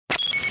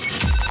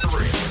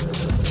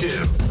2,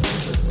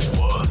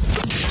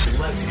 1.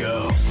 Let's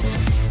go.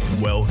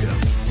 Welcome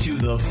to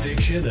the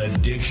Fiction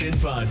Addiction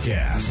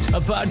Podcast,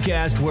 a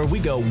podcast where we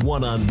go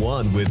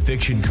one-on-one with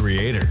fiction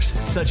creators,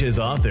 such as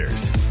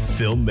authors,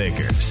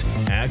 filmmakers,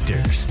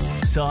 actors,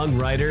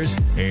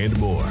 songwriters, and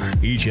more.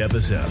 Each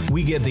episode,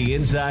 we get the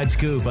inside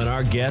scoop on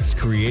our guests'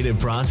 creative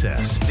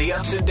process, the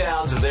ups and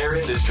downs of their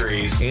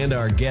industries, and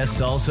our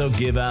guests also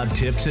give out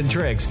tips and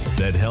tricks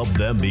that help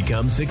them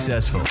become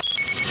successful.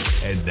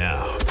 And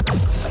now,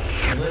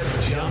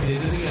 let's jump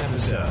into the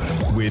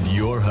episode with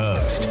your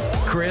host,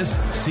 Chris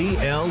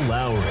C.L.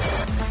 Lowry.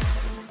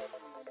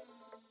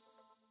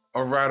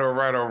 All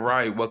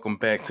right. Welcome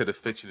back to the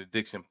Fiction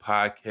Addiction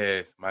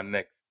Podcast. My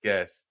next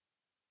guest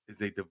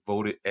is a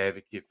devoted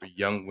advocate for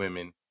young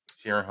women,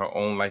 sharing her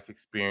own life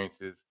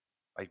experiences,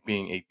 like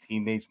being a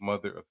teenage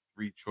mother of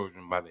 3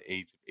 children by the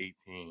age of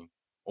 18,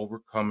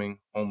 overcoming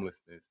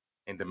homelessness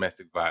and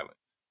domestic violence.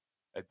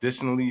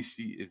 Additionally,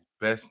 she is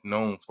best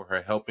known for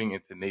her helping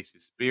and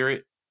tenacious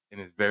spirit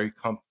and is very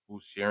comfortable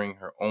sharing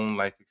her own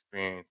life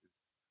experiences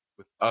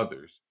with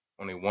others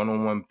on a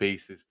one-on-one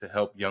basis to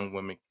help young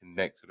women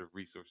connect to the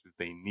resources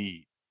they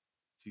need.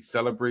 She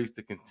celebrates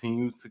the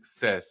continued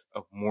success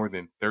of more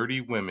than 30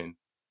 women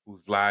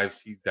whose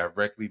lives she's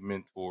directly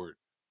mentored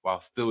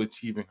while still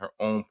achieving her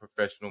own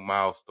professional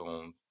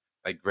milestones,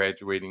 like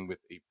graduating with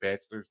a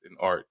bachelor's in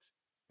arts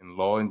in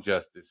law and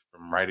justice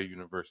from Rider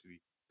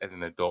University as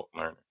an adult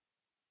learner.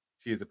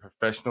 She is a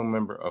professional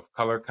member of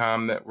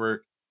ColorCom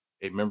Network,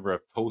 a member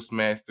of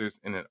Toastmasters,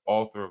 and an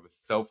author of a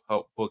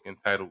self-help book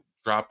entitled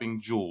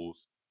Dropping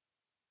Jewels,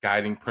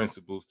 Guiding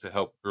Principles to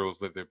Help Girls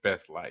Live Their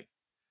Best Life.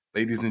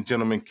 Ladies and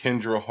gentlemen,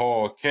 Kendra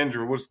Hall.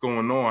 Kendra, what's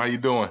going on? How you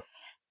doing?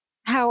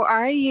 How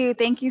are you?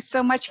 Thank you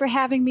so much for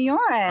having me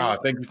on.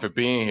 Thank you for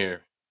being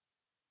here.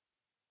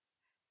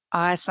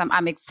 Awesome.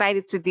 I'm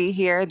excited to be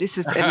here. This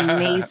is an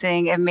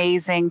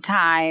amazing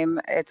time.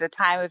 It's a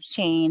time of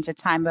change, a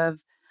time of,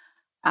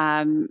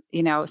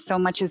 so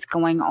much is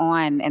going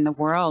on in the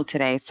world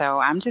today. So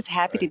I'm just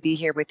happy to be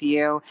here with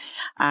you,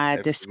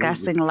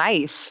 discussing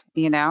life,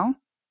 Yeah,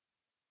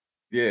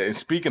 and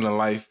speaking of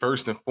life,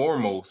 first and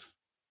foremost,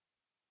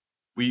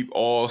 we've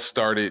all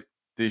started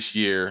this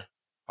year,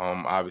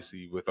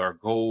 obviously with our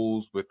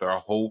goals, with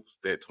our hopes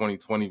that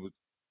 2020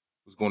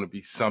 was going to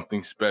be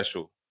something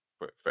special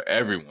for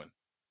everyone.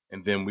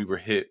 And then we were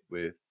hit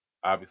with,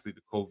 obviously, the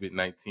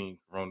COVID-19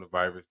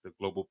 coronavirus, the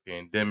global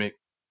pandemic,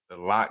 the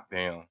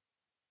lockdown.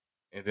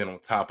 And then on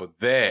top of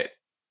that,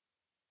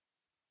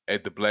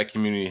 the Black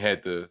community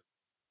had to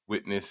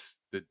witness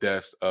the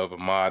deaths of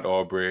Ahmaud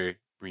Arbery,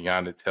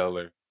 Breonna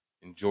Taylor,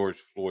 and George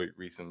Floyd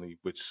recently,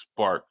 which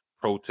sparked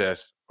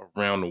protests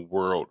around the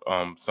world,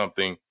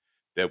 something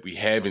that we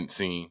haven't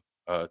seen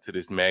to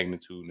this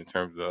magnitude in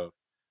terms of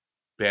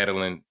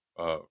battling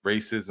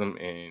racism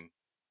and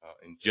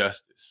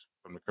injustice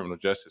from the criminal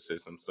justice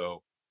system.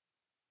 So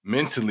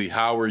mentally,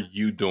 how are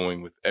you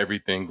doing with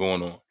everything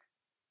going on?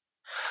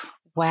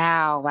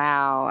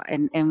 Wow.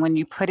 And when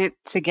you put it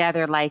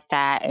together like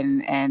that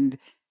and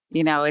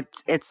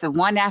it's the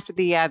one after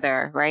the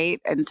other, right?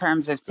 In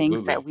terms of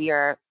things that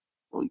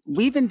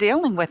we've been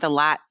dealing with a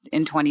lot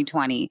in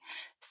 2020.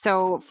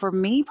 So for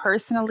me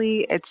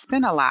personally, it's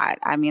been a lot.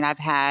 I mean, I've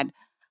had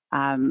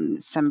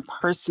some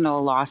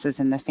personal losses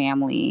in the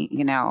family,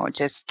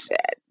 just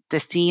the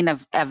scene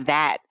of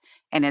that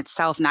in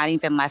itself, not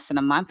even less than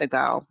a month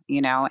ago,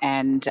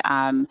 and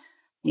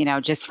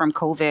just from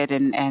COVID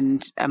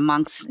and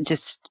amongst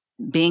just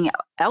being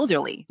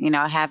elderly,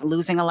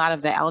 losing a lot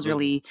of the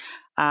elderly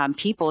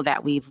people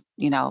that we've,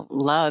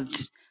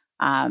 loved.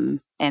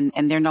 And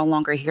they're no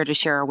longer here to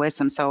share our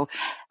wisdom. So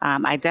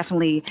I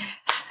definitely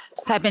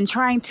have been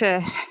trying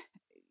to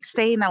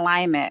stay in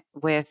alignment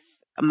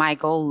with my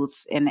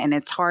goals. And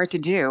it's hard to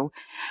do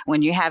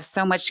when you have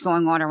so much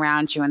going on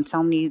around you and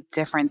so many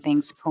different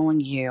things pulling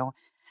you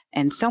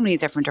in so many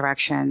different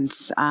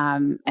directions.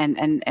 And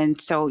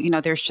so,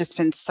 there's just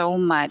been so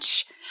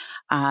much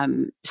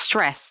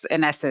stress,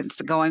 in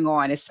essence, going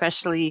on,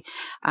 especially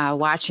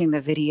watching the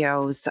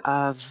videos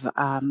of,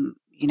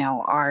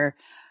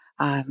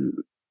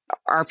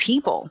 our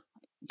people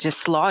just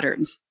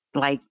slaughtered,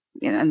 like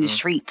in the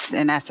streets,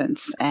 in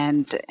essence.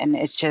 And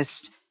it's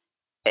just,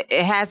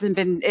 it hasn't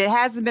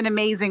been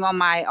amazing on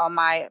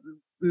my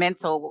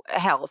mental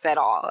health at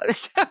all.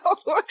 So,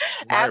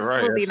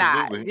 absolutely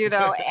not,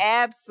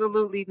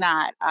 absolutely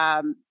not.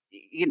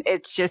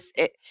 It's just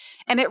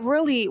and it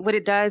really, what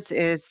it does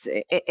is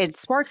it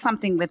sparks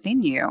something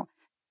within you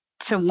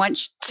to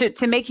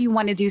make you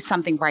want to do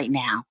something right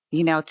now,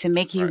 to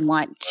make you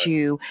want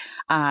to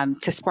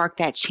spark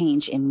that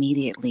change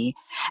immediately.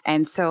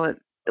 And so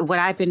what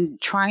I've been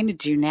trying to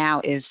do now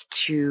is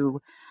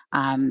to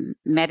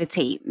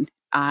meditate.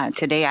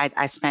 Today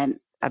I spent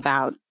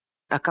about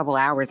a couple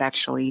hours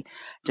actually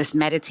just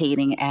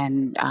meditating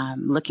and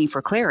looking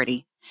for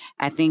clarity.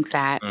 I think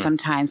that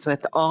sometimes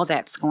with all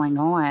that's going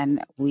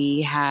on,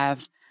 we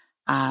have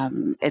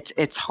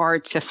it's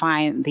hard to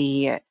find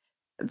the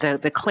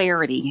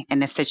clarity in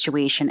the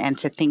situation and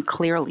to think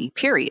clearly,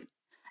 period.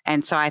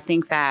 And so I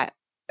think that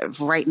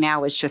right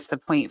now it's just the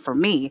point for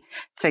me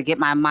to get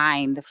my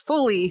mind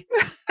fully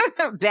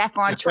back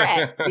on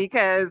track,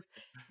 because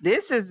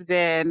this has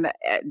been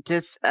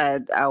just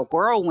a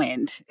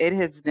whirlwind. It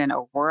has been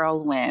a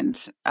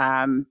whirlwind.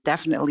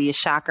 Definitely a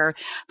shocker.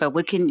 But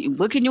what can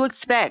you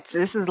expect?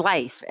 This is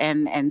life,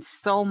 and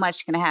so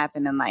much can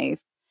happen in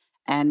life.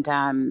 And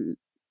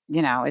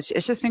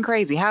it's just been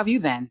crazy. How have you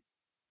been?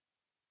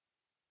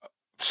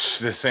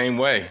 The same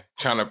way,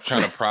 trying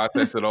to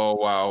process it all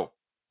while,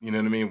 you know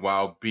what I mean,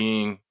 while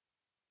being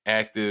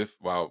active,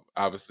 while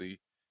obviously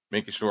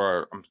making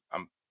sure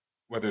I'm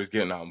whether it's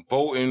getting out and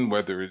voting,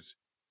 whether it's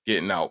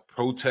getting out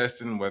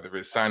protesting, whether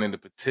it's signing the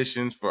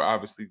petitions for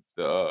obviously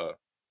the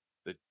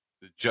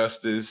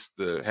justice,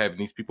 the having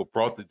these people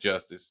brought to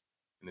justice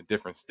in the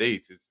different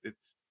states.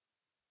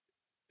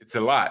 It's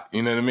a lot,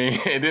 you know what I mean?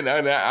 And then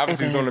It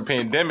obviously it's during the is.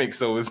 pandemic,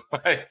 so it's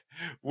like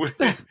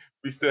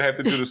we still have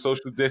to do the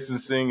social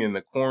distancing and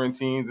the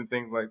quarantines and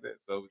things like that.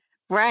 So it's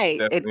Right.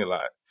 definitely a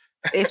lot.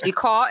 If you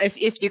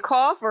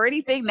call for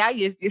anything, now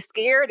you're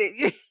scared.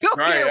 You're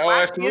Right. here Oh,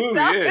 watching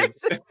yourself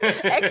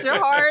absolutely. extra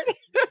hard.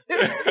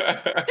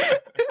 Yeah.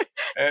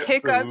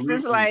 Hiccups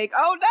is Absolutely. like,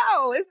 oh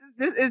no, is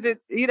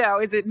it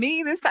is it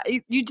me this time?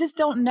 You just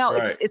don't know.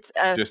 Right.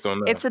 Just don't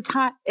know. It's a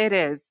time. It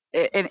is,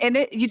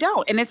 you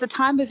don't, and it's a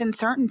time of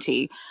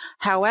uncertainty.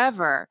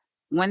 However,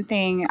 one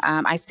thing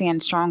I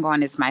stand strong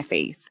on is my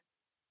faith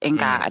in Mm,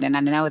 God, and I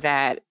know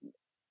that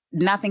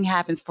nothing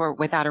happens for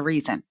without a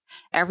reason.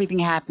 Everything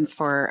happens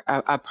for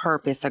a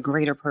purpose, a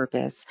greater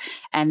purpose,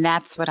 and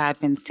that's what I've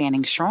been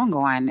standing strong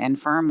on and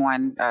firm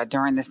on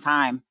during this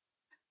time.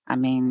 I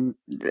mean,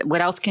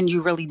 what else can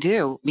you really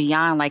do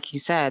beyond, like you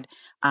said,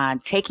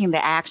 taking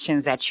the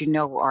actions that you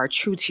know are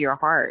true to your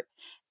heart,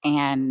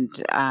 and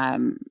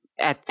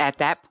at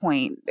that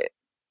point,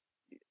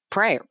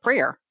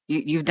 prayer.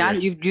 You've yeah.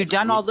 done you've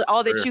done Absolutely.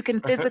 all that Prayer. you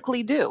can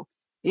physically do.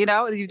 You've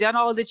done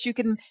all that you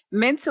can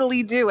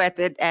mentally do at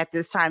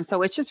this time.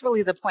 So it's just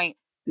really the point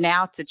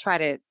now to try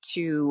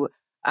to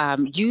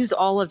use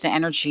all of the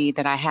energy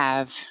that I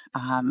have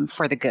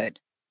for the good.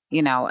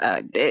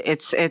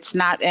 It's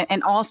not,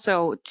 and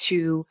also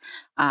to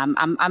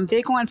I'm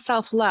big on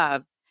self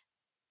love.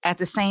 At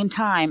the same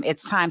time,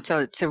 it's time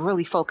to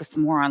really focus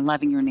more on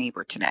loving your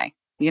neighbor today.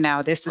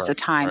 This is the Right.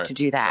 time Right. to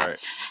do that, Right.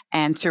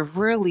 and to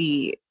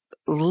really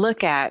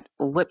look at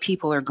what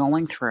people are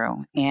going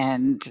through,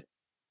 and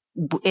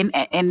in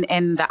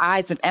the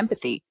eyes of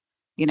empathy,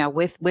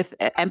 with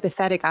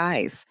empathetic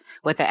eyes,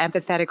 with an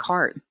empathetic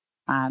heart,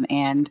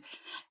 and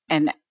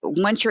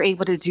once you're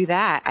able to do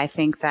that, I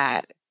think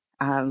that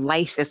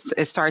life is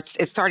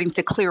starting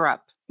to clear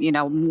up,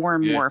 more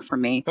and Yeah. more for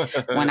me,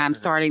 when I'm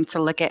starting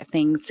to look at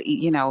things,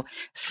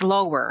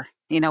 slower,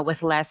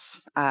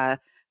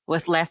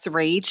 with less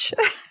rage,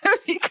 Yeah.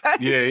 because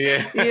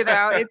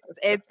Yeah.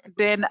 it's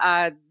been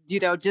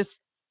just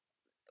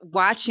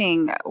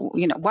watching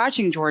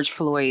George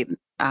Floyd.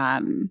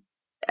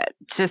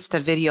 Just the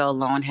video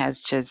alone has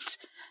just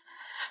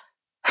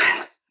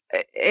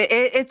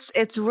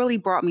it's really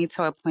brought me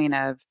to a point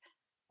of,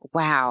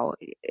 wow,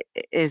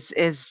 is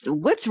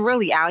what's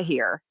really out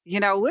here,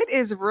 what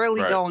is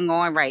really Right. going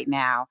on right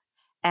now.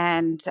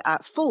 And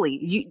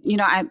fully,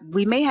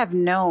 we may have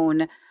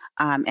known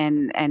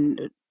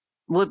and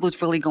what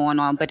was really going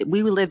on, but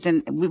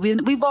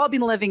we've all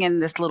been living in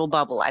this little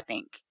bubble, I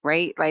think,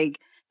 right? Like,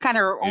 kind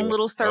of our own Yeah.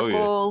 little Oh yeah.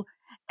 circle,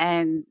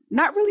 and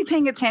not really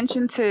paying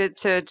attention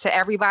to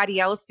everybody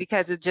else,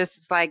 because it just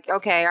is like,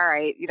 okay, all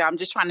right, I'm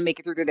just trying to make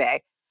it through the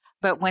day.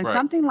 But when Right.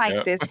 something like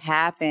Yeah. this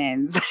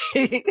happens,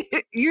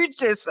 you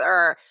just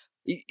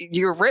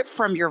you're ripped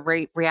from your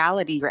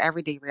reality, your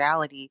everyday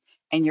reality,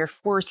 and you're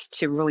forced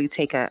to really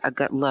take a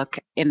good look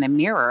in the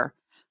mirror.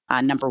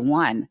 Number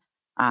one,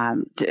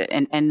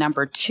 and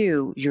number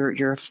two,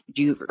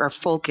 you are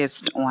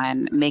focused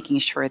on making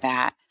sure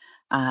that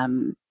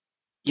um,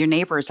 your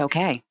neighbor is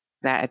okay.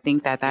 That I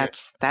think that Yeah.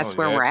 that's Oh, you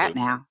where we're have at to.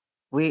 now.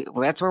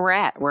 That's where we're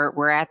at.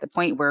 We're at the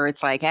point where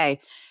it's like, hey,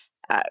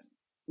 uh,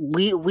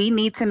 we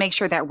need to make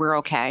sure that we're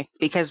okay,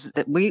 because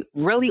we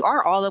really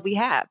are all that we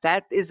have.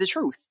 That is the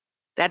truth.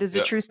 That is a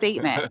Yep. true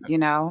statement, Yes, we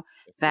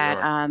that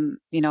are.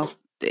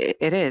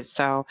 it is.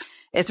 So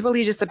it's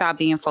really just about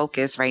being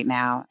focused right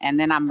now. And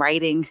then I'm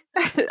writing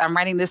I'm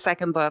writing this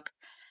second book,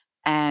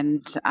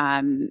 and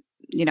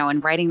in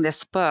writing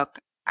this book,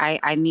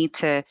 I need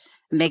to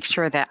make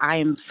sure that I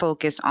am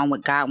focused on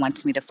what God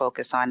wants me to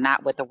focus on,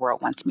 not what the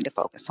world wants me to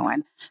focus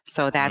on.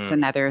 So that's Mm,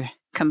 another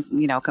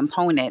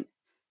component,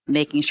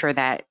 making sure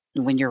that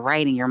when you're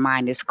writing, your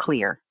mind is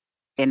clear,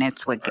 and right.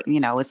 it's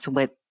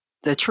what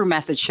the true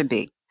message should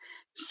be.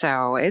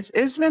 So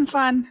it's been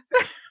fun.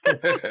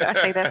 I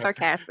say that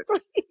sarcastically.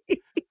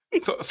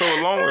 So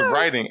along with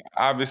writing,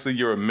 obviously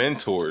you're a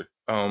mentor.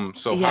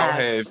 So how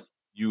have Yes.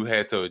 you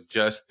had to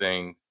adjust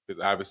things?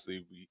 Because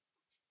obviously we,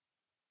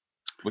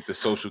 with the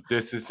social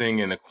distancing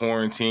and the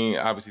quarantine,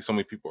 obviously so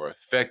many people are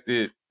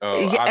affected.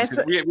 Yeah,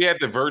 Obviously we had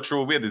the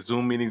virtual, we had the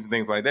Zoom meetings and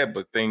things like that,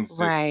 but things just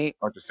right.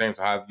 aren't the same.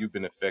 So how have you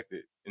been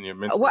affected in your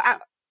Well, mentorship?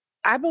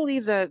 I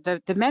believe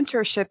the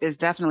mentorship is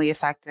definitely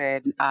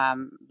affected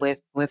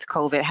with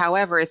COVID.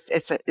 However,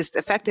 it's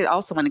affected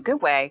also in a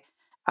good way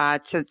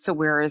to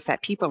where is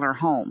that people are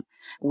home.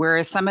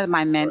 Whereas some of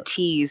my Right.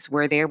 mentees,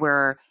 where they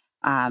were,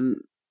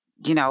 um,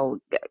 you know,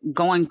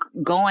 going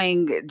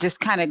just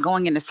kind of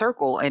going in a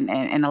circle in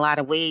a lot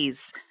of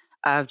ways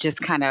of just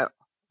kind of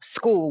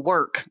school,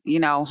 work,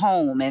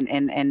 home,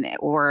 and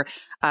or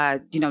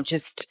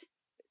just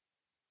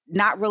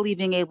not really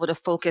being able to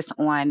focus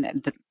on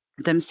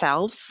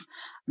themselves.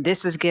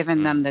 This has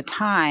given them Mm. the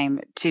time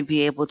to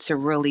be able to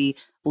really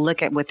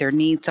look at what their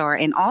needs are.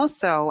 And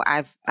also,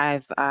 I've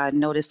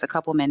noticed a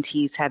couple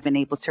mentees have been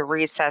able to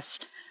reassess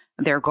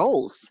their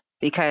goals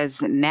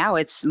because now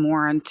it's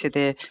more into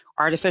the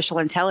artificial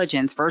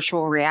intelligence,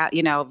 virtual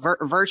reality, Yeah.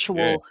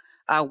 virtual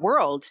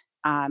world.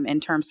 In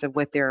terms of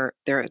what their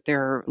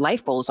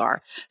life goals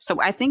are,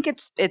 so I think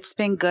it's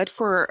been good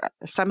for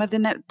some of the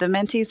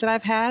mentees that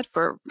I've had,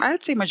 for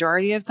I'd say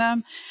majority of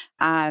them,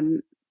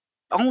 um,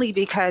 only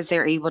because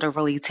they're able to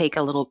really take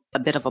a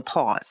bit of a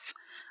pause.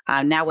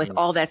 Now with Mm.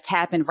 all that's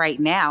happened right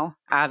now,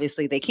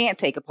 obviously they can't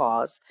take a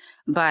pause,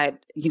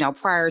 but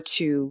prior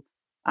to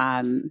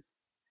um,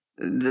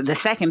 the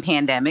second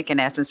pandemic,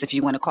 in essence, if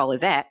you want to call it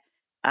that,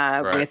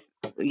 Right.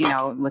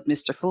 with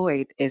Mr.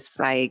 Floyd, it's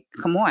like,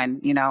 come on,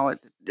 now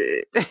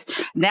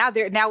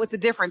it's a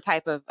different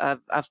type of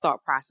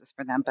thought process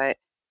for them. But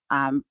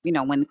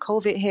when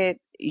COVID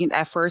hit,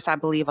 at first, I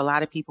believe a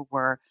lot of people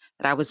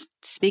that I was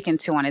speaking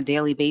to on a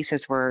daily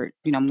basis were,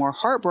 more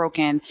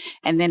heartbroken.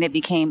 And then it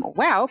became,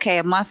 wow, okay,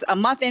 a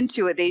month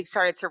into it, they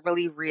started to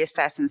really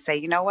reassess and say,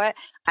 you know what,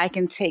 I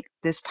can take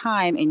this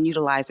time and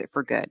utilize it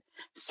for good.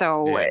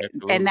 So, Yeah, and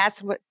absolutely.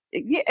 that's what,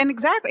 yeah, and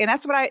exactly. And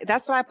that's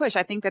what I push.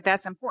 I think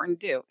that's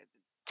important to do.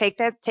 Take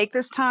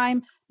this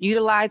time,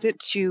 utilize it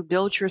to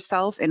build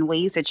yourself in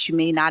ways that you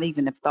may not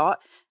even have thought.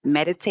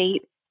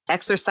 Meditate,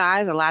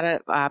 exercise. A lot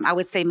of, I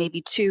would say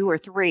maybe two or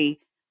three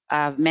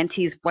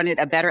mentees wanted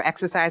a better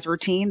exercise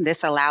routine.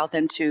 This allowed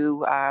them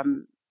to,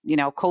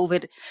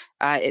 COVID,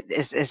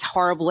 as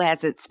horrible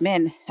as it's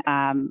been,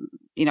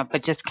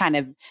 but just kind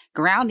of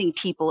grounding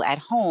people at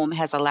home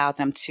has allowed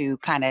them to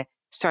kind of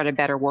start a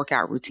better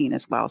workout routine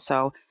as well.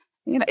 So,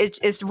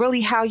 it's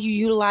really how you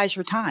utilize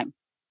your time.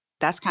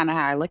 That's kind of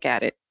how I look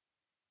at it.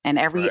 And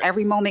every Right.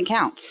 every moment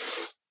counts.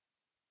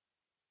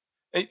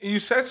 And you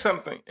said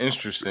something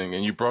interesting,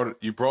 and you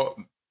brought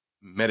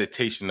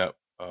meditation up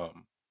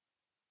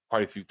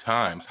quite a few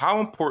times. How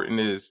important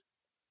is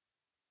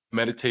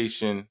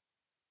meditation,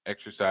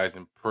 exercise,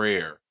 and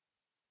prayer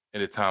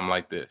at a time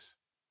like this?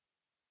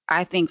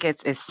 I think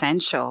it's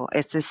essential.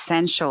 It's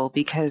essential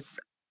because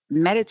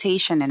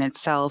meditation in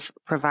itself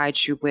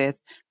provides you with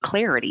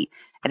clarity.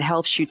 It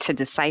helps you to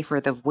decipher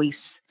the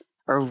voice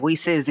or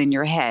voices in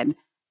your head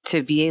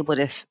to be able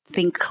to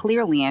think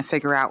clearly and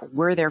figure out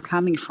where they're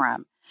coming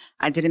from.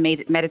 I did a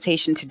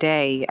meditation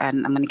today,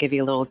 and I'm going to give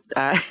you a little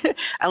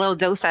a little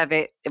dose of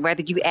it,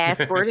 whether you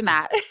ask for it or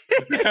not.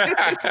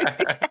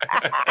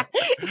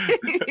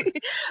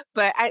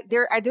 But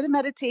I did a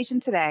meditation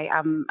today.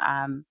 I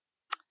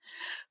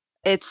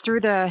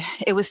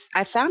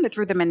found it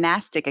through the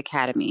monastic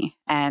academy,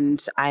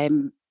 and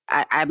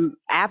I'm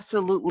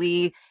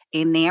absolutely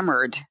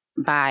enamored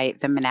by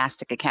the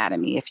monastic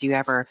academy. If you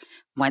ever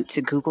went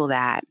to Google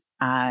that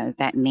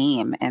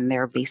name, and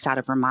they're based out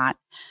of Vermont,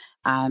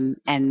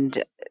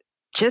 and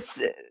just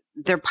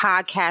their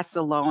podcasts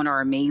alone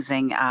are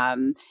amazing.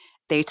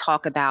 They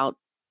talk about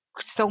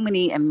so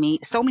many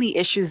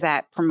issues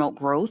that promote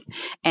growth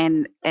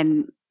and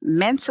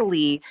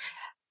mentally,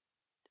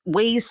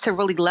 ways to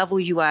really level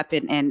you up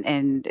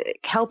and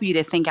help you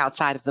to think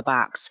outside of the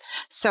box.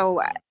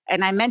 So,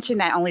 and I mentioned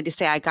that only to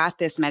say I got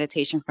this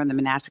meditation from the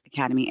Monastic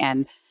Academy.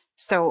 And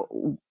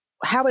so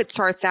how it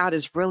starts out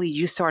is really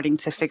you starting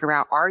to figure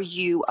out, are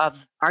you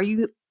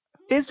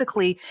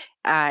physically,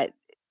 uh,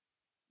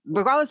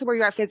 regardless of where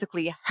you are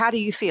physically, how do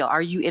you feel?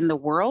 Are you in the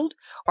world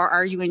or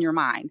are you in your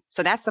mind?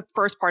 So that's the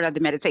first part of the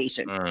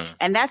meditation. Mm.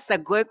 And that's a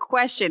good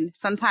question.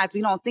 Sometimes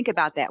we don't think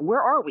about that.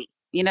 Where are we?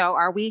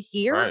 Are we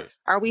here? Right.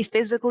 Are we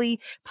physically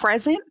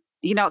present?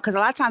 Because a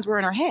lot of times we're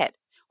in our head,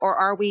 or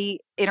are we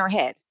in our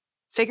head?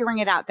 Figuring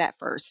it out that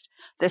first.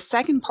 The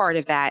second part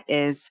of that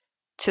is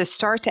to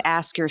start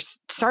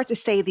to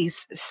say these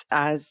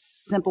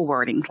simple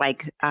wordings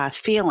like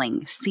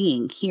feeling,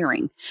 seeing,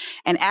 hearing.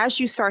 And as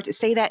you start to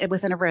say that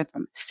within a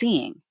rhythm,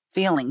 seeing,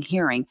 feeling,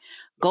 hearing,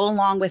 go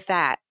along with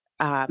that,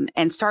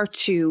 and start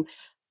to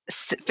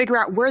figure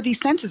out where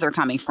these senses are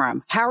coming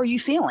from. How are you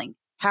feeling?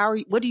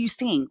 What are you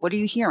seeing? What are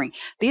you hearing?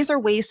 These are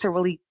ways to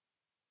really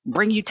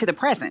bring you to the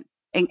present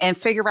and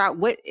figure out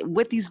what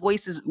these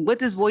voices, what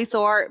this voices,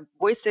 or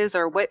what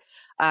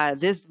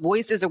this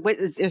voice is, or what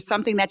is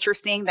something that you're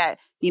seeing that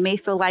you may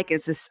feel like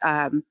is this,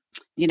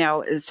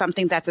 is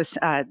something that's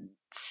a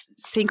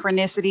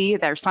synchronicity.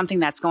 There's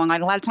something that's going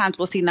on. A lot of times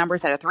we'll see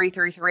numbers that are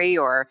 333,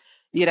 or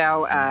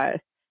Hmm.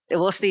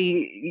 we'll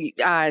see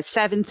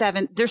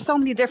 77. There's so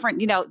many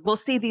different. We'll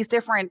see these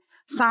different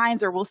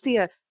signs, or we'll see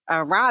a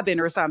robin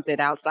or something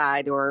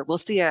outside, or we'll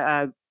see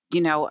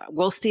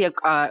we'll see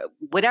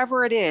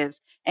whatever it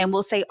is, and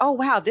we'll say, oh,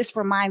 wow, this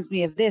reminds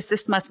me of this.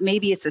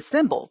 Maybe it's a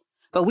symbol,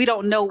 but we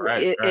don't know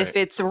if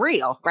it's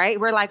real, right?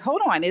 We're like,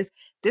 hold on, this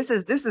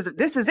is it.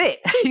 This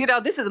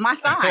is my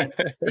sign.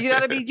 You know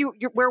what I mean?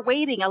 We're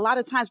waiting. A lot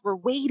of times we're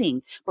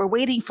waiting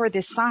for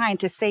this sign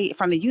to say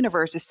from the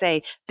universe to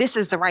say, this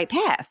is the right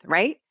path,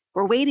 right?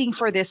 We're waiting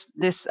for this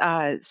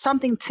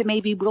something to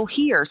maybe we'll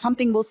hear,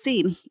 something we'll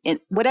see, and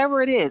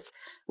whatever it is,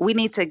 we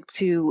need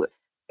to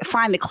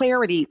find the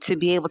clarity to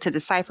be able to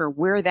decipher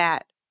where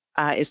that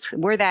is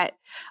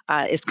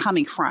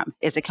coming from.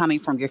 Is it coming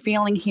from your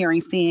feeling,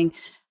 hearing, seeing?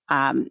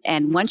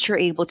 And once you're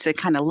able to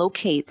kind of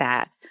locate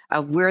that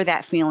of where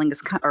that feeling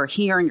is or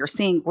hearing or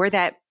seeing where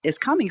that is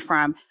coming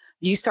from,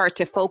 you start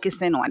to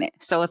focus in on it.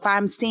 So if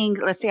I'm seeing,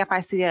 let's say if I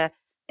see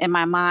in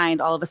my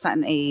mind all of a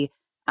sudden a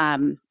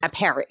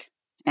parrot,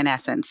 in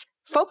essence,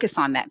 focus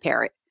on that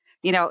parrot.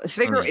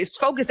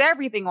 Focus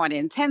everything on it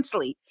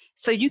intensely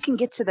so you can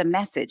get to the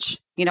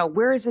message.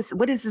 Where is this?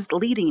 What is this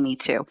leading me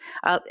to?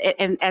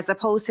 And as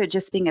opposed to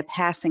just being a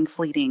passing,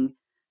 fleeting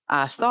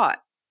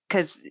thought,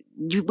 because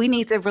we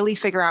need to really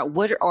figure out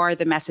what are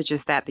the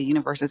messages that the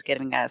universe is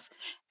giving us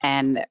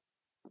and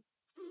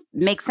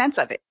make sense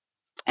of it.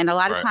 And a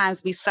lot of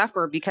times we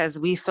suffer because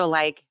we feel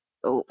like,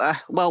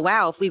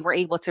 wow, if we were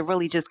able to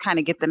really just kind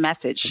of get the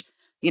message,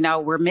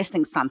 we're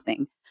missing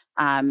something.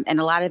 And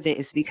a lot of it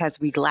is because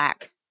we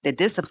lack the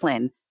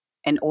discipline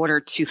in order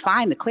to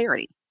find the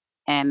clarity.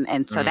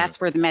 And so that's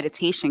where the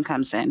meditation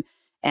comes in.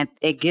 And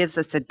it gives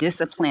us the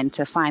discipline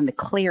to find the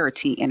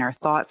clarity in our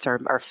thoughts,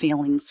 our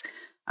feelings,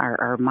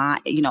 our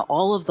mind,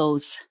 all of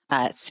those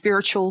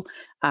spiritual,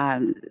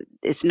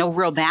 it's no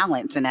real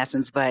balance in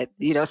essence, but,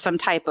 some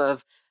type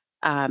of,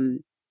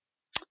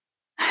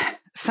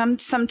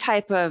 some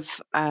type of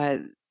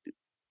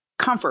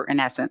comfort in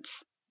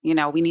essence.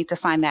 We need to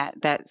find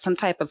that some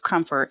type of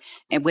comfort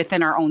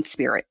within our own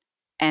spirit.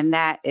 And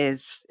that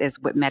is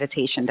what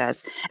meditation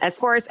does. As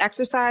far as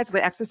exercise,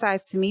 what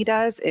exercise to me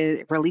does is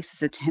it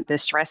releases the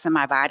stress in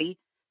my body.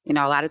 A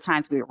lot of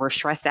times we're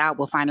stressed out.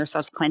 We'll find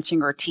ourselves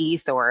clenching our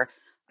teeth or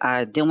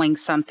doing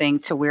something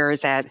to where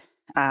that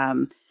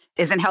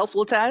isn't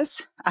helpful to us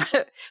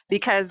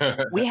because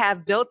we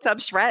have built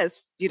up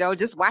stress.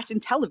 Just watching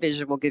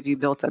television will give you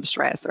built up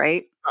stress,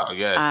 right? Oh,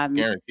 yes,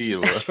 guaranteed.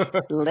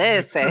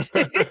 Listen,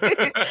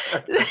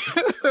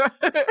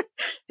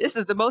 this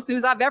is the most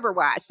news I've ever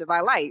watched in my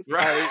life.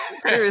 Right.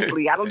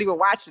 Seriously, I don't even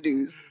watch the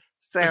news.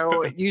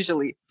 So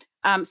usually,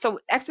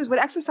 what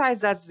exercise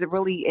does is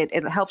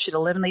it helps you to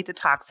eliminate the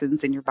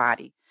toxins in your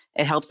body.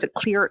 It helps to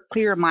clear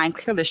your mind,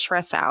 clear the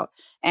stress out.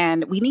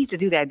 And we need to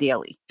do that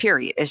daily,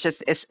 period.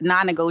 It's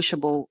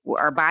non-negotiable.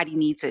 Our body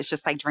needs it. It's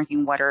just like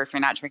drinking water. If you're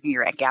not drinking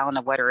a gallon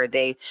of water a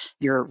day,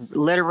 you're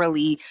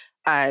literally,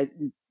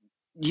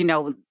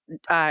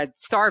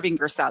 starving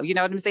yourself. You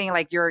know what I'm saying?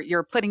 Like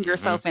you're putting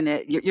yourself in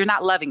it. You're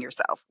not loving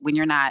yourself when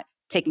you're not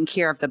taking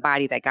care of the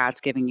body that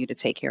God's giving you to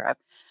take care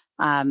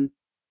of.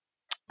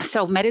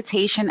 So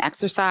meditation,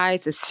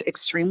 exercise is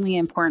extremely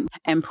important,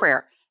 and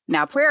prayer.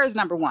 Now, prayer is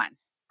number one.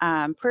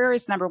 Prayer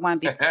is number one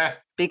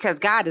because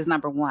God is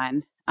number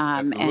one.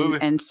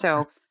 And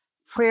so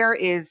prayer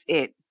is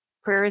it.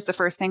 Prayer is the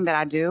first thing that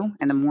I do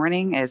in the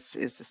morning is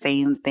the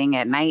same thing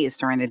at night, is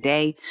during the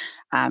day.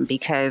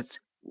 Because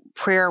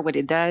prayer, what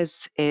it does,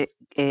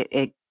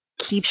 it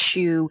keeps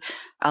you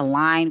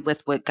aligned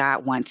with what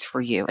God wants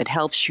for you. It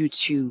helps you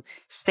to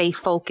stay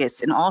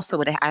focused. And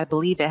also I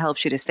believe it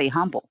helps you to stay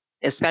humble,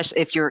 especially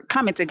if you're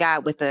coming to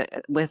God with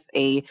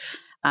a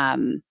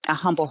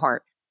humble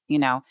heart.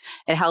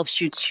 It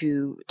helps you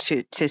to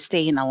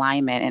stay in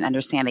alignment and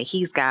understand that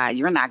He's God.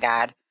 You're not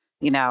God.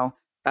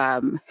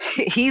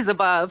 He's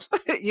above.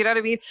 You know what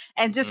I mean?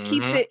 And just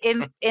keeps it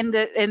in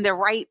the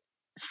right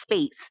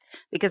space.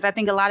 Because I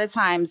think a lot of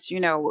times,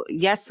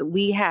 yes,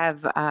 we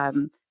have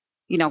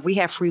we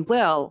have free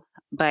will,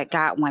 but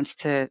God wants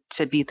to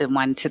be the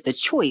one to the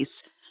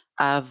choice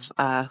of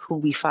who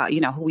we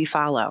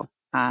follow,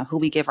 who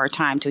we give our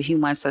time to. He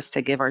wants us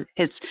to give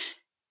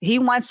He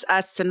wants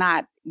us to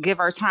not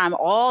give our time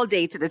all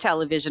day to the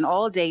television,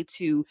 all day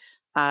to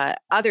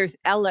other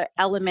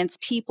elements,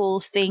 people,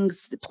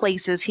 things,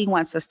 places. He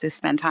wants us to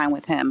spend time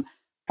with Him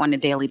on a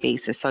daily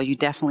basis. So you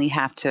definitely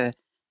have to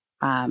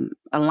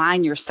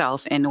align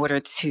yourself in order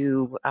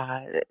to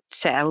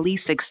at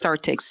least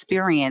start to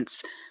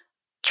experience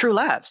true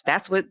love.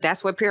 That's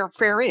what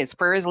prayer is.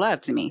 Prayer is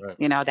love to me. Right.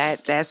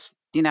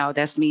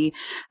 That's me.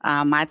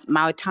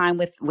 My time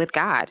with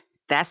God.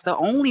 That's the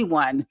only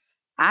one,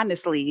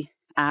 honestly.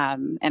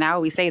 And I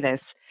always say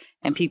this,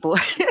 and people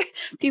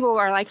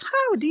are like,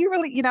 "Oh, do you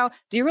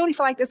really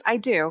feel like this?" I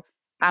do.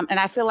 And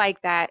I feel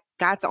like that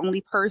God's the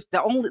only person,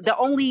 the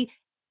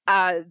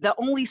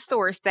only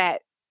source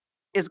that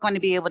is going to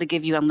be able to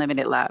give you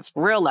unlimited love,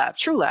 real love,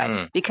 true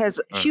love, because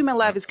human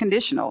love is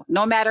conditional.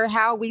 No matter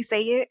how we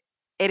say it,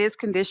 it is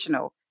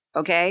conditional.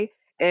 Okay.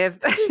 It's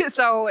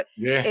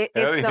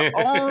the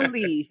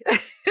only,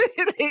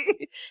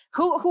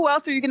 who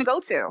else are you going to go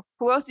to?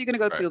 Who else are you going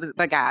to go to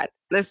but God?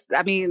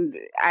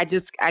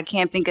 I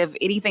can't think of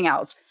anything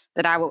else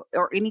that I will,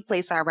 or any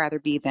place I'd rather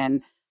be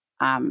than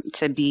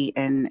to be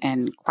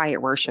in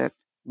quiet worship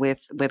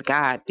with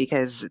God,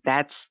 because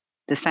that's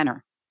the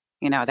center.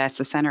 That's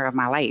the center of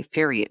my life,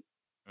 period.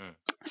 Mm.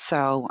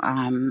 So,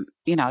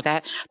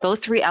 that those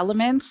three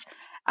elements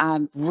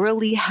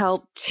really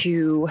help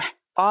to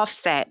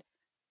offset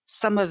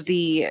some of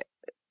the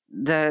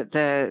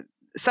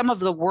some of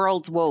the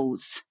world's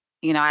woes.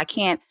 I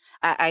can't.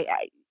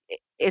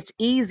 It's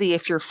easy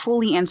if you're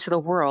fully into the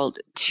world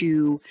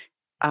to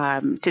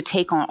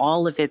take on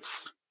all of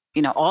its,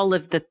 all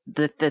of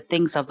the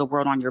things of the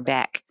world on your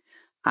back,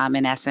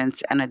 in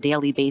essence, on a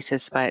daily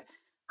basis. But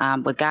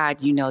with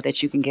God, you know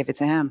that you can give it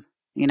to Him.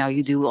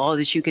 You do all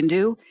that you can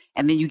do,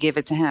 and then you give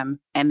it to Him,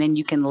 and then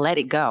you can let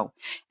it go.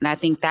 And I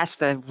think that's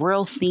the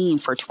real theme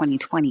for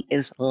 2020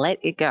 is let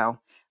it go.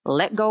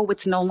 Let go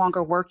what's no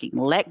longer working.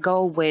 Let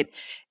go what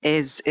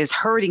is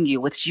hurting you,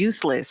 what's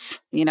useless.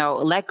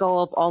 Let go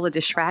of all the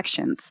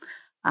distractions,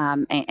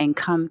 and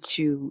come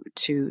to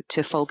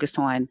focus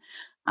on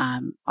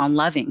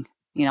loving,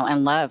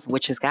 and love,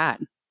 which is God.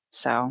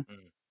 So. Mm.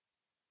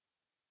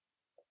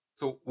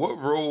 So, what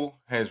role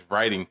has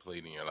writing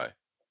played in your life?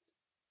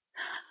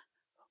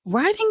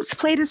 Writing's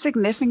played a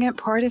significant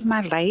part of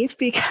my life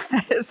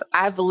because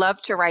I've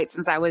loved to write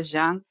since I was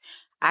young.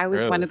 I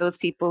was one Really? of those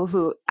people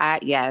who,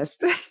 yes,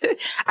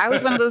 I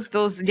was one of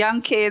those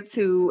young kids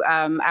who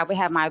I would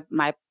have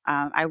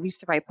I used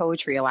to write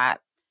poetry a lot.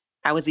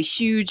 I was a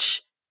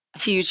huge,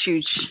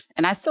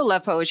 and I still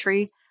love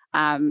poetry.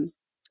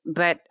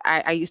 But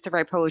I used to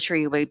write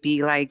poetry. It would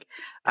be like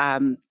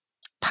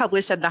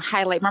published in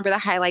remember the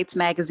highlights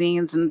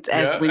magazines, and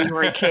as when you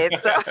were a kid.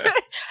 So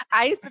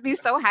I used to be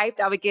so hyped.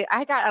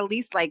 I got at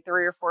least like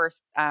 3 or 4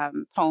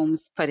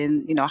 poems put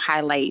in,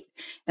 highlight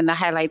in the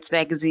highlights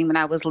magazine when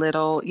I was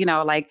little,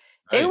 like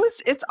Nice.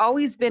 it's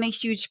always been a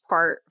huge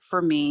part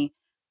for me.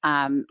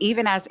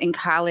 Even as in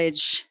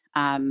college,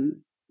 I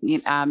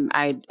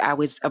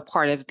was a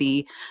part of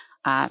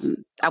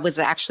I was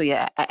actually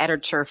a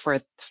editor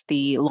for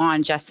the Law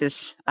and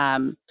Justice,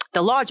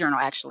 the Law Journal,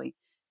 actually,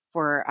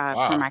 for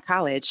Wow. my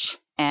college,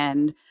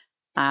 and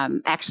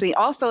actually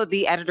also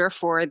the editor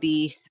for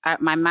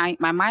my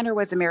minor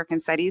was American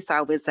Studies, so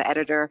I was the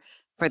editor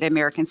for the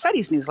American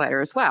Studies newsletter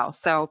as well.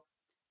 So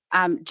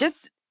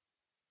just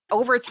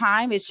over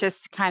time, it's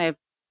just kind of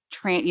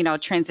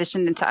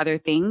transitioned into other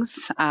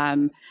things,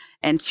 and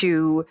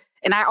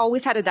I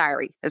always had a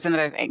diary. That's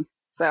another thing.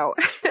 So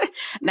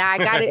now I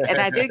got it,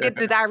 and I did get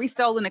the diary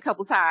stolen a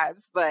couple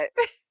times, but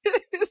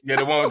Yeah,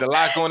 the one with the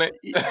lock on it.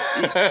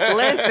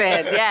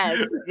 listen, yes,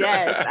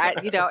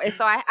 and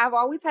so I've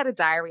always had a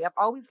diary. I've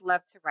always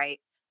loved to write.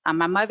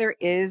 My mother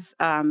is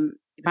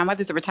my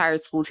mother's a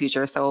retired school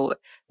teacher, so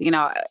you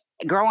know,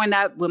 growing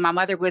up when my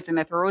mother was in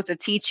the throes of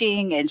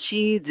teaching, and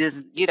she just,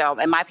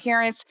 and my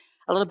parents,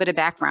 a little bit of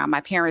background.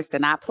 My parents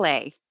did not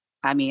play.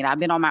 I mean, I've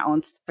been on my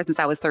own since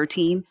I was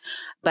 13,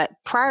 but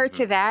prior Mm-hmm.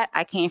 to that,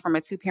 I came from a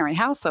 2-parent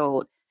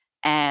household,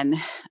 and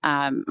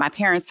my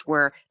parents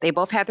they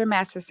both had their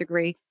master's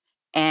degree,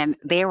 and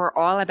they were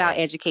all about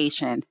Wow.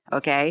 education.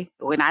 Okay.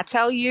 When I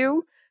tell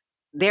you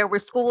there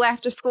was school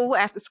after school,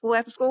 after school,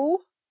 after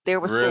school,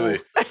 there was school. Really?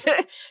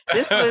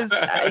 This was,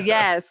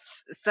 yes.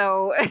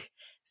 So,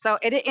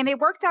 and it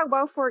worked out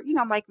well for,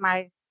 like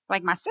my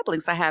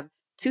siblings. I have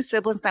 2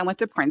 siblings that went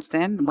to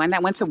Princeton, one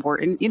that went to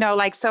Wharton,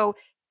 so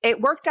it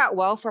worked out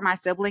well for my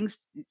siblings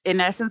in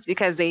essence,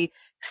 because they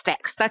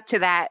stuck to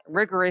that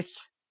rigorous,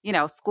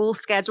 school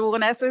schedule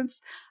in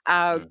essence.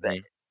 Mm-hmm.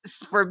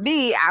 For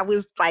me, I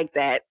was like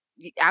that.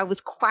 I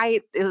was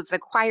quiet. It was a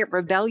quiet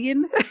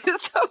rebellion.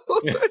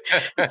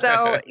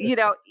 So,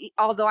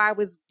 although I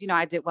was,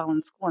 I did well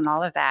in school and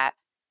all of that,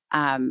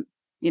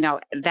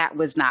 that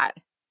was not,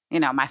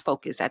 my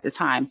focus at the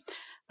time.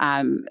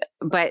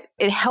 But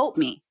it helped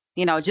me,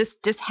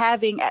 just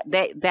having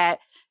that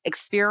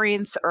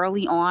experience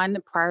early on,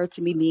 prior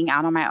to me being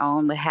out on my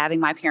own, with having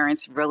my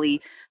parents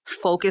really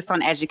focused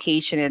on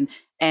education,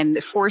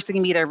 and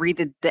forcing me to read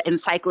the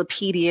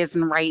encyclopedias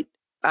and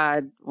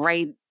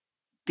write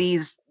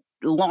these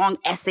long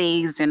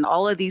essays and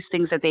all of these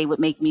things that they would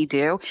make me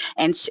do,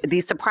 and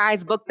these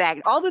surprise book bag,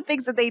 all the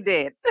things that they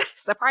did,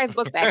 surprise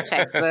book bag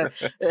checks, the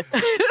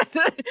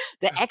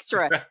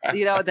extra,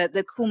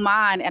 the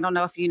Kuman. I don't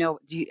know if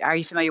are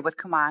you familiar with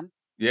Kuman?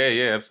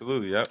 Yeah,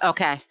 absolutely. Yep.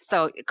 Okay,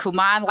 so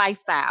Kuman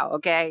lifestyle.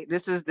 Okay,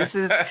 this is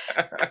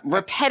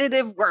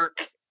repetitive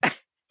work.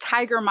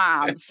 Tiger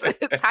moms,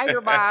 tiger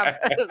mom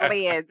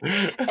land.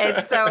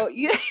 And so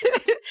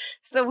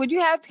so when you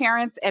have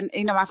parents, and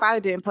my father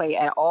didn't play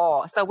at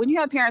all. So when you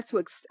have parents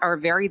who are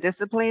very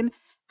disciplined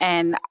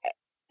and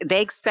they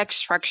expect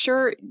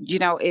structure,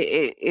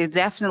 it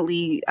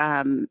definitely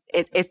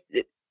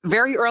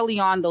very early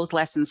on, those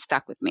lessons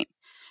stuck with me.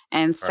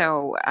 And Right.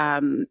 so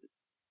I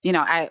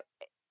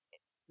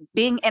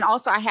and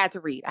also I had to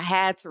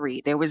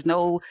read. There was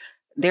no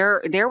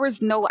there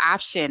was no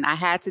option. I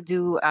had to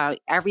do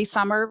every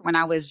summer when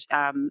I was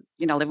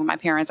living with my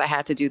parents. I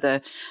had to do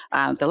the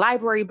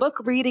library book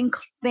reading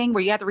thing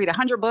where you had to read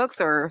 100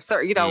 books or so,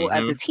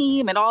 as a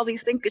team and all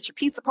these things. Get your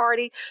pizza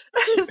party.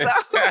 So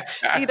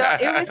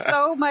it was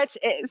so much.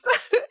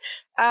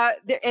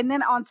 And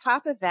then on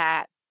top of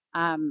that,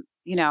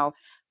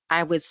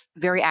 I was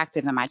very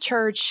active in my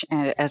church,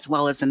 as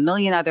well as a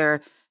million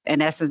other. And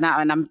this is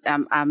not, and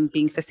I'm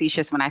being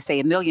facetious when I say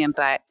a million,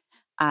 but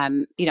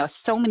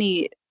so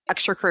many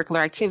extracurricular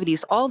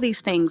activities. All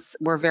these things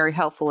were very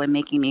helpful in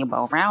making me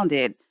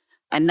well-rounded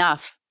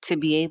enough to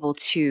be able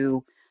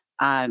to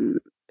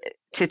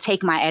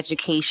take my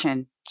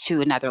education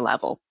to another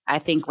level. I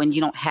think when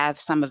you don't have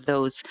some of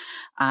those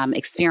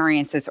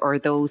experiences or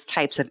those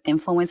types of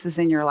influences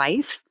in your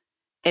life,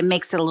 it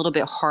makes it a little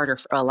bit harder,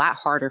 a lot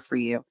harder for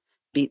you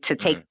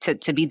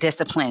to be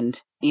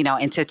disciplined,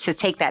 and to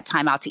take that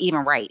time out to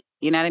even write.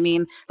 You know what I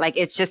mean? Like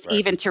it's just Right.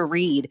 even to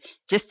read,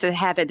 just to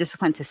have that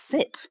discipline to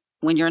sit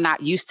when you're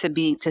not used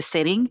to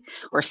sitting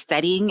or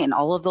studying and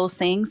all of those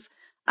things.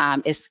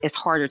 It's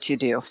harder to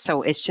do.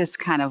 So it's just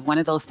kind of one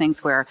of those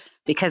things where,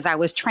 because I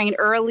was trained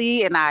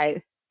early and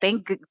I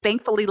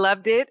thankfully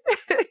loved it.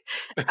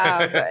 And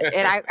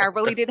I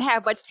really didn't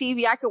have much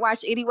TV I could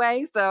watch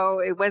anyway. So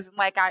it wasn't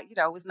like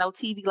it was no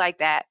TV like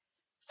that.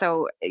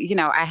 So,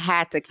 I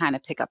had to kind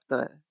of pick up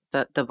the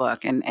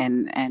book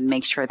and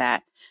make sure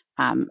that,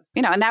 and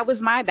that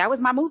was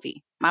my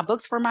movie. My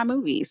books were my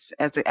movies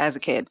as a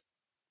kid.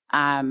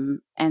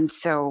 And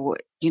so,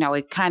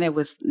 it kind of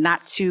was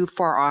not too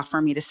far off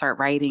for me to start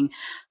writing.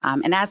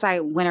 And as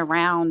I went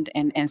around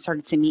and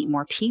started to meet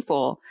more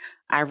people,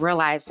 I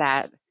realized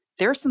that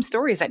there's some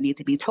stories that need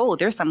to be told.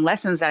 There's some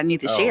lessons that I need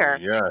to share.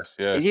 Yes,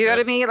 You know what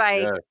I mean?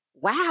 Like, yes.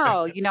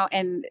 wow,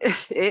 and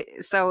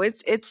so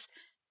it's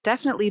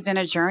definitely been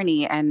a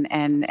journey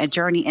and a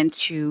journey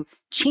into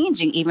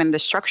changing even the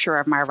structure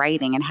of my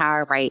writing and how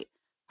I write.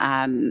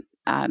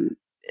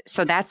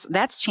 So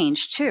that's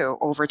changed too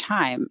over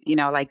time.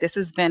 Like this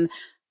has been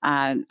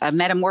a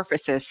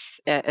metamorphosis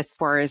as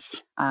far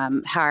as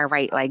how I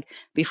write. Like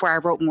before I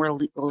wrote more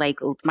like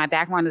my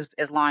background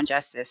is law and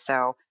justice.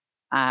 So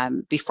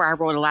before I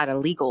wrote a lot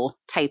of legal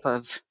type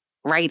of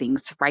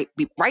writings, right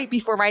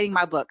before writing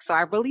my book. So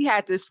I really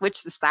had to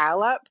switch the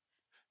style up.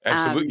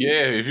 Absolutely.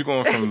 Yeah. If you're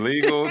going from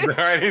legal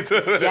right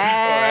into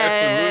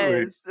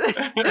yes.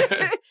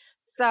 absolutely.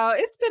 So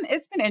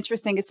it's been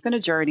interesting. It's been a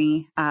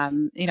journey.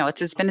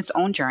 It's been its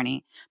own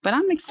journey, but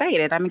I'm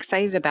excited. I'm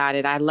excited about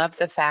it. I love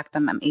the fact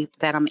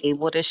that I'm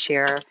able to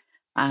share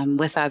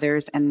with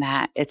others and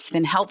that it's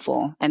been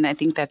helpful. And I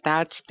think that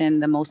that's been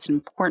the most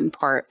important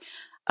part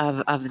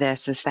of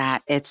this is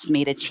that it's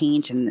made a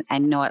change. And I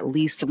know at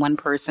least one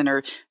person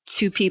or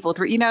two people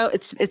through,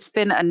 it's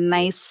been a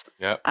nice,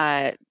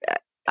 Yep.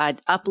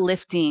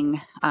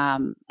 Uplifting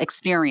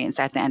experience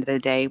at the end of the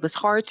day. It was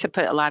hard to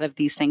put a lot of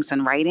these things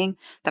in writing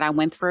that I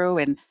went through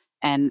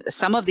and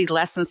some of these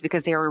lessons,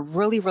 because they were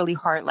really, really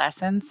hard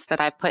lessons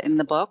that I put in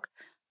the book.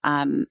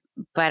 But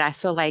I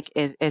feel like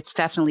it's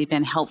definitely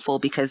been helpful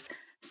because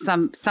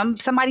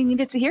somebody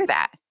needed to hear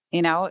that,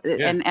 Yeah.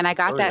 and I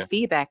got that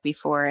feedback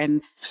before.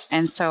 And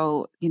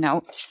so,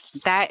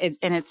 that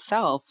in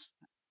itself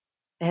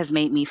has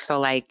made me feel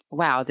like,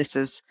 wow, this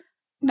is,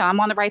 I'm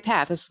on the right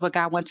path. This is what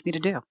God wants me to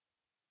do.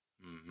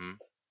 Mm-hmm.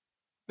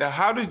 Now,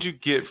 how did you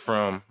get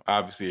from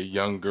obviously a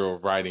young girl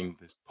writing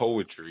this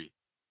poetry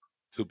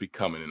to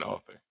becoming an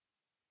author?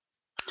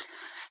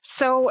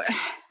 So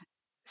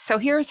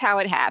here's how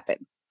it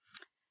happened.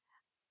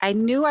 I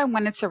knew I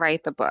wanted to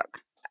write the book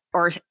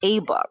or a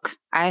book.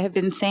 I have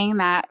been saying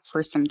that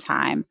for some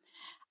time.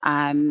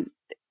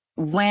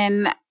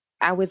 When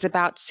I was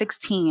about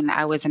 16,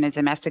 I was in a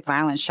domestic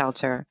violence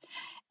shelter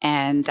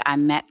and I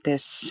met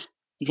this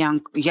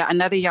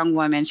another young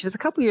woman. She was a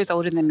couple years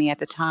older than me at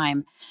the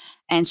time.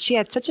 And she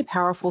had such a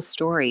powerful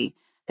story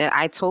that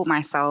I told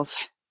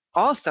myself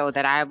also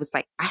that I was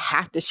like, I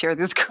have to share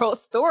this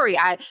girl's story.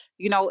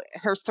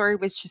 Her story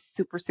was just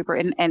super, super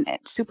and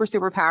super,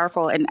 super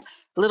powerful. And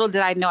little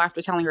did I know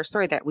after telling her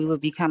story that we would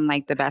become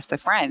like the best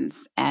of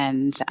friends.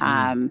 And,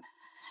 and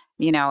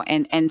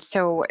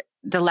so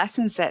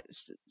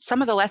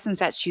some of the lessons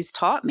that she's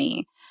taught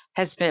me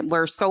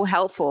were so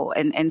helpful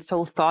and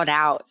so thought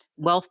out,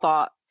 well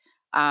thought,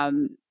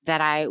 that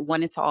I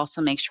wanted to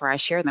also make sure I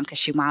share them because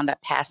she wound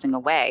up passing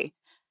away.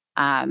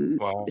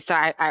 Wow. So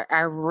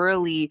I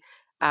really,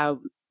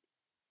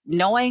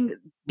 knowing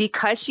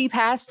because she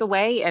passed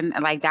away and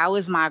like that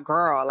was my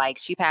girl, like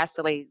she passed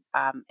away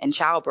in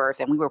childbirth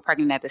and we were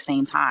pregnant at the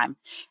same time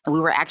and we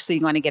were actually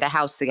going to get a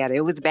house together.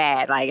 It was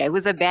bad. Like it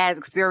was a bad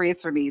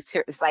experience for me.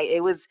 It's like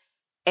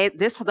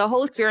the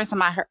whole experience of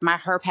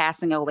her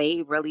passing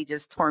away really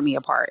just tore me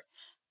apart.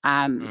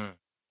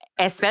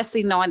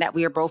 Especially knowing that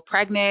we were both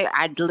pregnant.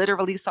 I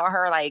literally saw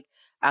her like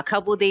a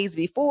couple of days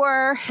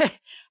before.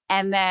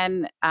 And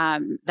then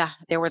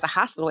there was a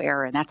hospital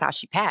error and that's how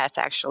she passed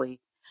actually.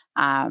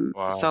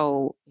 Wow.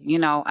 So,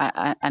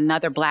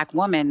 another Black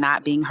woman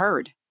not being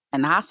heard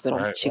in the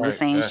hospital. She was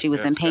saying she was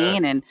in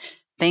pain and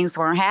things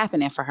weren't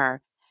happening for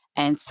her.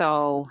 And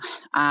so,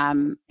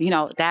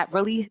 that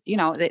really,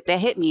 that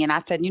hit me. And I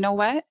said, you know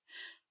what?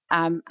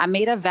 I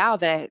made a vow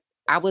that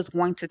I was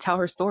going to tell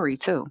her story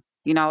too.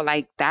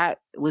 Like that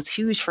was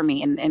huge for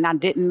me. And I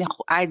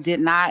did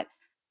not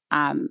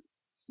um,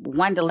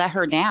 want to let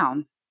her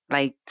down.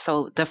 Like,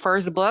 so the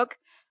first book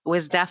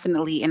was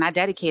definitely, and I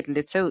dedicated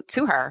it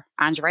to her,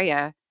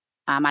 Andrea.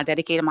 I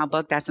dedicated my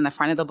book. That's in the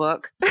front of the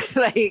book.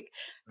 Like,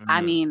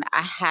 I Mm. mean,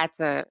 I had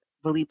to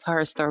really put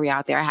her story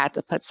out there. I had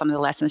to put some of the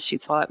lessons she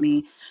taught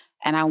me,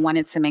 and I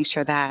wanted to make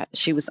sure that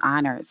she was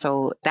honored.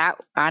 So that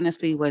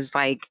honestly was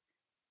like,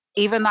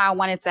 even though I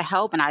wanted to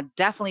help, and I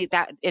definitely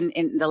that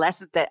in the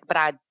lessons that, but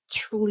I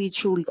truly,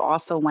 truly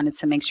also wanted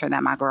to make sure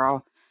that my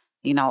girl,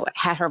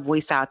 had her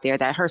voice out there,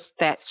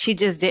 that she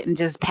just didn't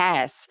just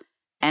pass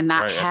and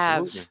not Right.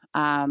 have, Absolutely.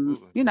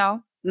 Absolutely.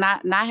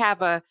 not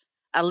have a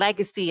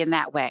legacy in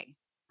that way.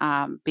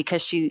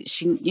 Because she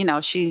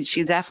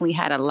definitely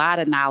had a lot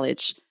of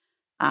knowledge,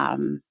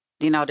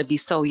 to be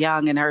so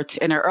young in her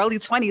early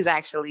 20s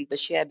actually, but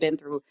she had been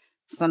through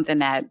something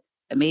that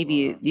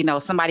maybe, Wow.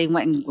 somebody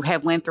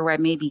went through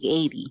at maybe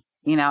 80.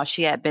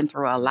 She had been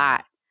through a Mm.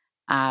 lot.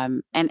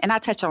 And I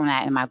touch on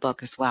that in my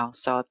book as well.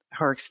 So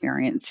her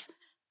experience.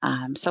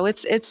 So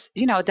it's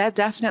that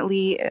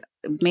definitely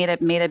made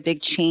a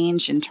big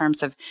change in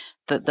terms of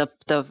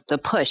the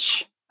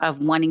push of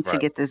wanting to Right.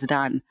 get this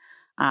done.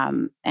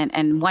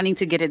 And wanting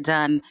to get it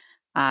done,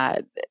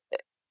 uh,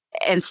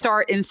 and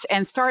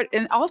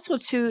also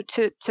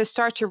to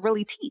start to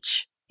really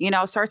teach,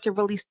 start to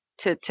really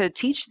to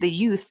teach the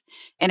youth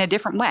in a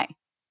different way.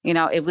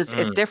 It's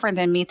Mm. different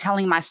than me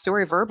telling my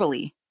story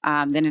verbally,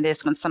 than it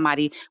is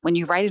when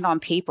you write it on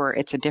paper.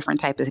 It's a different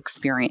type of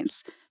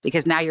experience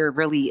because now you're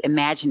really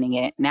imagining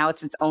it. Now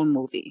it's its own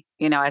movie,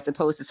 as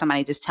opposed to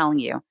somebody just telling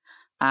you.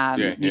 Yeah.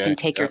 You Yeah. can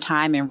take your Yep.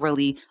 time and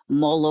really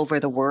mull over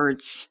the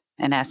words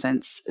in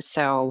essence.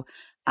 So,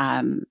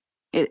 um,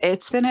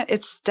 it's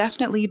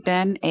definitely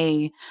been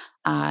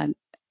uh,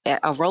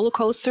 a roller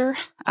coaster,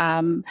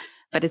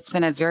 but it's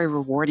been a very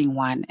rewarding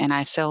one, and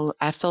I feel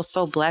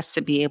so blessed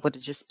to be able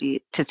to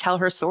to tell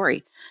her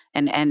story,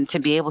 and to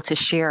be able to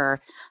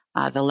share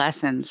the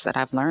lessons that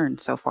I've learned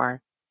so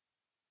far.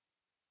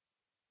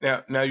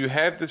 Now you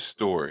have this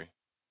story.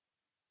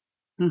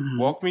 Hmm.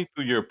 Walk me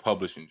through your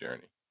publishing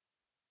journey.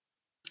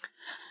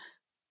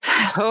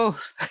 Oh,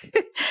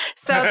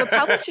 so the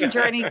publishing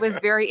journey was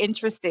very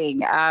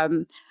interesting.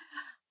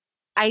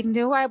 I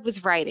knew I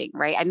was writing,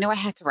 right? I knew I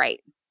had to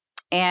write,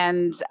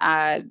 and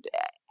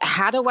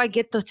how do I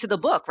get to the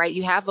book? Right?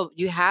 You have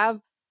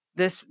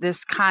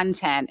this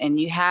content, and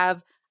you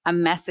have a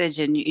message,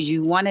 and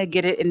you want to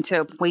get it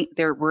into a point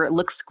there where it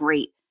looks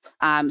great.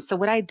 So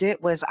what I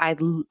did was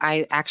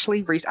I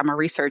actually I'm a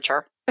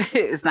researcher.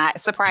 It's not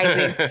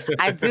surprising.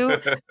 I do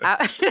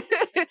uh,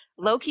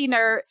 low key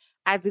nerd.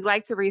 I do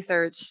like to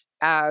research.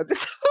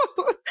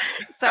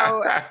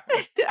 So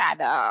I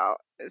know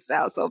it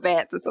sounds so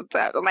bad to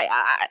sometimes. I'm like,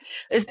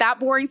 it's not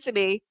boring to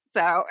me.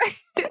 So,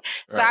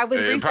 so Right. I was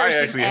It probably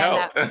researching, actually and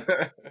helped.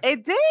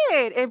 it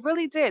did. It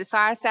really did. So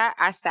I sat,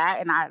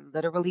 and I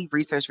literally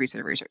researched.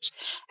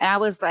 And I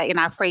was like, and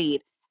I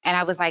prayed, and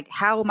I was like,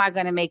 how am I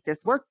going to make this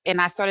work? And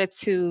I started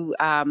to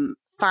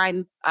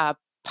find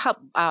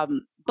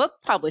book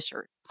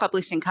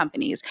publishing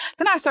companies.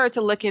 Then I started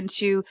to look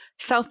into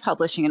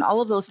self-publishing and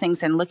all of those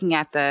things, and looking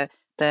at the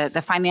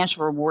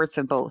financial rewards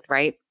of both,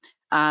 right?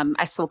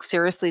 I spoke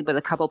seriously with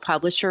a couple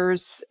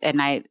publishers,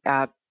 and I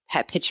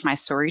had pitched my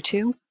story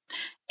to,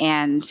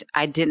 and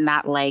I did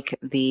not like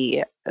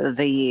the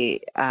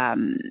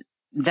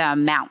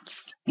amount.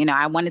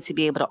 I wanted to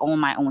be able to own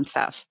my own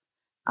stuff.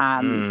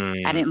 I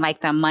Mm. didn't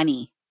like the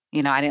money.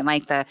 I didn't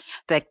like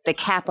the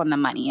cap on the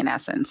money in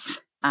essence.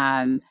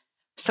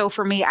 So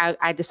for me,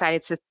 I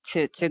decided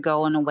to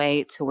go in a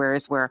way to where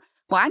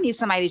well, I need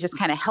somebody to just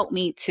kind of help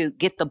me to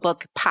get the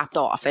book popped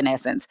off in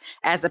essence,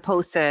 as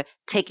opposed to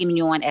taking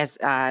me on as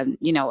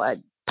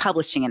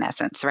publishing in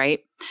essence,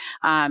 right?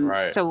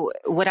 Right. So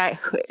what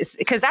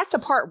because that's the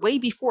part way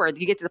before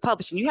you get to the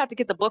publishing. You have to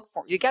get the book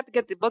you got to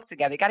get the book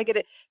together. You got to get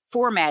it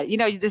formatted.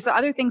 There's the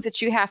other things that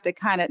you have to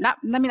kind of not,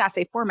 let me not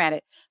say format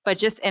it, but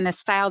just in a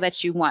style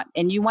that you want.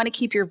 And you want to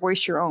keep your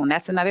voice your own.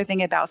 That's another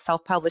thing about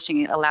self-publishing.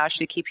 It allows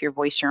you to keep your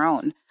voice your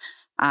own.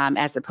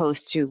 As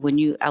opposed to when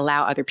you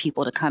allow other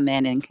people to come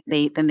in and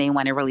they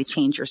want to really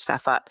change your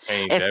stuff up.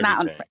 Change It's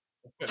not everything.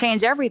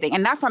 change everything,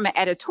 and not from an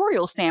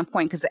editorial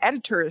standpoint, because the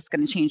editor is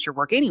going to change your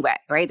work anyway,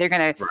 right? They're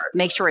going to Right.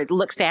 make sure it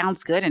looks,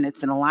 sounds good, and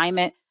it's in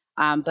alignment.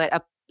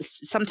 But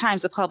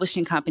sometimes the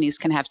publishing companies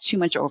can have too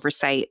much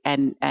oversight,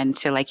 and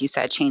to, like you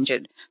said, change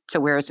it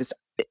to where it's just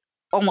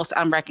almost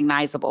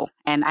unrecognizable.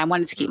 And I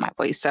wanted to keep Mm. my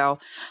voice. So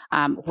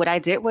what I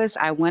did was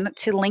I went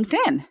to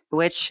LinkedIn,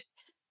 which,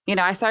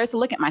 I started to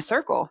look at my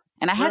circle,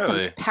 and I had some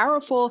Really?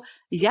 powerful,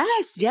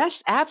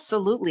 yes,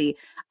 absolutely.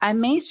 I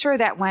made sure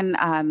that when,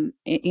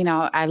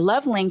 I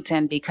love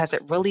LinkedIn because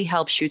it really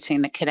helps you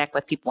to connect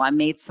with people. I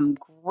made some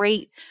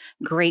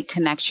great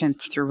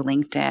connections through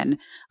LinkedIn,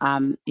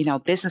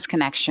 business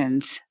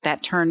connections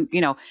that turned,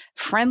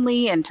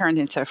 friendly and turned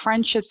into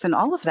friendships and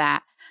all of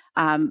that.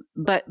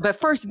 But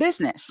first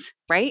business,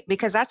 right?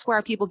 Because that's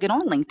where people get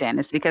on LinkedIn.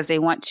 It's because they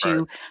want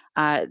to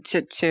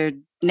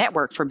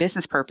network for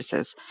business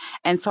purposes.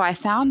 And so I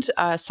found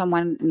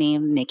someone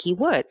named Nikki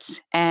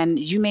Woods, and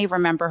you may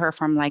remember her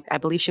from, like, I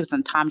believe she was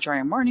on Tom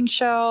Jordan Morning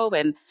Show,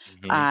 and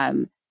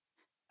Mm-hmm.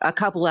 a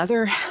couple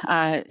other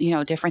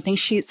different things.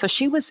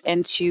 She was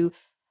into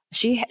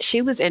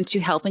she was into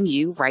helping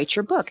you write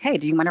your book. Hey,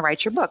 do you want to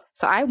write your book?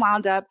 So I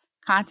wound up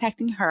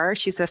contacting her.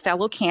 She's a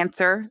fellow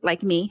Cancer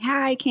like me.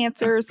 Hi,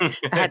 Cancers.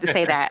 I had to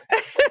say that.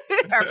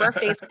 Our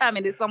birthday's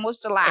coming. It's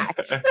almost July.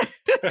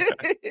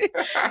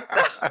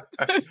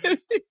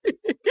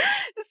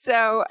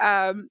 so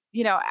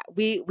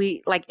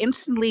we like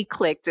instantly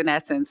clicked, in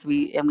essence.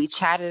 We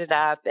chatted it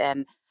up,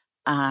 and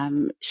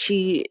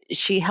she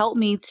helped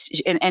me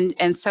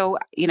and so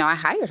I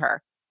hired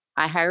her.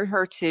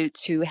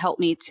 To help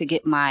me to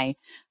get my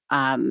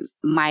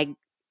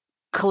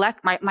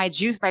collect my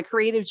juice, my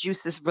creative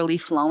juice is really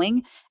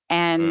flowing.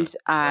 And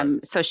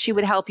so she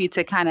would help you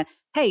to kind of,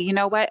 hey, you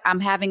know what, I'm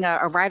having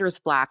a writer's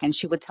block, and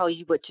she would tell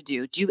you what to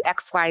do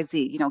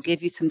XYZ,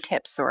 give you some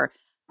tips. Or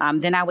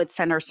then I would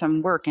send her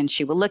some work, and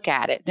she would look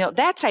at it,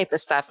 that type of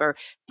stuff. Or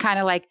kind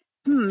of like,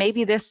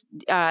 maybe this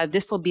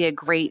will be a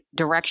great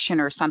direction,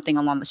 or something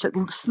along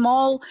the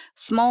small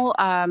small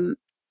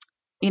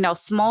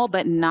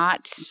but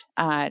not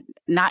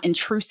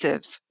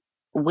intrusive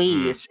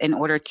ways, in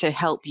order to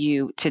help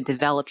you to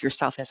develop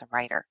yourself as a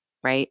writer,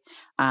 right?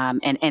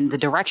 And the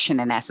direction,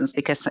 in essence,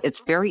 because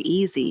it's very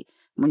easy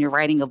when you're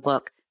writing a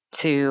book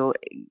to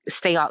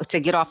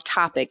get off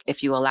topic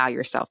if you allow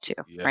yourself to,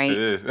 Yes, it right?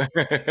 is.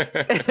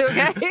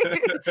 Okay.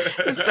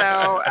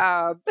 so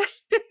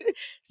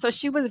so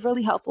she was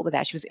really helpful with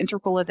that. She was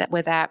integral with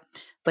that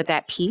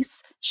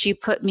piece. She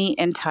put me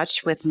in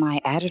touch with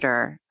my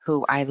editor,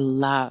 who I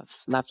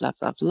love.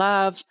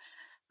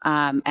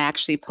 I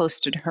actually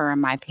posted her on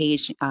my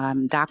page,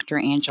 Dr.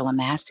 Angela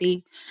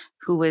Massey,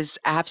 who is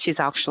she's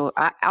also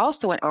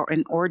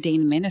an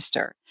ordained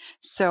minister.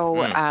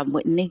 So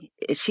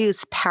she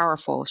is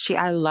powerful.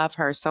 I love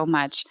her so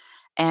much.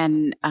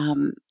 And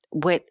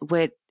what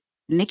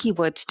Nikki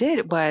Woods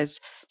did was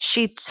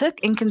she took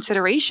in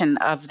consideration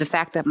of the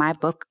fact that my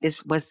book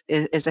is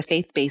a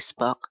faith-based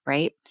book,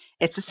 right?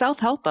 It's a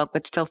self-help book,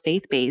 but still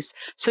faith-based.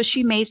 So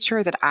she made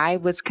sure that I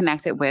was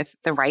connected with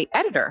the right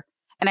editor.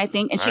 And she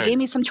Right. gave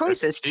me some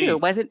choices too.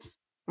 It wasn't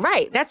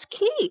right. That's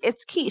key.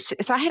 It's key. So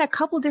I had a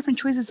couple different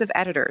choices of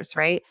editors,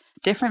 right?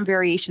 Different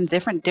variations,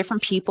 different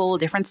people,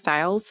 different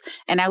styles.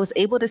 And I was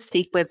able to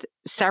speak with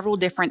several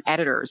different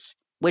editors,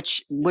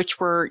 which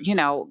were,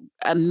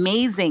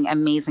 amazing,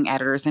 amazing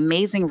editors,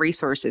 amazing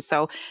resources.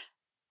 So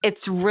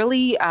it's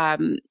really,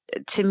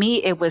 to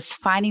me, it was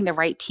finding the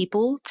right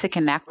people to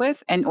connect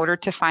with in order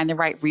to find the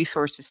right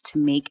resources to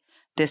make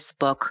this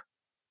book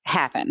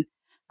happen.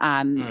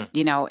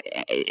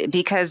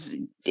 Because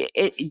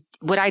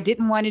what I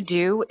didn't want to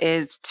do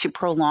is to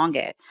prolong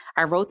it.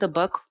 I wrote the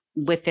book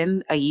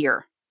within a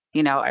year,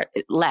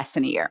 less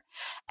than a year,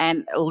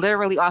 and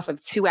literally off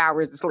of 2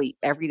 hours of sleep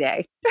every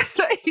day.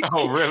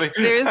 Oh, really?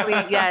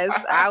 Seriously, yes.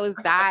 I was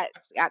not,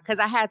 because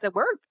I had to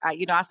work. I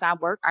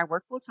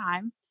work full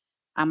time.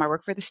 I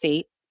work for the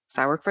state.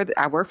 So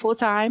I work full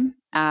time,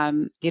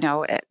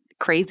 a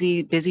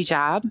crazy busy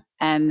job.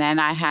 And then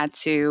I had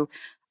to,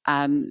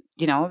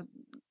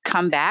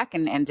 come back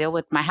and deal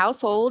with my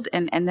household.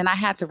 And then I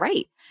had to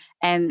write.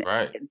 And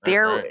right.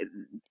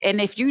 and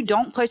if you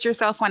don't put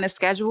yourself on a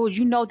schedule,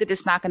 that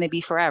it's not going to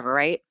be forever,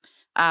 right?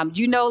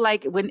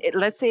 Like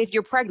let's say if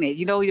you're pregnant,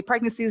 your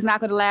pregnancy is not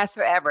going to last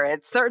forever.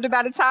 At a certain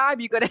amount of time,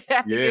 you're going to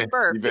have to Yeah, give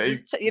birth.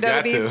 you Know what I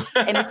got mean? to.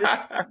 And it's just,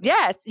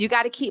 yes, you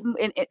got to keep.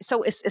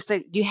 So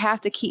you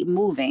have to keep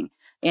moving,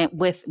 and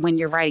when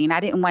you're writing. And I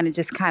didn't want to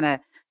just kind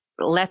of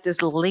let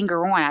this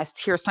linger on. I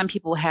hear some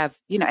people have,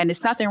 and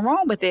there's nothing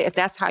wrong with it if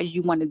that's how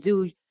you want to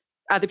do.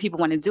 Other people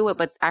want to do it,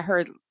 but I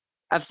heard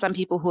of some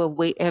people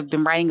who have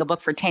been writing a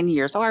book for 10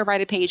 years. Oh, I write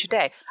a page a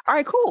day. All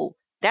right, cool.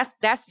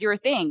 That's your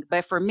thing.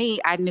 But for me,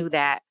 I knew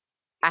that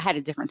I had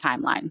a different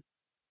timeline.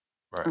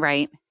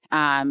 Right.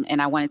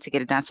 And I wanted to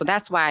get it done. So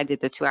that's why I did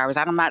the 2 hours.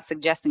 I'm not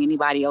suggesting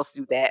anybody else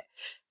do that.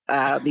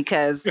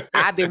 Because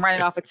I've been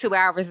running off of 2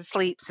 hours of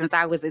sleep since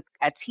I was a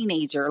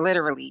teenager,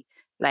 literally,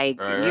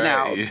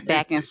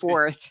 back and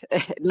forth.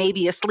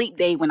 Maybe a sleep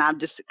day when I'm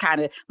just kind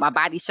of, my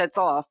body shuts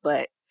off.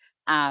 But,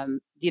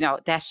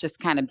 that's just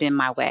kind of been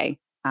my way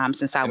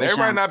since I was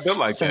everybody young. not built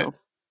like that.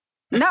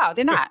 No,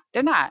 they're not.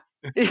 They're not.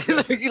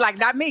 You're like,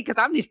 not me, because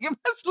I'm need to get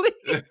my sleep.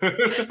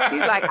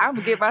 He's like, I'm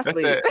gonna get my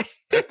sleep.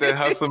 That's that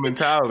hustle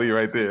mentality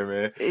right there,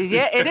 man.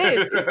 Yeah, it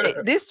is.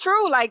 It's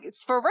true. Like,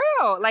 it's for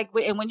real. Like,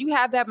 and when you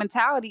have that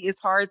mentality, it's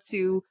hard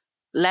to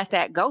let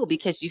that go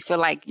because you feel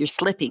like you're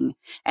slipping.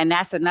 And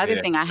that's another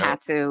thing I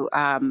had to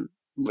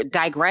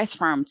digress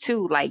from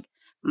too. Like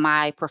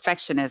my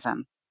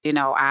perfectionism.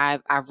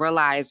 I've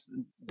realized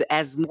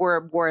as more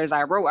and more as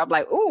I wrote, I'm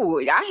like, ooh,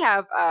 I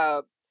have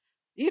I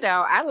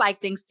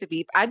like things to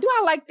be. I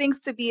like things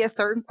to be a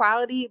certain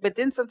quality, but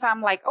then sometimes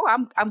I'm like,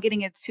 oh, I'm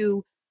getting it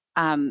too,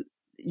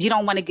 you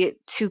don't want to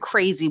get too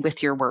crazy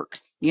with your work,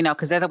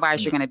 because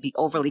otherwise you're going to be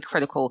overly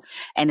critical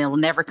and it'll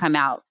never come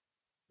out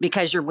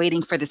because you're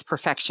waiting for this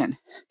perfection,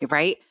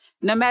 right?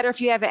 No matter if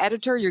you have an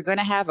editor, you're going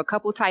to have a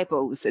couple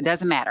typos. It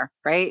doesn't matter,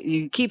 right?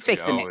 You keep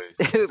fixing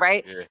it,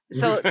 right?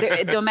 Yeah.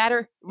 So no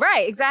matter,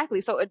 right,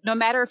 exactly. So no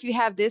matter if you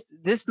have this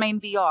may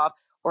be off,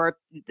 or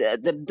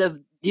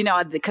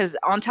because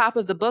on top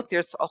of the book,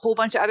 there's a whole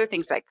bunch of other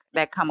things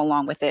that come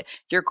along with it.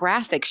 Your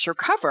graphics, your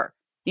cover,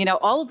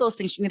 all of those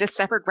things. You need a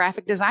separate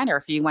graphic designer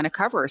if you want to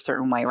cover a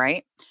certain way,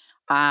 right?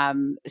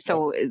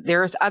 So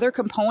there's other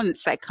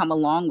components that come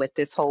along with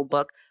this whole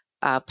book.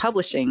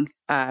 Publishing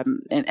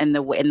and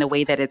the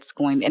way that it's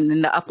going, and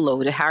then the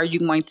upload. How are you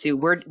going to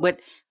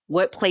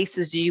what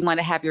places do you want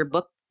to have your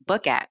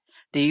book at?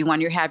 Do you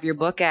want to have your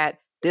book at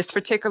this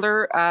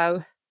particular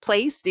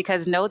place?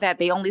 Because know that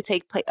they only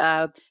take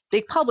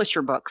they publish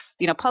your books,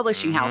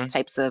 publishing house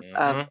types of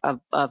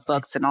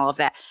books and all of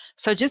that.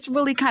 So just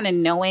really kind of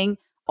knowing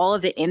all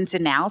of the ins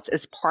and outs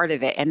is part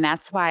of it, and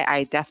that's why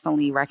I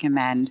definitely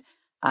recommend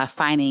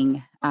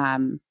finding,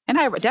 and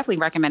I definitely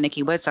recommend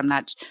Nikki Woods. I'm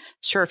not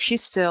sure if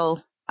she's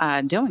still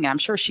doing it. I'm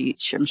sure she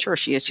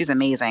is. She's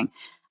amazing.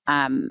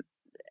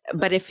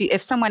 But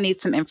if someone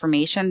needs some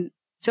information,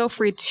 feel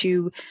free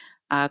to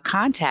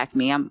contact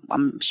me.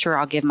 I'm sure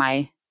I'll give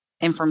my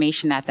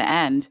information at the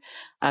end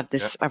of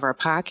of our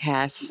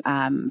podcast.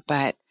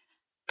 But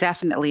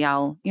definitely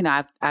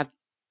I've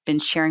been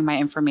sharing my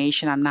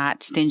information. I'm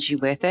not stingy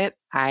with it.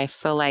 I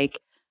feel like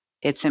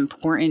it's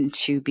important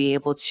to be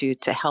able to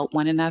help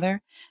one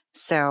another.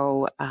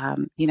 So,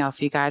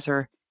 if you guys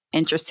are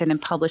interested in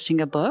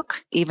publishing a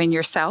book, even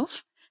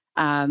yourself,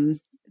 then,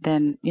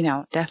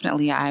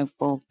 definitely I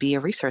will be a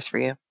resource for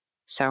you.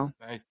 So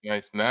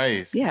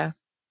Nice. Yeah.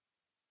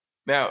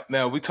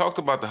 Now we talked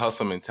about the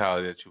hustle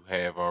mentality that you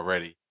have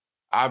already.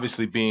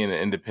 Obviously, being an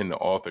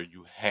independent author,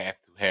 you have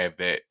to have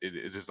that.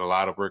 It is a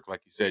lot of work,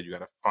 like you said. You got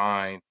to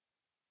find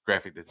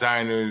graphic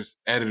designers,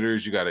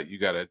 editors. You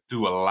gotta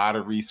do a lot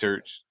of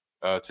research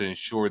to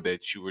ensure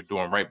that you were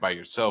doing right by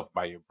yourself,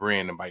 by your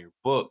brand, and by your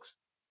books.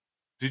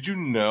 Did you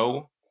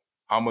know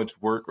how much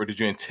work, or did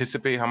you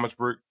anticipate how much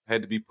work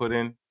had to be put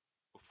in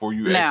before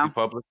you actually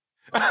published?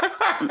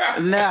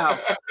 No.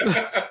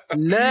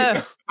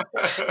 No.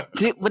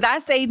 Would I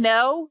say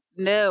no?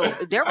 No.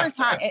 There were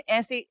times,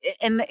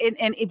 and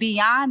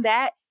beyond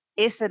that,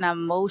 it's an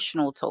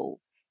emotional toll.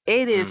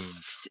 It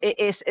is.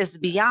 It's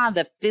beyond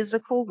the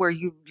physical, where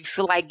you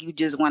feel like you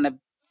just want to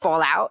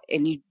fall out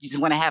and you just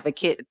want to have a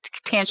kid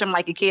tantrum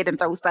like a kid and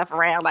throw stuff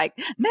around like,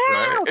 no,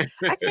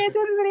 I can't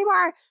do this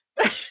anymore.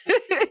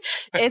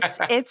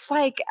 It's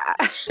like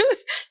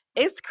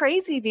it's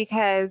crazy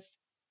because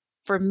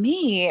for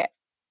me,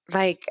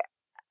 like,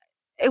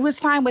 it was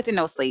fine with the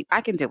no sleep.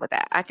 I can deal with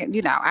that. I can,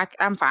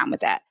 I'm fine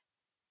with that.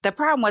 The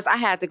problem was I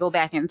had to go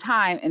back in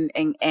time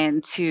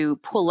and to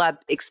pull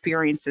up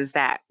experiences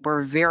that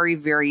were very,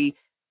 very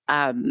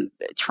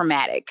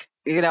traumatic,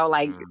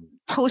 like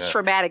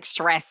post-traumatic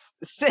stress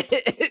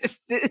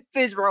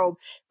syndrome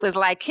was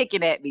like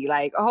kicking at me,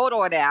 like, hold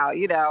on now,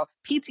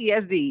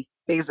 PTSD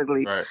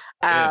basically.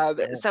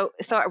 So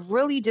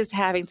really just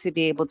having to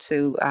be able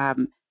to,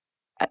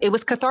 it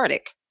was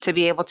cathartic to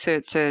be able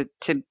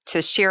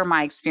to share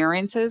my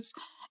experiences.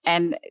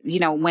 And,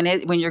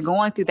 when you're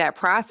going through that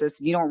process,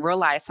 you don't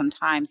realize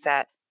sometimes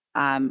that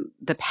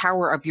the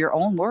power of your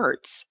own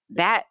words,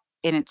 that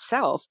in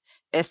itself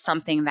is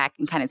something that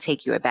can kind of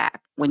take you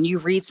aback. When you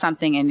read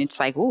something and it's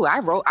like, "Ooh, I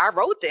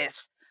wrote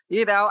this."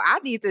 I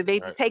need to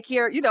maybe take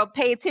care,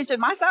 pay attention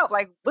myself.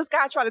 Like, what's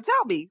God trying to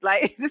tell me?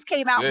 Like, this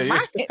came out,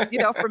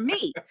 for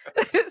me.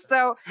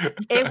 So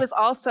it was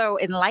also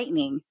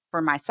enlightening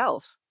for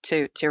myself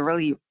to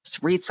really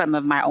read some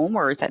of my own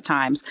words at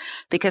times,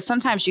 because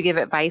sometimes you give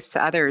advice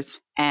to others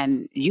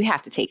and you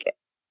have to take it.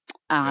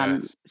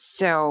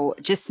 So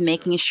just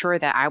making sure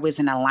that I was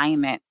in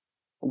alignment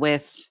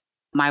with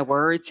my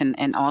words,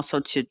 and also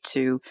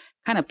to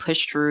kind of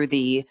push through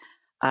the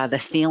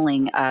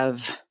feeling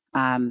of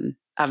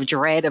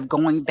dread of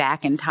going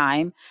back in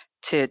time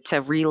to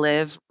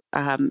relive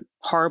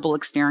horrible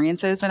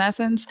experiences in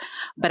essence.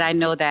 But I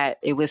know that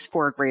it was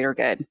for a greater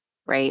good,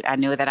 right? I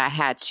knew that I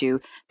had to,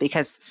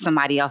 because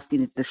somebody else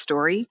needed the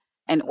story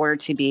in order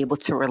to be able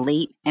to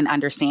relate and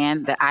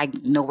understand that I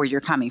know where you're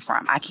coming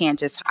from. I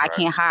can't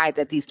hide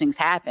that these things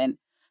happen,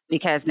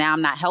 because now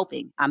I'm not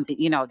helping.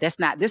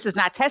 This is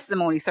not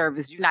testimony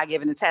service. You're not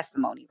giving a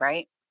testimony,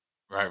 right?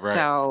 Right.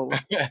 So,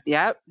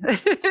 yep.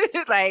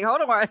 Like, hold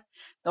on.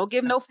 Don't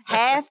give no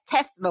half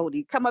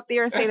testimony. Come up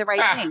there and say the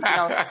right thing.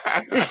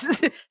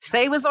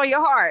 Say what's on your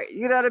heart.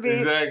 You know what I mean?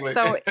 Exactly.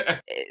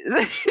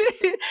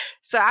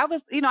 So I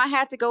was, I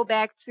had to go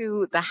back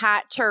to the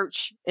hot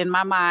church in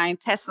my mind,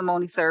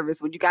 testimony service,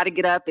 when you got to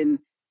get up and,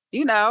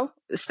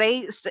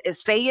 say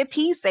your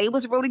piece, say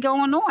what's really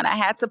going on. I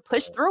had to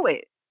push through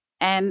it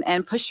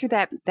and push through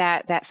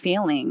that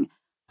feeling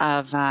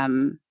of,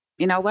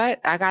 you know what?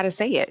 I got to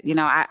say it.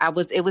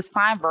 It was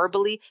fine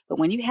verbally, but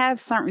when you have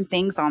certain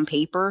things on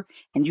paper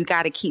and you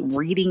got to keep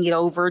reading it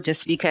over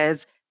just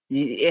because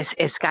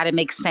it's got to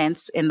make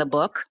sense in the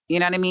book, you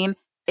know what I mean?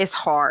 it's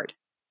hard.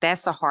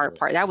 That's the hard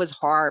part. That was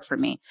hard for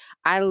me.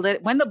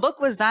 When the book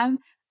was done,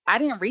 I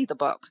didn't read the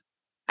book.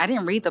 I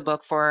didn't read the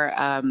book for,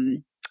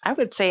 I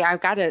would say I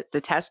got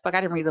the test book.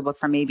 I didn't read the book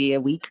for maybe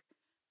a week.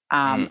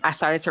 I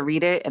started to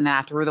read it and then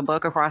I threw the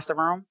book across the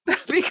room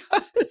because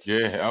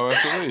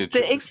absolutely. the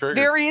Trigger.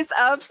 experience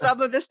of some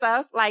of the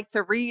stuff, like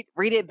to read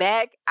it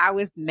back, I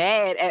was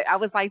mad. I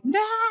was like, no.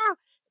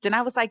 Then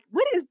I was like,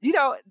 what is,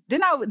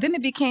 then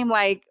it became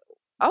like,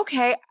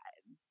 okay,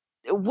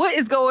 what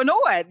is going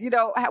on?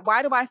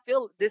 Why do I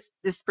feel this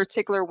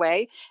particular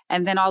way?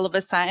 And then all of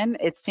a sudden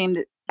it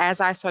seemed, as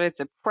I started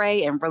to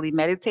pray and really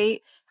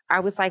meditate, I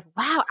was like,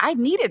 wow, I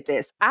needed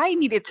this. I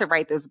needed to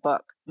write this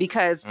book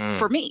because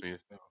for me,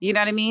 you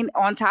know what I mean?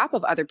 On top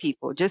of other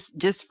people,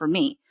 just for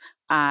me.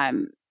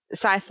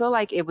 So I feel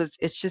like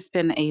it's just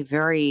been a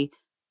very,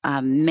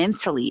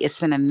 it's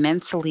been a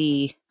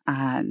mentally,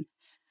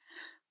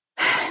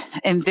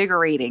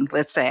 invigorating,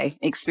 let's say,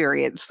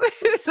 experience.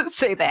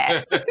 Say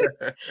that.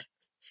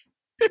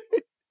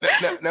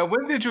 Now,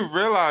 when did you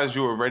realize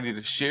you were ready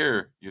to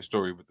share your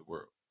story with the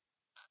world?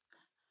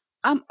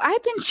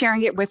 I've been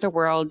sharing it with the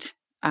world,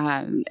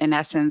 in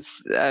essence,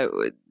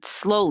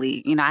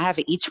 slowly. I have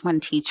an each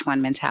one teach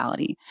one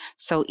mentality.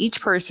 So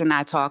each person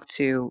I talk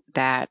to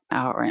that,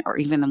 or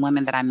even the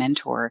women that I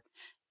mentor,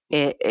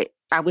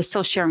 I was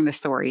still sharing the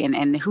story,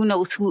 and who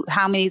knows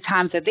how many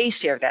times that they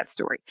shared that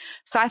story.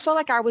 So I felt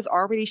like I was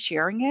already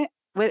sharing it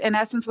in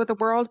essence with the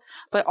world,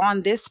 but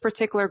on this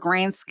particular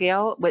grand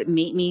scale, what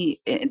made me,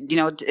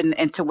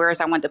 and to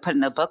whereas I wanted to put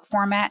in a book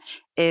format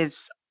is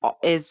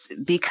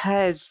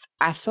because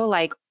I feel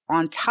like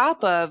on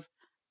top of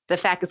the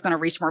fact it's going to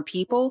reach more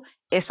people,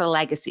 it's a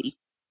legacy.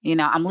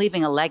 I'm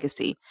leaving a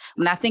legacy.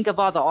 When I think of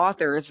all the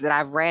authors that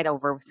I've read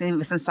over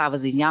since I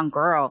was a young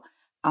girl,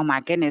 oh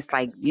my goodness,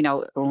 like,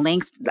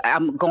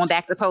 I'm going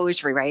back to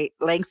poetry, right?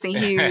 Langston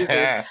Hughes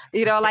and,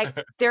 like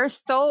there's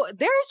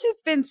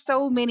just been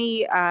so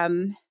many,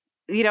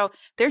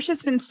 there's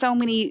just been so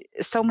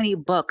many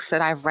books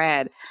that I've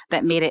read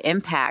that made an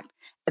impact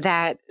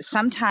that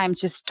sometimes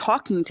just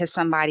talking to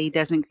somebody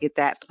doesn't get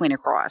that point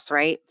across.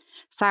 Right.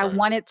 So I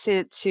wanted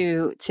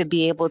to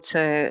be able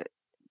to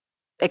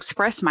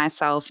express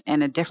myself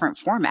in a different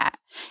format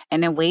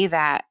in a way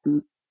that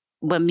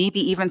but maybe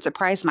even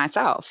surprise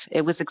myself.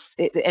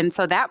 And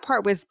so that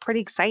part was pretty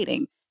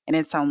exciting in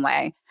its own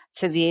way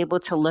to be able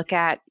to look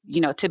at,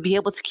 to be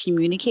able to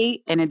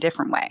communicate in a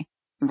different way.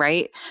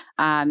 Right.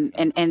 And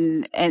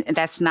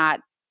that's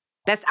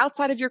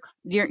outside of your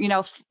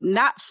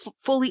not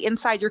fully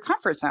inside your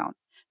comfort zone.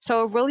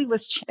 So it really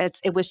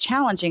it was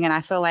challenging. And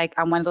I feel like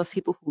I'm one of those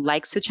people who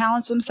likes to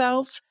challenge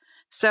themselves.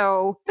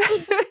 So,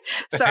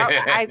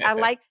 I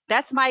like,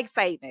 that's my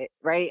excitement,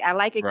 right? I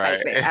like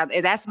excitement.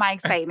 Right. That's my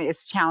excitement,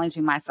 is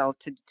challenging myself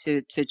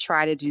to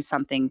try to do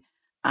something,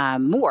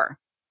 more.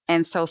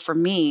 And so for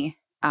me,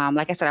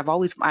 like I said,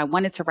 I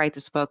wanted to write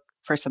this book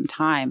for some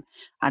time,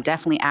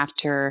 definitely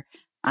after,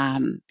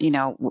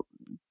 Andrea,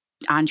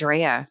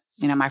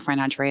 my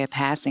friend Andrea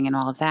passing and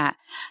all of that.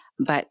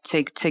 But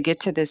to get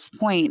to this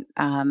point,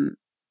 I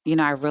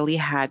really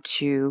had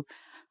to,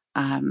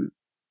 um,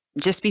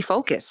 just be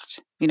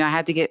focused. I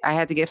had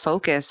to get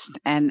focused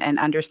and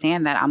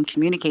understand that I'm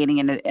communicating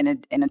in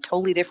a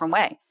totally different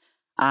way.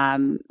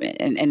 And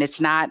it's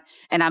not,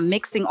 and I'm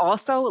mixing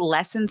also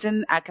lessons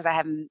because I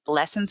have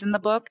lessons in the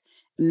book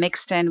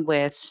mixed in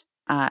with,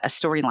 a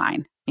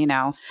storyline,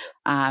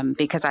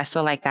 because I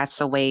feel like that's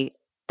the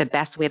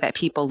best way that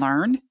people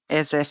learn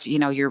is if,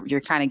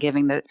 you're kind of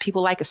giving the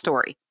people like a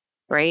story,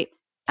 right?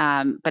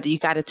 But you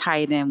got to tie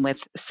it in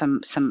with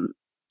some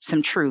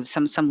truth,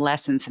 some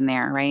lessons in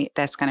there, right?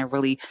 That's going to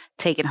really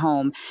take it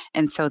home.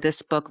 And so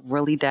this book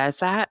really does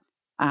that.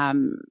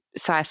 So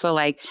I feel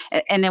like,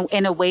 and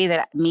in a way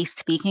that me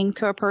speaking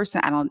to a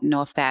person, I don't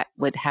know if that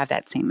would have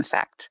that same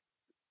effect.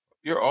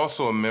 You're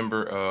also a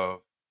member of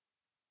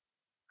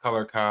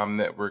ColorCom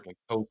Network and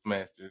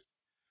Toastmasters.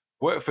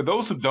 For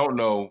those who don't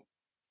know,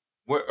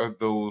 what are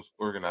those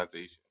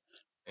organizations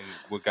and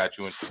what got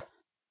you into them?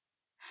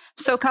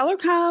 So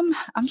ColorCom,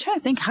 I'm trying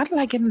to think, how did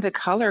I get into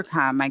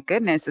ColorCom? My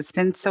goodness, it's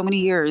been so many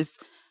years.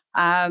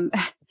 Um,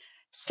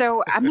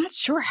 so I'm not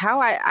sure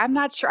I'm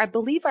not sure. I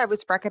believe I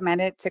was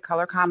recommended to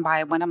ColorCom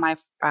by one of my,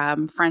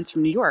 friends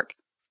from New York,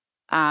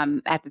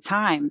 at the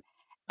time.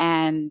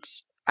 And,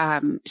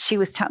 she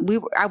was,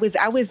 I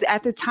was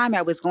at the time,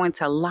 I was going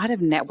to a lot of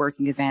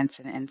networking events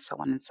and so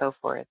on and so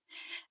forth.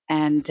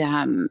 And,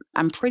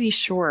 I'm pretty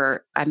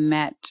sure I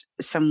met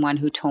someone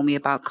who told me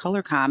about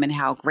ColorCom and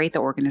how great the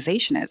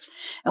organization is.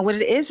 And what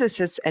it is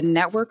it's a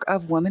network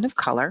of women of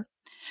color,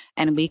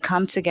 and we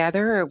come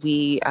together.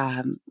 We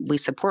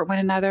support one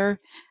another.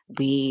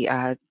 We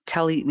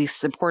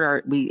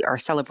support our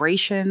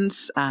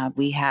celebrations.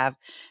 We have,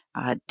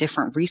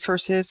 different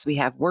resources. We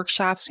have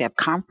workshops. We have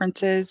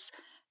conferences,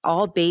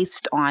 all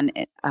based on,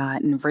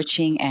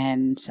 enriching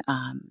and,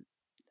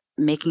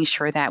 making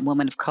sure that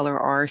women of color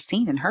are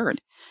seen and heard,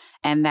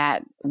 and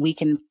that we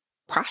can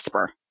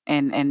prosper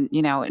and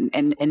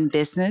in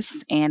business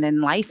and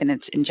in life, and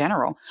it's in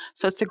general.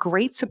 So it's a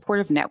great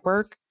supportive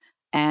network.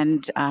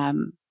 And,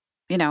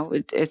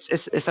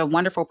 it's a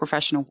wonderful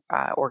professional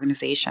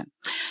organization.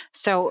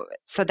 So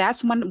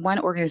that's one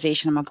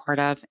organization I'm a part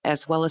of,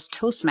 as well as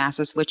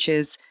Toastmasters, which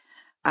is,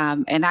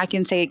 and I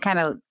can say kind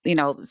of,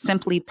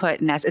 simply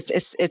put, and as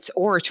it's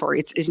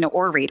oratory, it's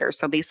orator.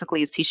 So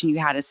basically, it's teaching you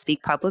how to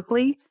speak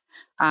publicly,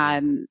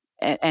 or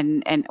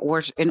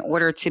in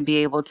order to be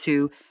able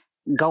to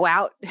go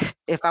out.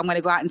 If I'm going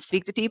to go out and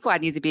speak to people, I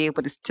need to be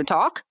able to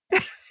talk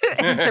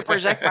and to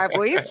project my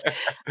voice.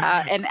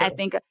 And I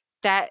think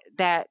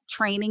that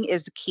training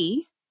is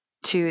key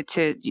to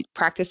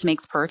practice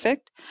makes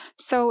perfect.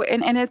 So,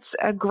 and it's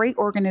a great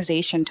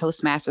organization,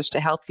 Toastmasters, to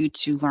help you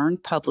to learn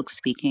public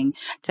speaking,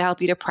 to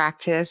help you to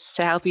practice,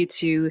 to help you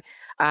to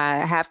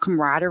have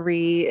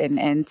camaraderie,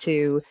 and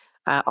to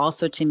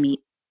also to meet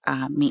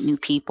new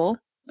people.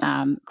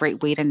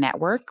 Great way to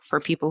network for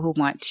people who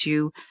want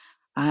to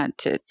uh,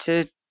 to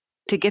to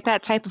to get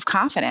that type of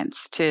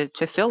confidence, to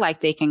feel like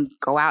they can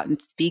go out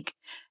and speak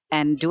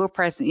and do a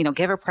present,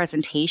 give a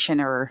presentation,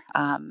 or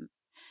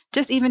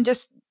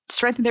just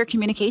strengthen their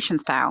communication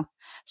style.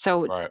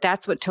 So Right.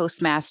 that's what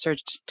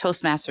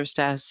Toastmasters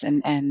does,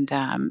 and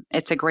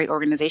it's a great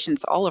organization.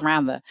 It's all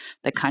around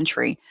the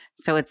country,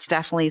 so it's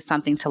definitely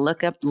something to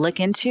look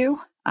into.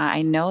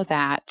 I know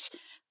that.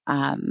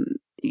 Um,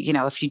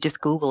 if you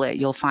just Google it,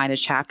 you'll find a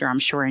chapter, I'm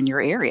sure, in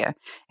your area.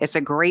 It's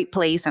a great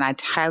place, and I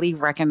highly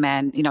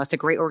recommend. It's a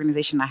great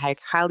organization. I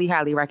highly,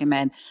 highly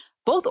recommend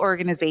both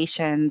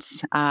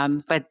organizations,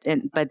 but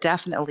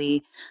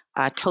definitely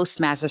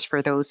Toastmasters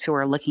for those who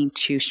are looking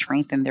to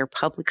strengthen their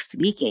public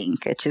speaking.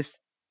 It just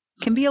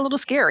can be a little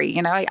scary.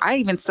 I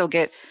even still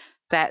get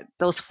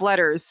those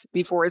flutters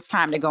before it's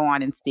time to go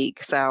on and speak.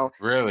 So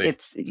Really?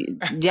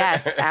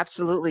 yes,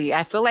 absolutely.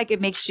 I feel like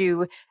it makes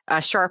you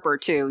sharper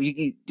too.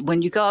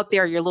 When you go up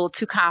there, you're a little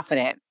too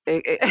confident.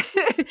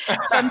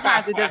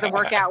 Sometimes it doesn't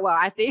work out well.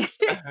 I think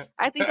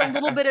a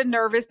little bit of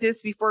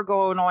nervousness before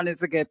going on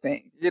is a good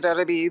thing. You know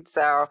what I mean?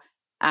 So,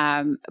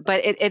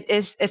 but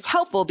it's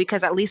helpful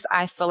because at least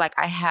I feel like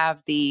I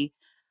have the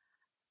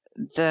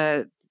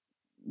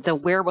the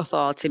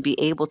wherewithal to be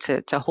able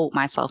to hold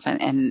myself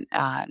and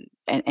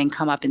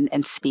come up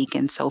and speak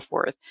and so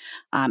forth.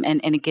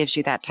 And it gives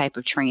you that type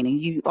of training.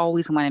 You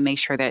always want to make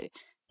sure that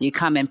you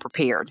come in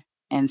prepared.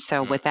 And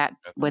so Mm,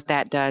 what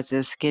that does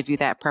is give you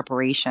that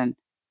preparation.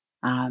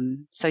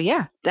 So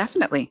yeah,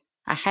 definitely.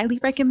 I highly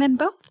recommend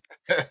both.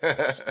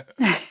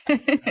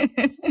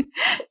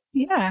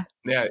 Yeah.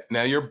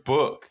 now your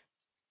book,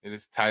 it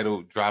is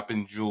titled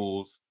 "Dropping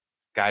Jewels: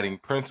 Guiding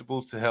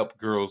Principles to Help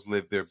Girls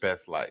Live Their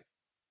Best Life."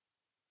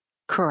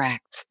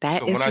 Correct. That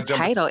So is when I the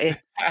jump title.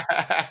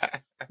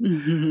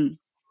 Mhm.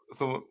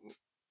 so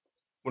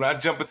when I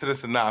jump into the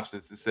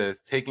synopsis, it says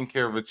taking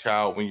care of a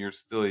child when you're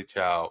still a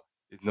child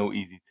is no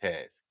easy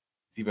task.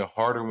 It's even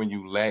harder when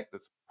you lack the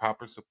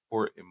proper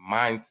support and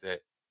mindset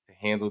to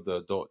handle the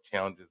adult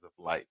challenges of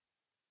life.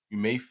 You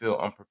may feel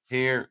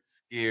unprepared,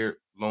 scared,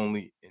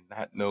 lonely, and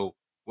not know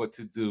what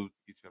to do to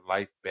get your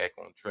life back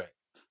on track.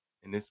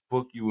 In this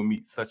book, you will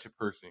meet such a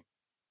person,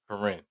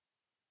 Corinne,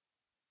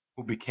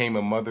 who became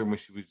a mother when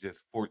she was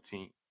just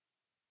 14.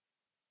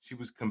 She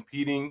was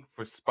competing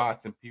for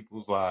spots in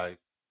people's lives,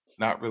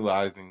 not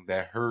realizing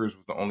that hers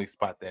was the only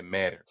spot that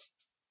mattered.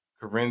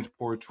 Corinne's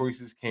poor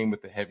choices came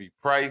with a heavy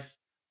price,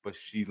 but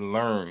she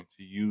learned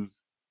to use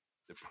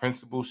the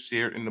principles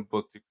shared in the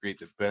book to create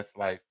the best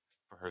life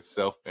for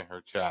herself and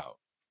her child.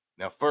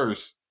 Now,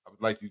 first, I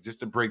would like you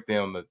just to break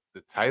down the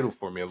title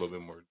for me a little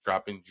bit more,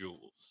 Dropping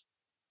Jewels.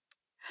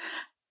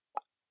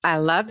 I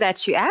love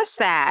that you asked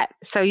that.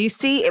 So you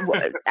see,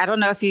 I don't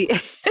know if you.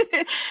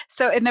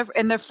 So in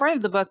the front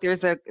of the book,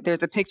 there's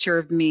a picture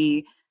of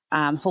me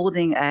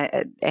holding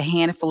a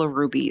handful of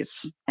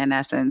rubies, in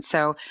essence.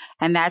 So,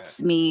 and that's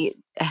Yes. me.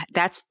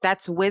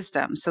 That's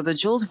wisdom. So the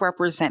jewels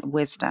represent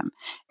wisdom.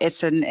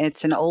 It's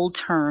an old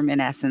term,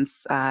 in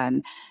essence.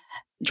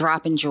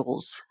 Dropping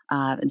jewels.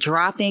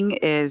 Dropping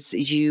is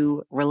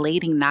you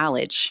relating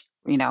knowledge,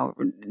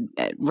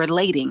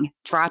 relating.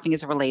 Dropping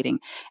is relating.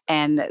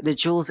 And the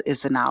jewels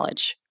is the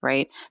knowledge,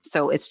 right?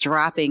 So it's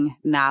dropping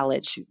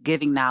knowledge,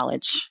 giving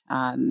knowledge,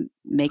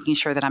 making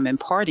sure that I'm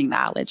imparting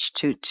knowledge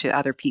to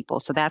other people.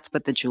 So that's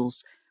what the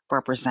jewels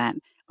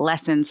represent.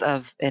 Lessons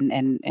of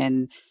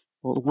and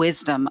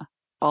wisdom,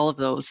 all of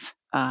those,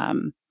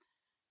 I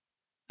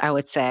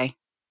would say.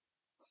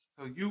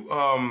 So you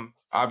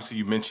obviously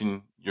you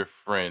mentioned your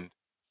friend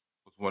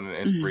was one of the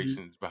Mhm.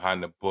 inspirations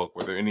behind the book.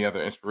 Were there any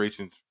other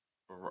inspirations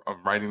for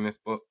writing this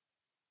book?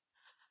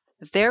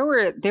 There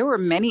were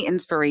many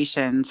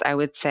inspirations, I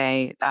would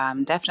say.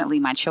 Definitely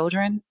my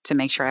children, to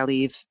make sure I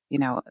leave,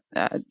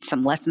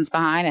 some lessons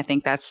behind. I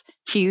think that's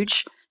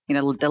huge.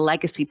 The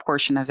legacy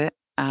portion of it,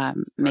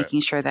 Right.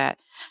 making sure that,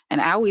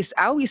 and I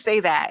always say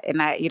that,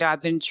 and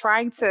I've been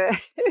trying to,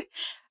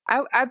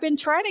 I've been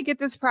trying to get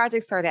this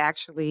project started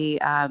actually,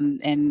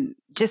 and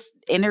just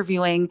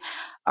interviewing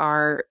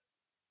our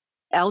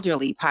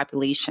elderly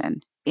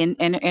population, in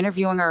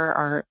interviewing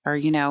our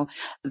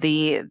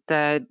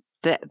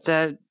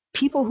the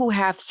people who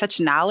have such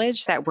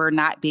knowledge that we're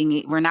not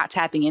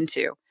tapping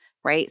into,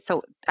 right?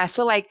 So I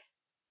feel like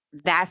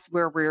that's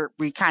where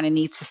we kind of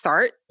need to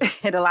start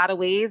in a lot of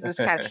ways. It's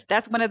kind of,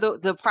 that's one of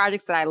the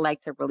projects that I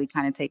like to really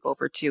kind of take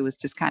over too, is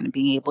just kind of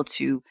being able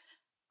to,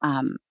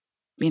 um,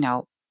 you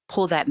know,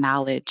 pull that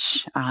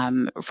knowledge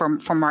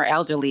from our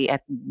elderly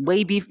at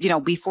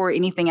before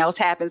anything else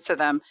happens to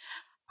them.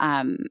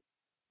 Um,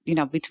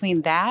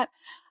 between that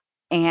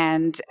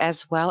and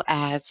as well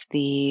as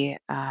the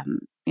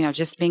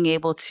just being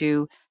able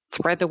to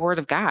spread the word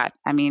of God.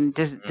 I mean,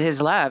 just his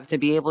love, to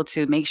be able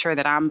to make sure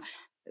that I'm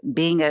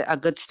being a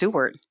good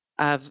steward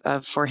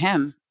of for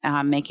him,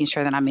 making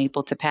sure that I'm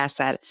able to pass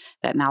that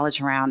knowledge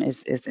around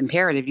is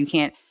imperative. You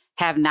can't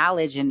have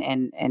knowledge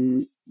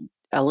and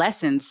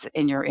lessons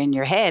in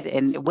your head,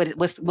 and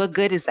what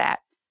good is that?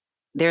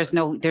 There's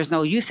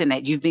no use in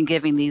that. You've been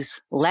giving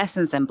these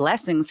lessons and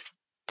blessings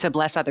to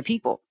bless other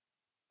people,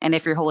 and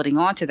if you're holding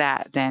on to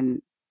that,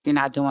 then you're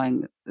not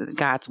doing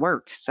God's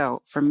work.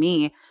 So for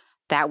me,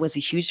 that was a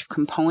huge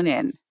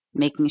component,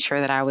 making sure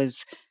that I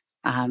was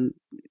um,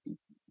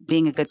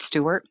 being a good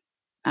steward.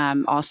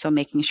 Also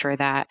making sure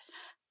that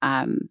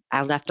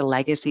I left a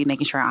legacy,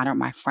 making sure I honored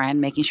my friend,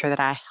 making sure that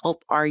I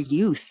help our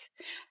youth.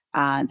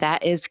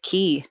 That is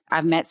key.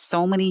 I've met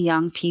so many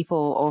young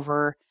people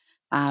over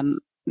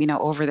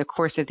the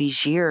course of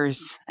these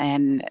years,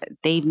 and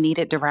they've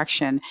needed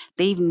direction.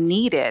 They've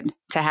needed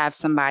to have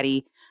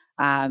somebody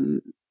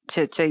um,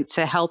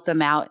 to help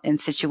them out in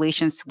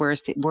situations where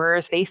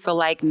they feel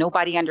like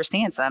nobody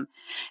understands them.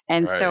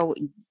 And Right. so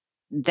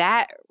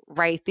that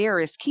right there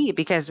is key,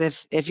 because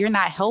if you're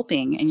not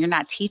helping and you're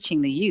not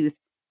teaching the youth,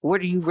 what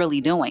are you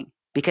really doing?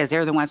 Because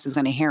they're the ones who's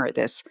going to inherit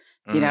this.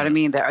 You know what I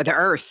mean? The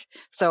earth.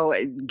 So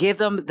give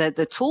them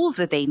the tools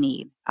that they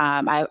need.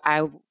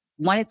 I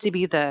wanted to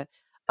be the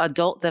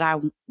adult that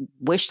I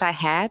wished I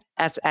had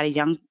as a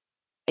young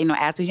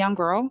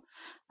girl,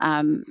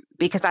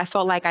 because I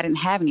felt like I didn't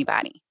have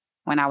anybody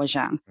when I was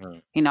young.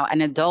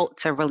 An adult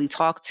to really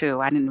talk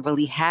to. I didn't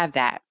really have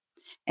that.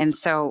 And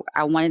so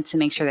I wanted to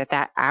make sure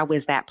that I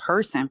was that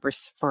person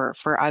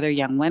for other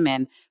young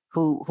women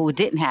who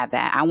didn't have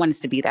that. I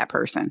wanted to be that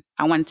person.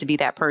 I wanted to be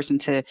that person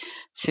to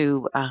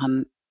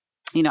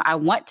I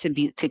want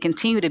to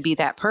continue to be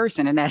that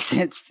person, in that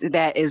sense,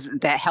 that is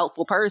that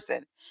helpful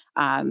person,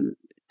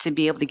 to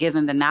be able to give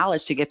them the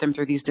knowledge to get them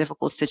through these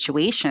difficult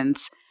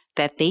situations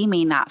that they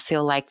may not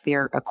feel like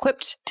they're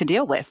equipped to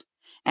deal with.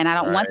 And I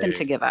don't want them to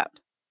Right. give up.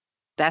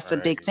 That's a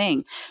big Right.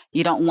 thing.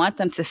 You don't want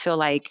them to feel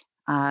like,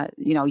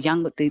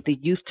 the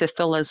youth to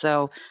feel as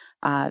though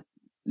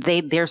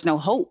there's no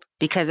hope.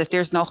 Because if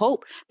there's no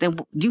hope, then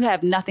you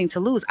have nothing to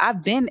lose.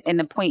 I've been in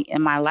a point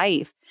in my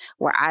life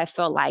where I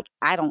felt like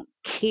I don't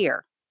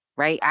care,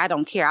 right? I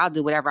don't care. I'll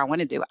do whatever I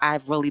want to do. I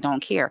really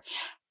don't care.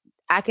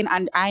 I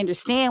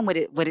understand what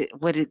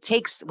it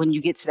takes when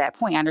you get to that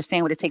point. I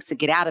understand what it takes to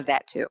get out of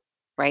that too,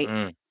 right?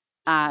 Mm.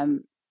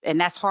 Um, and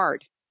that's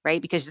hard,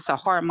 right? Because it's a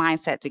hard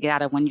mindset to get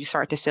out of when you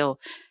start to feel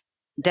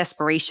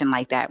desperation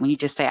like that, when you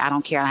just say, I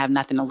don't care, I have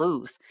nothing to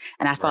lose.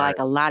 And I feel Right. like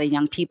a lot of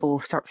young people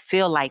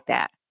feel like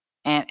that.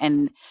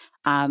 And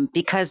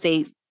because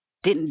they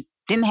didn't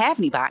have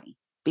anybody,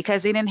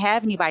 because they didn't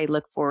have anybody to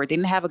look for, they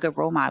didn't have a good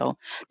role model.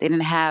 They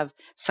didn't have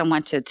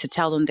someone to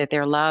tell them that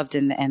they're loved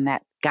and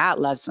that God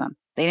loves them.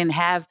 They didn't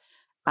have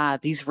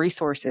these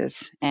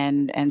resources.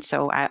 And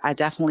so I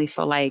definitely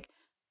feel like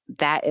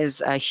that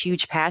is a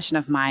huge passion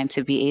of mine,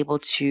 to be able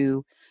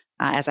to,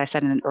 as I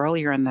said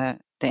earlier in the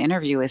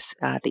interview, is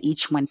the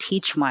each one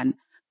teach one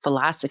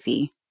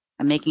philosophy,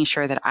 and making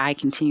sure that I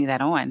continue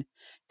that on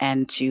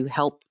and to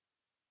help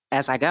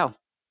as I go.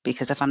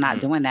 Because if I'm not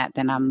Mm. doing that,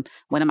 then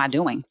what am I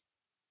doing?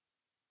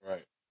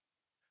 Right.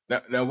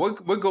 Now,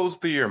 what goes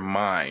through your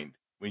mind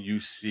when you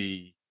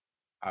see,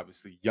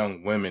 obviously,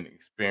 young women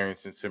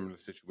experiencing similar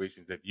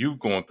situations that you've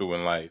gone through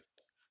in life,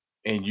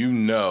 and you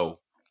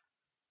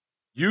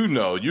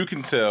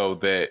can tell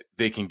that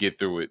they can get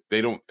through it.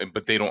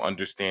 But they don't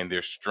understand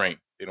their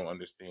strength. They don't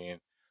understand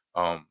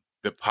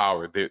the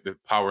power, the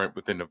power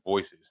within the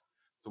voices.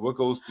 So, what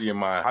goes through your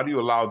mind? How do you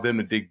allow them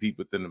to dig deep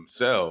within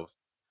themselves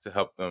to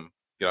help them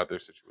get out their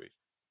situation?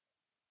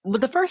 Well,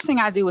 the first thing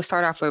I do is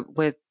start off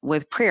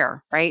with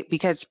prayer, right?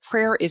 Because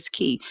prayer is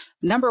key.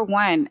 Number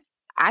one,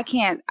 I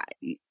can't.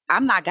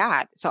 I'm not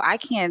God, so I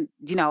can't.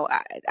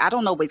 I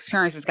don't know what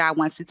experiences God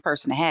wants this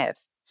person to have.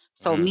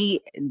 So Mm. me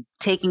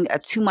taking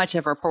too much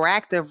of a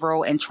proactive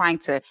role and trying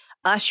to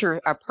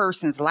usher a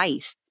person's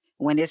life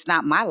when it's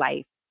not my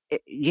life,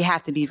 you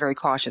have to be very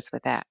cautious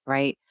with that,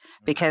 right?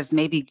 Mm. Because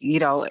maybe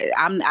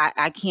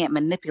I can't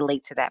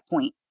manipulate to that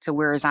point to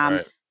whereas I'm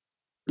Right.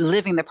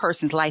 living the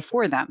person's life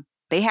for them.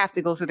 They have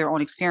to go through their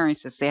own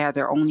experiences. They have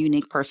their own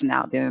unique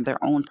personality. They're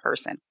their own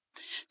person.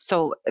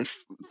 So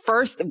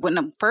first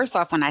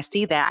off, when I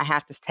see that, I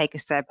have to take a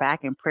step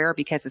back in prayer,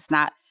 because it's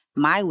not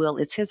my will,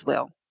 it's His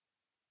will.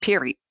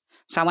 Period.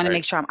 So I want to Right.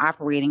 make sure I'm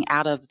operating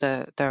out of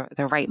the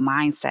right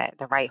mindset,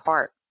 the right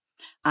heart.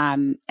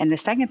 And the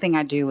second thing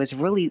I do is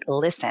really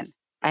listen.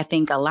 I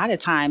think a lot of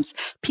times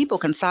people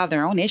can solve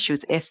their own issues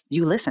if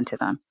you listen to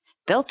them.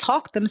 they'll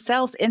talk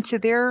themselves into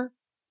their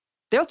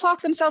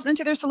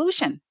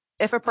solution.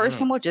 If a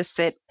person will just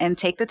sit and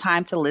take the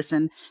time to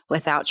listen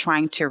without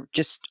trying to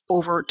just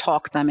over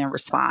talk them and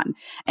respond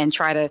and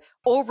try to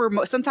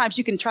sometimes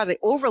you can try to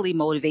overly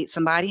motivate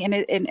somebody and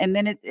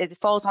then it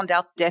falls on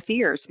deaf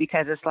ears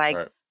because it's like,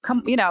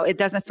 it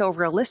doesn't feel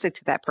realistic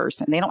to that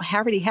person. They don't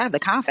already have the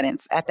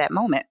confidence at that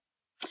moment.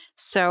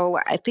 So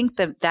I think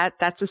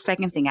that's the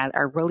second thing. I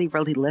really,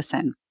 really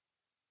listen.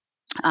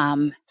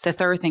 The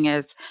third thing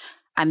is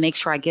I make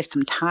sure I give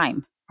some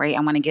time, right?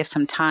 I want to give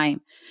some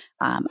time,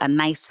 a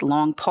nice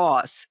long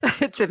pause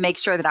to make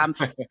sure that I'm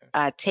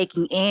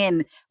taking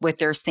in what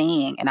they're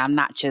saying and I'm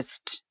not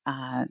just,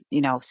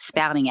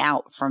 spouting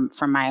out from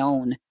my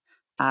own,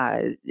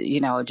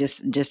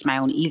 just my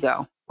own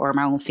ego or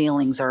my own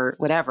feelings or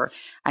whatever.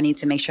 I need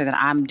to make sure that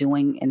I'm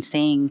doing and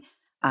saying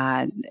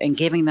and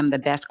giving them the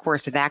best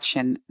course of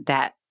action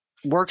that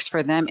works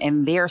for them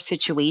in their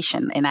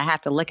situation. And I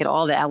have to look at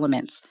all the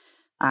elements.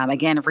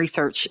 Again,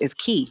 research is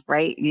key,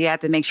 right? You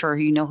have to make sure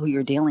you know who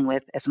you're dealing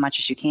with as much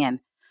as you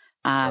can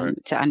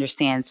to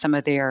understand some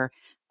of their,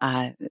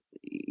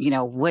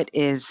 what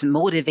is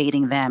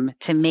motivating them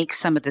to make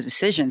some of the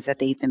decisions that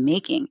they've been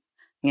making.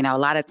 A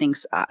lot of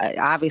things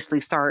obviously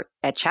start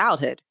at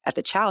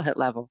the childhood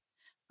level.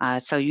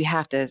 So you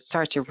have to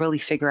start to really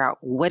figure out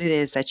what it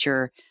is that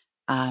you're,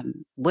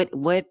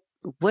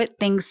 what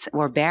things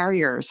or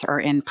barriers are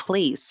in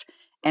place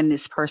in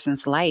this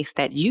person's life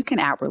that you can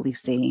outwardly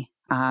see.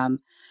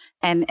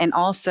 And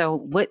also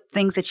what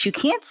things that you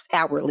can't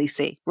outwardly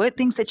see, what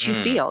things that you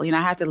feel.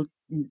 I have to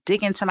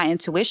dig into my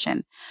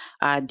intuition,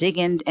 dig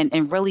in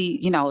and really,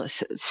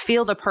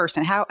 feel the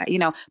person, how,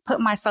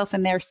 put myself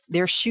in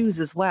their shoes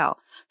as well.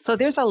 So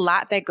there's a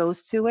lot that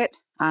goes to it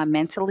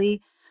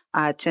mentally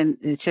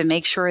to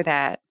make sure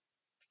that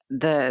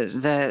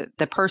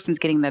the person's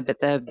getting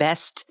the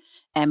best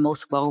and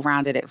most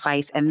well-rounded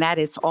advice, and that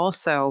it's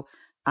also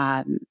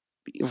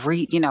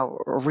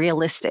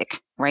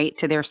realistic, right,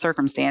 to their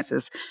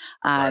circumstances,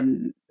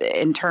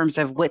 in terms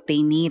of what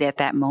they need at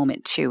that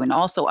moment too, and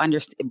also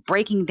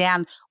breaking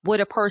down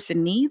what a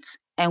person needs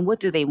and what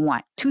do they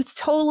want. Two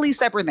totally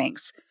separate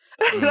things,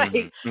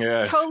 like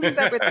totally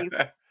separate things.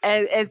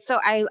 And so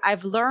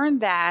I've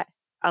learned that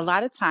a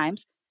lot of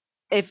times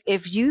if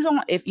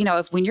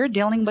when you're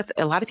dealing with,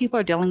 a lot of people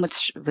are dealing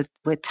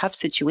with tough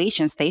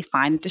situations, they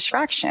find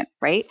distraction,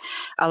 right?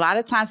 A lot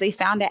of times they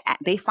find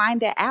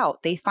it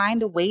out. They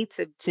find a way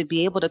to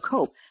be able to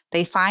cope.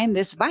 They find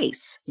this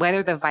vice,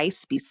 whether the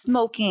vice be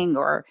smoking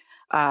or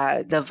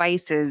the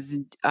vice is,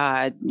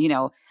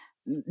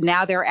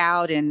 now they're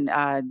out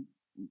and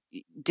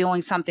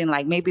doing something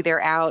like maybe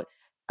they're out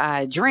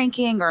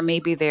drinking, or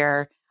maybe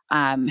they're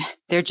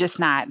just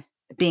not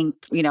being,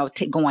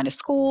 going to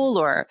school,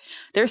 or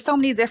there's so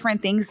many different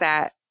things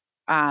that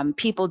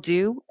people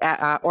do,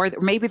 or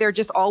maybe they're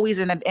just always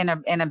in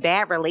a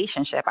bad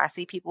relationship. I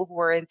see people who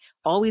are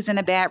always in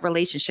a bad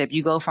relationship.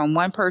 You go from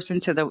one person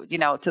to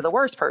the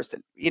worst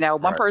person,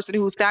 one person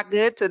who's not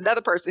good to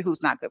another person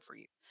who's not good for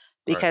you,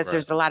 because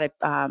there's a lot of,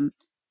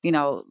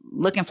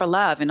 looking for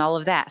love and all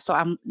of that.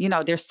 So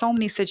there's so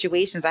many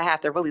situations I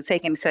have to really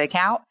take into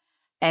account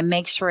and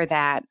make sure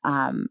that,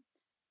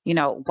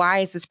 why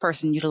is this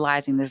person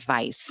utilizing this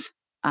vice?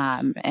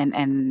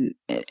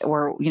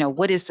 Or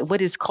what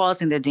is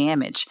causing the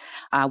damage?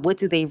 What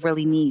do they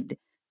really need?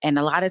 And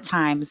a lot of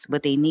times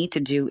what they need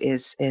to do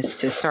is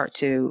to start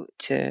to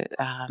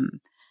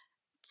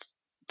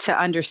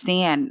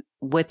understand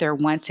what their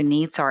wants and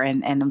needs are.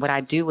 And what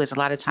I do is a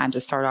lot of times I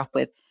start off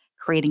with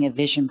creating a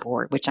vision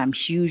board, which I'm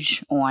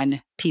huge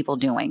on people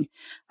doing,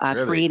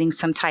 Really? Creating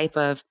some type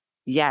of,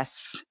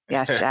 yes,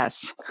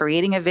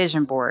 creating a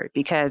vision board,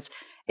 because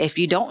if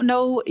you don't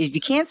know, if you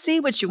can't see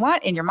what you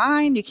want in your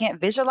mind, you can't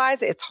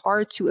visualize it, it's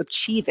hard to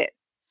achieve it.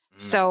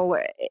 So,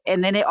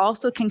 and then it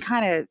also can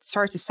kind of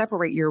start to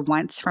separate your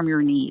wants from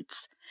your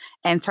needs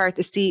and start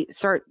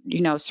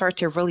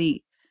to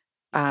really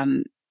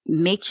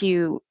make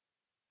you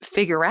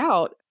figure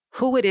out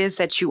who it is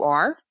that you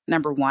are,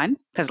 number one,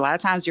 because a lot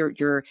of times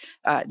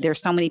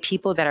there's so many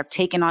people that have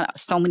taken on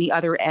so many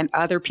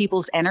other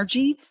people's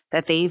energy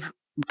that they've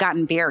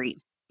gotten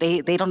buried.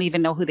 They don't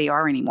even know who they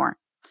are anymore.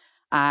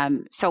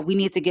 So we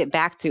need to get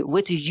back to,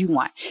 what do you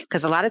want?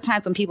 Because a lot of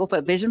times when people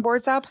put vision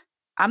boards up,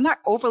 I'm not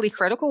overly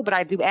critical, but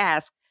I do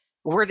ask,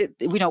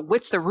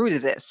 what's the root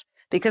of this?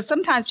 Because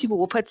sometimes people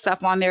will put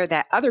stuff on there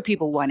that other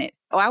people wanted.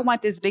 Oh, I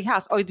want this big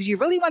house. Oh, do you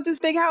really want this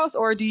big house?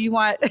 Or do you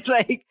want or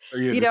do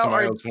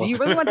you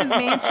really want this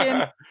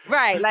mansion?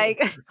 Right.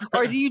 Like,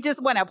 or do you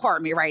just want an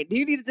apartment? Right. Do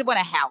you want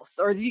a house?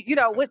 Or do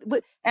what,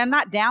 and I'm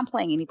not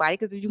downplaying anybody,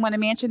 because if you want a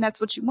mansion,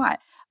 that's what you want.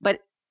 But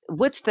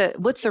what's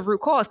the root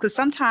cause? Because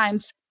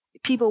sometimes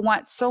people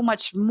want so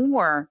much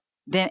more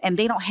and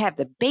they don't have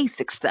the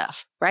basic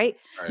stuff, right?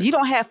 You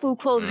don't have food,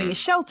 clothing, and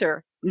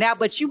shelter now,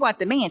 but you want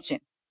the mansion.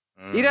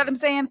 You know what I'm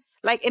saying?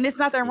 Like, and there's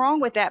nothing wrong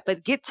with that,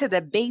 but get to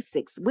the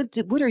basics.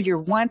 What are your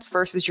wants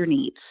versus your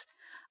needs?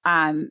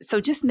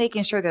 So just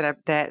making sure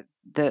that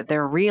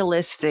the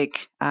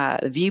realistic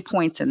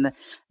viewpoints and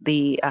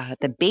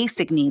the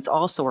basic needs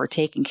also are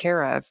taken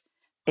care of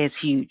is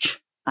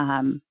huge.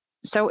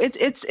 So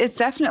it's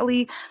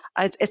definitely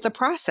it's a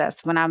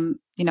process when I'm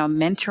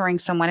mentoring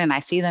someone and I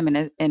see them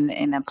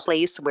in a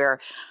place where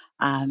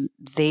I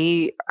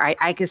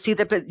can see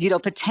the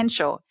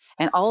potential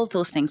and all of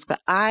those things,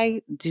 but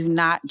I do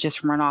not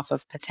just run off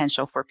of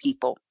potential for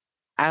people.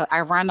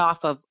 I run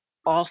off of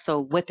also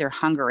what their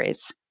hunger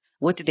is.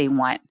 What do they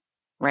want?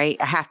 Right.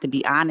 I have to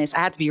be honest. I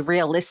have to be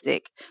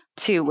realistic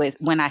too with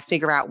when I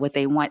figure out what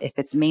they want, if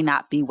it may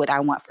not be what I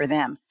want for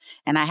them.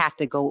 And I have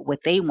to go with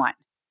what they want.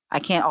 I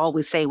can't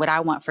always say what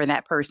I want for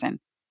that person.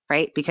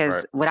 Right.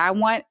 Because what I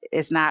want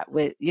is not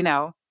what,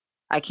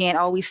 I can't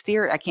always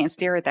steer it. I can't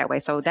steer it that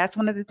way. So that's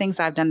one of the things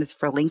I've done is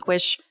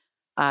relinquish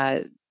uh,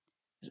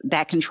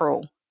 that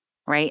control,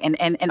 right?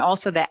 And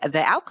also that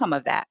the outcome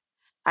of that.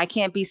 I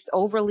can't be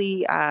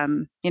overly,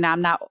 I'm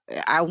not.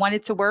 I want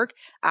it to work.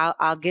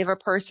 I'll give a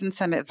person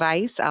some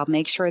advice. I'll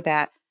make sure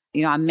that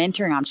I'm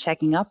mentoring. I'm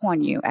checking up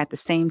on you. At the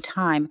same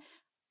time,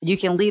 you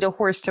can lead a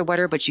horse to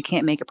water, but you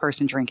can't make a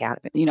person drink out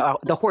of it.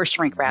 The horse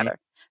drink rather.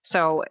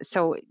 So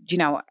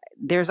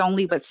there's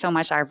only but so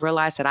much I've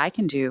realized that I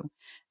can do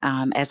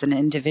as an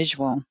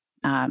individual.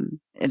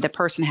 The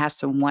person has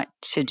to want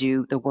to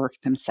do the work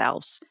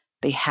themselves.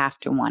 They have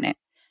to want it.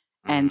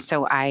 And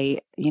so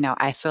I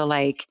feel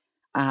like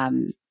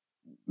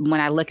when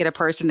I look at a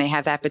person, they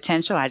have that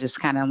potential. I just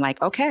kind of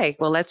like, okay,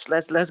 well, let's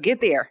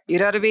get there. You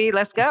know what I mean?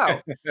 Let's go.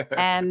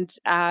 and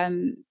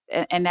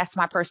that's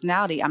my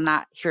personality. I'm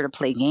not here to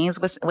play games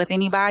with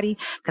anybody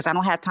because I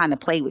don't have time to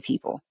play with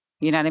people.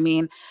 You know what I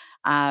mean?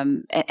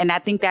 And I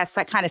think that's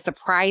like kind of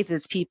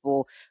surprises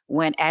people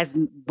when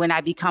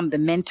I become the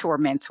mentor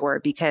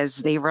because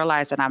they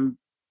realize that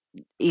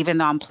even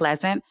though I'm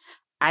pleasant,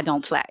 I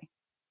don't play.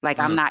 Like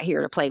I'm not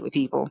here to play with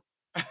people.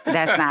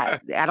 That's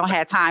not, I don't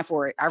have time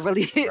for it. I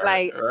really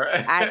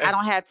I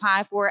don't have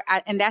time for it.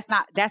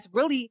 That's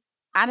really,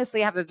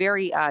 honestly, I have a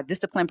very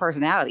disciplined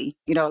personality,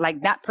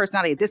 like not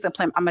personality,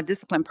 discipline. I'm a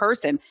disciplined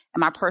person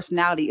and my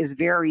personality is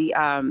very,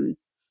 I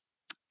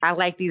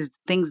like these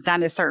things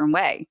done a certain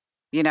way.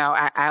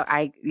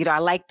 I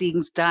like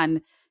things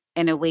done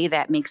in a way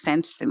that makes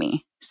sense to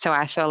me. So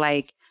I feel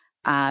like,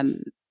 I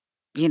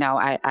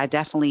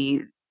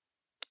definitely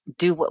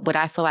do what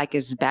I feel like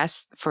is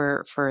best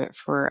for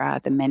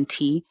the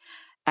mentee.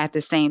 At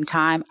the same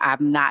time,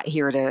 I'm not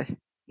here to,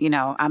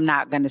 I'm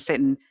not going to sit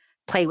and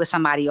play with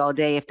somebody all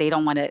day if they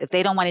don't want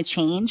to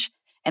change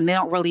and they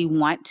don't really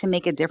want to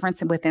make a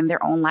difference within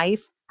their own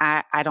life.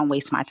 I don't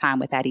waste my time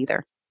with that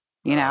either.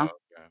 Okay.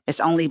 It's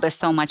only but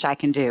so much I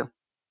can do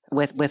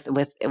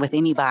with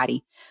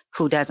anybody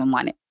who doesn't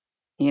want it.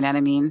 You know what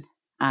I mean?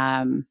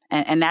 And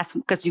that's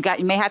because you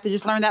may have to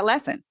just learn that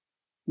lesson.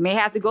 May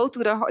have to go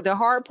through the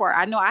hard part.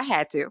 I know I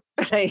had to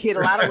like, in a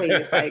lot of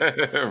ways. Like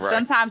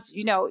sometimes,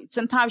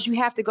 sometimes you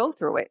have to go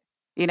through it,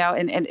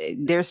 and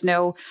there's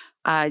no,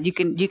 you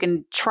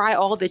can try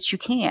all that you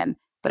can,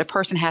 but a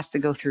person has to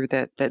go through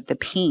the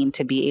pain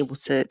to be able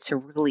to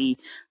really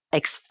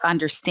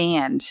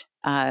understand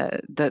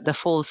the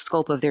full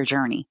scope of their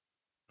journey.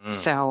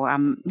 So,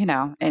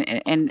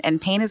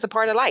 and pain is a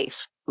part of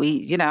life.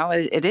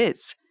 It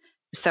is.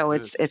 So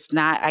it's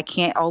not, I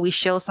can't always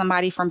shield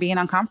somebody from being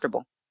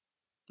uncomfortable.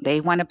 They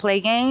want to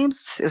play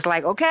games. It's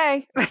like,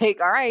 okay,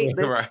 like, all right,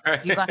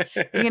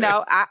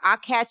 I'll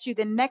catch you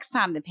the next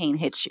time the pain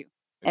hits you.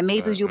 And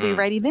maybe you'll be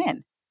ready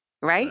then.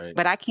 Right.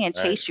 But I can't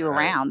chase you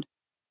around.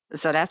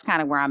 So that's kind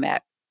of where I'm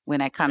at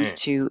when it comes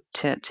to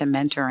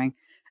mentoring.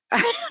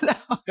 Like,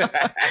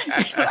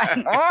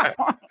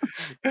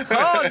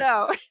 oh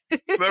no.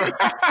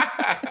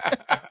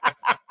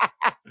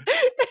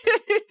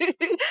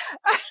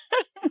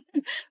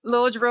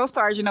 Little drill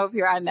sergeant over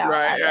here. I know.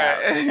 Right.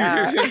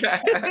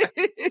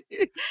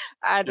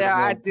 I know.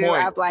 I do.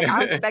 I'm like,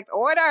 I expect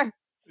order.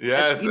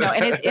 Yes.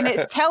 And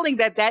it's telling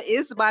that's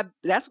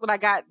what I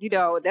got,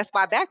 that's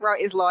my background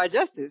is law and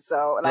justice.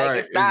 So like,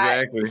 it's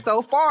not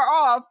so far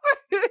off.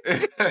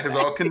 It's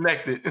all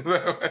connected.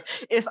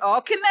 It's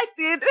all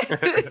connected.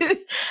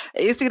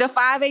 You see the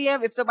 5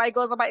 a.m. If somebody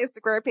goes on my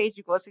Instagram page,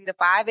 you go see the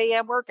 5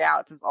 a.m.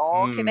 workouts. It's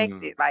all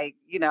connected. Like,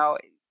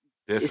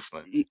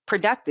 discipline. It's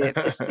productive.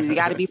 You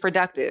got to be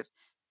productive.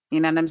 You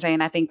know what I'm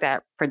saying? I think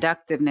that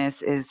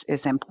productiveness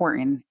is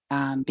important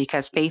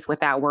because faith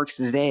without works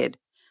is dead,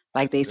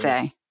 like they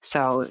say.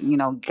 So,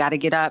 got to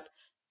get up,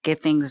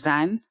 get things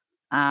done.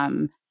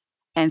 And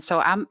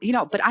so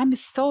but I'm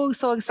so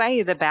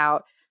excited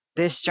about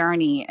this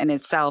journey in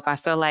itself. I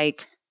feel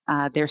like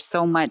there's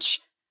so much.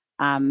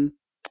 When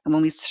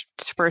we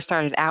first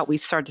started out, we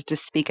started to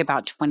speak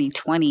about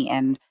 2020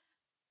 and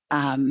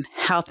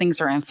how things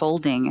are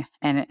unfolding.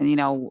 And,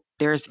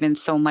 there's been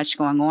so much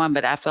going on,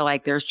 but I feel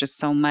like there's just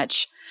so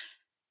much.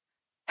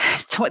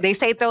 They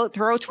say throw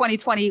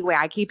 2020 away.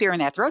 I keep hearing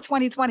that. Throw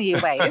 2020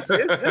 away.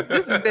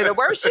 This has been the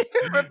worst year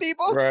for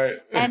people. Right.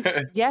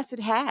 And yes, it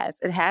has.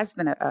 It has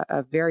been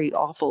a very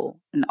awful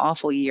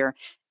year.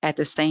 At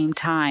the same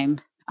time,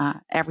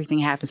 everything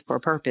happens for a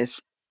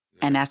purpose.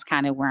 Yeah. And that's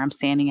kind of where I'm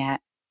standing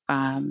at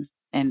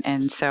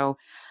And so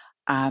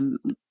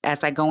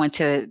as I go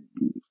into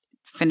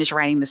finish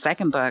writing the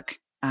second book,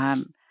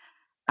 I'm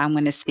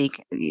going to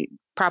speak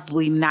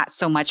probably not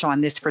so much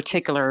on this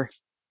particular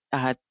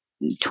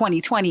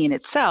 2020 in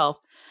itself,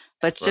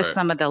 but just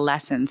some of the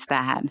lessons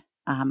that,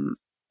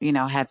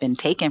 have been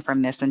taken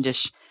from this, and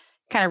just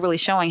kind of really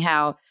showing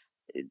how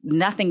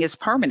nothing is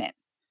permanent,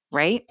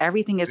 right?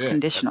 Everything is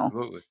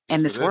conditional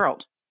in this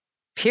world,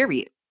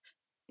 period.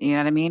 You know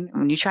what I mean?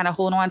 When you're trying to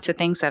hold on to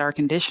things that are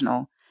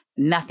conditional,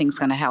 nothing's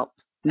going to help.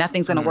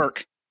 Nothing's going to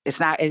work. It's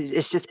not,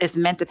 it's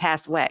meant to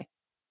pass away.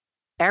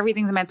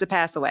 Everything's meant to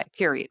pass away,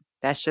 period.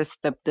 That's just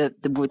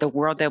the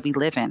world that we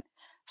live in.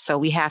 So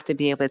we have to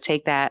be able to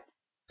take that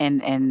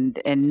and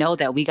know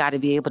that we got to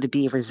be able to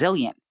be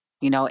resilient,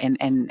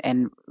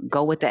 and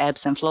go with the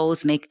ebbs and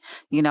flows, take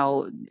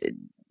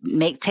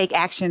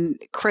action.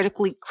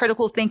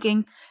 Critical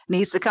thinking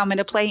needs to come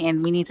into play,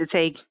 and we need to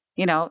take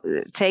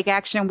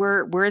action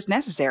where it's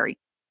necessary.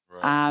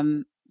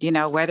 Right.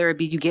 Whether it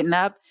be you getting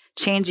up,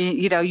 changing,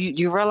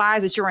 you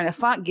realize that you're in a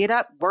funk, get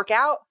up, work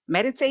out,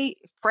 meditate,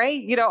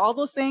 pray, all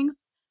those things.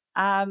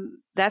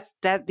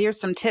 There's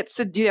some tips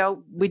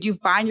to, would you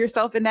find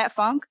yourself in that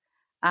funk,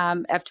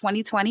 of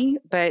 2020,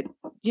 but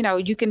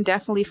you can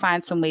definitely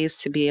find some ways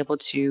to be able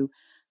to,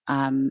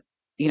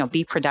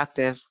 be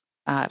productive,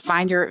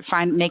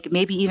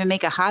 maybe even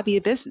make a hobby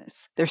a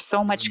business. There's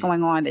so much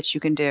going on that you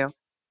can do.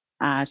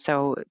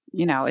 So,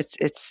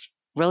 it's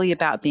really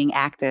about being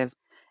active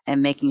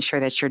and making sure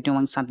that you're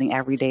doing something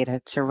every day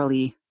to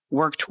really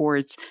work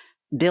towards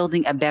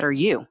building a better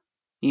you,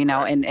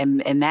 right.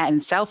 and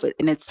that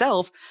in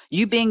itself,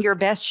 you being your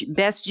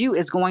best you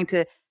is going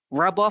to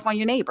rub off on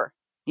your neighbor,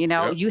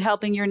 yep. You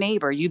helping your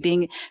neighbor,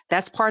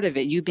 that's part of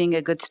it. You being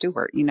a good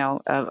steward,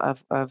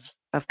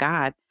 of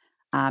God,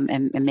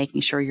 and making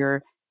sure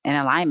you're in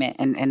alignment,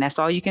 and that's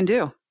all you can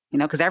do,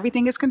 because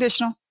everything is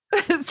conditional.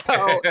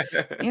 So,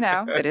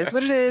 it is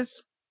what it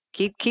is.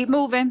 Keep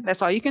moving.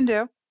 That's all you can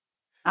do.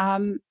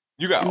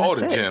 You got all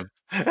the gems.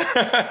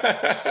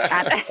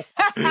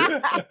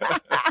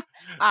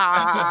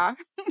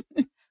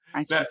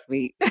 Aren't you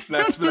sweet?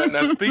 now,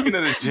 speaking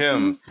of the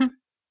gems,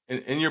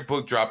 in your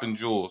book, Dropping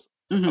Jewels,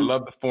 I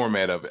love the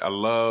format of it. I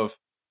love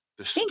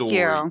the story.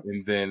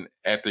 And then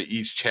after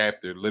each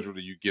chapter,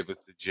 literally you give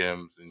us the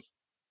gems, and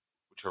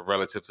which are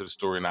relative to the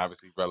story and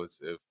obviously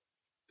relative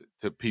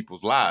to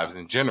people's lives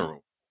in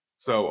general.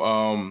 So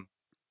a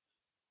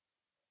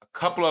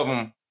couple of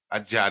them I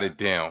jotted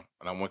down,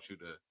 and I want you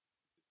to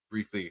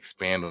briefly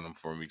expand on them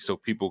for me so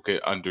people can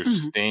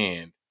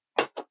understand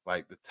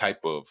like the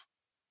type of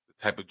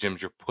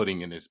gems you're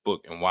putting in this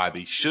book, and why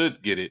they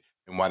should get it,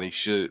 and why they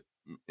should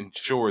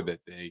ensure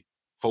that they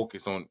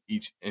focus on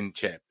each end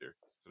chapter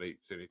so they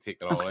take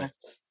it all in.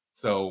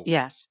 So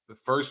yes, the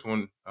first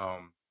one,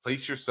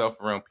 place yourself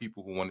around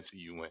people who want to see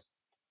you win.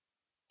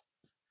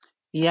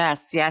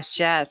 Yes.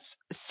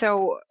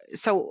 So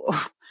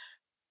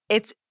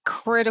it's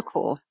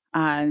critical.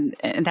 And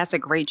that's a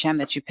great gem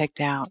that you picked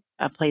out,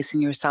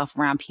 placing yourself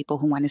around people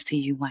who want to see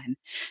you win.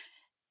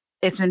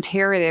 It's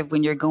imperative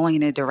when you're going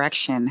in a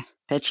direction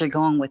that you're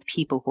going with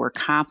people who are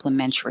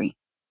complementary,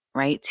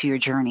 right, to your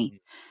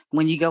journey.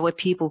 When you go with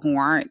people who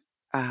aren't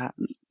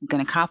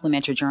going to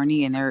complement your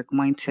journey, and they're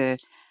going to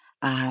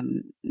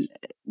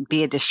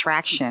be a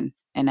distraction,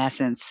 in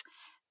essence,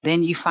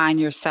 then you find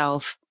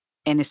yourself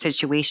in a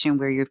situation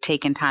where you've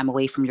taken time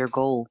away from your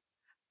goal,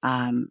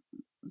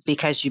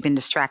 because you've been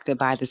distracted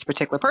by this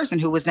particular person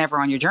who was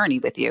never on your journey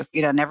with you,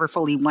 never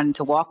fully wanted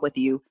to walk with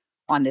you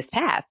on this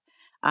path.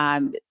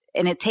 And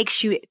it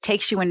takes you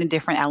in a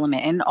different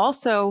element. And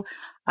also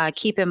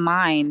keep in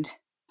mind,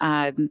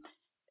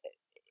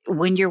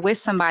 when you're with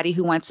somebody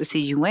who wants to see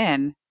you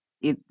win,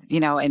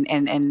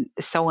 and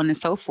so on and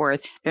so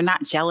forth, they're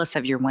not jealous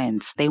of your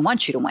wins. They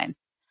want you to win.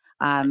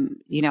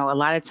 A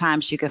lot of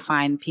times you can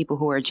find people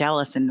who are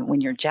jealous, and when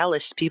you're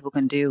jealous, people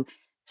can do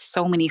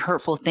so many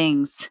hurtful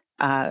things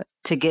to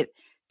get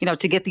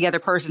the other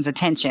person's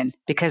attention,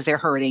 because they're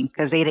hurting,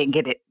 because they didn't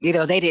get it.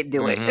 They didn't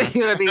do it.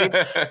 You know what I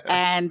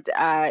mean?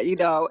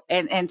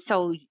 And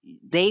so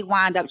they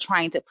wind up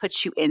trying to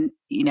put you in,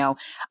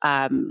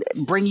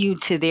 bring you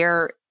to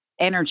their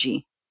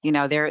energy.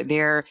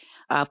 They're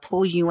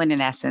pull you in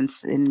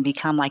essence, and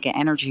become like an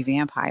energy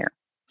vampire.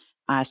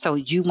 So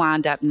you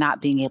wind up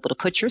not being able to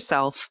put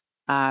yourself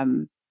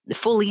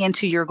fully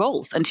into your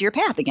goals, into your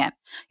path again.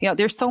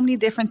 There's so many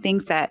different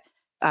things that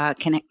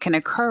can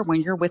occur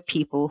when you're with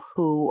people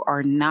who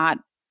are not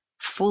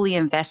fully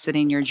invested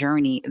in your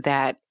journey,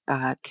 that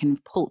can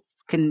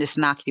just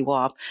knock you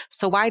off.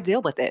 So why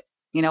deal with it?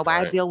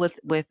 Why deal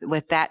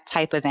with that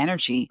type of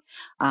energy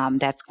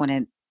that's going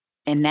to,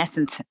 in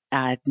essence,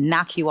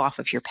 knock you off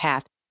of your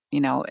path?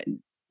 And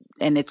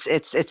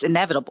it's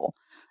inevitable.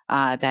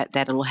 That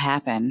it'll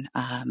happen.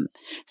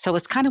 So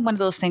it's kind of one of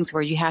those things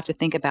where you have to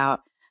think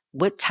about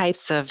what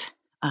types of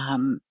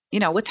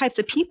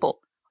people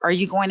are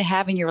you going to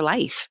have in your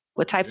life?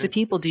 What types of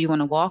people do you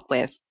want to walk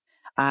with?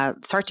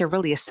 Start to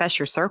really assess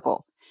your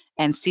circle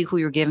and see who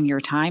you're giving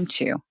your time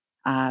to.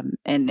 And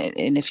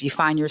if you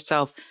find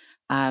yourself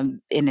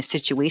in a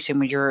situation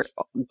where you're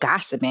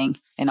gossiping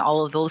and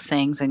all of those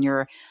things, and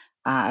you're,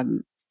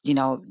 you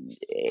know,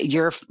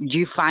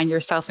 you find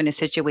yourself in a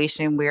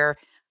situation where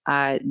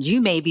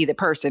you may be the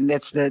person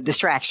that's the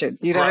distraction.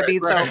 You know what I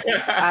mean? So,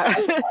 Right.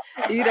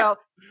 you know,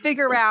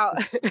 figure out,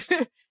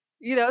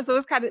 so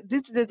it's kind of,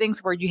 these are the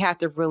things where you have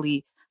to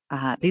really,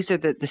 these are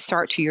the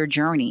start to your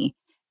journey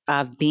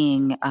of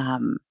being,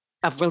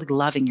 of really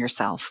loving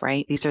yourself,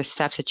 right? These are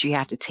steps that you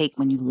have to take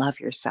when you love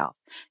yourself.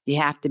 You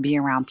have to be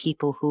around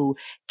people who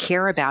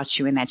care about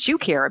you and that you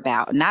care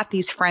about, not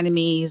these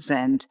frenemies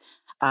and,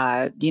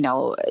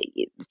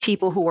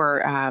 people who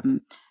are,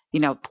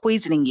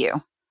 poisoning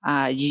you.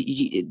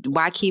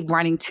 Why keep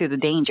running to the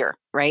danger,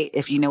 right?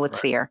 If you know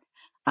it's Right.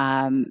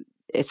 there.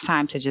 It's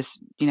time to just,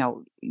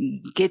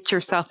 get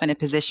yourself in a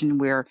position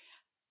where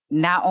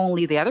not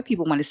only the other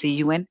people want to see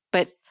you in,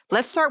 but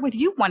let's start with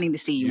you wanting to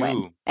see you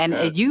in, and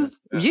Yes,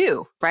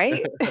 you,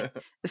 right?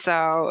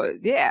 So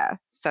yeah,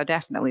 so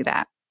definitely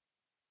that.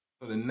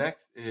 So the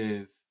next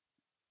is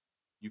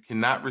you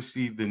cannot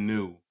receive the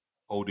new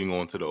holding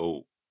on to the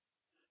old.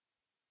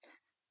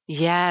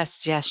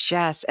 Yes, yes,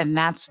 yes. And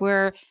that's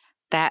where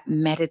that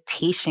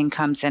meditation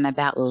comes in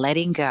about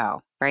letting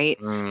go, right?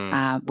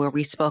 Mm, Where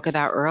we spoke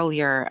about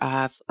earlier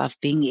of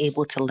being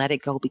able to let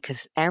it go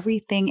because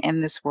everything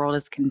in this world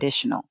is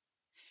conditional,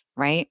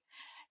 right?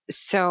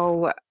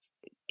 So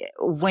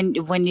when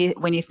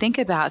you think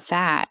about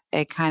that,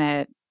 it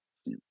kind of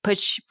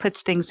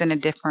puts things in a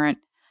different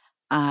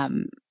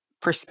um,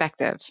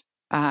 perspective.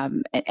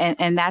 And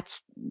that's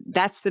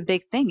the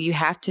big thing. You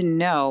have to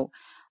know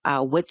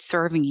what's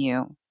serving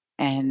you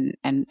and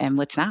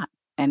what's not.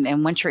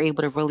 And once you're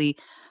able to really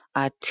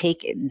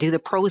do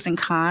the pros and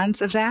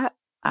cons of that,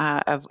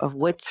 of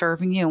what's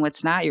serving you and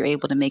what's not, you're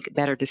able to make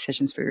better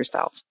decisions for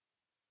yourself.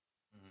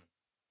 mm.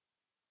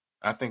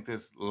 I think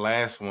this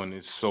last one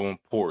is so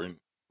important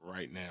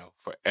right now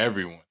for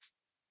everyone,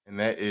 and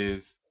that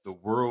is the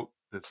world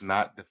does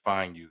not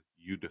define you;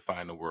 you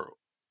define the world.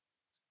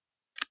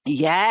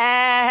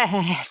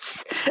 Yes.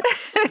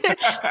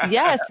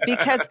 Yes,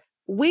 because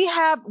we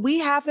have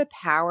the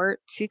power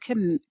to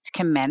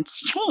commence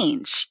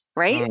change,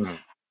 right? Mm,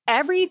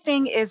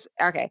 Everything is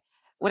okay.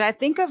 When I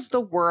think of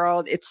the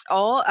world, it's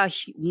all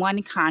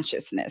one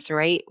consciousness,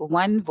 right?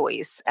 One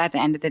voice at the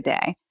end of the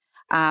day.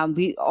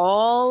 We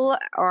all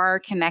are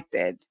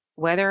connected,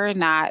 whether or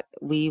not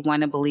we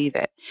want to believe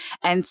it.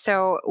 And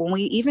so when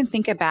we even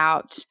think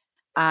about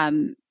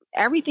um,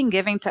 everything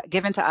given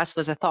to us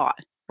was a thought,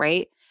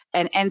 right?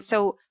 And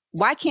so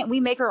why can't we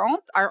make our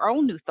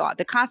own new thought?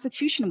 The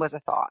Constitution was a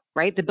thought,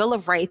 right? The Bill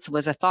of Rights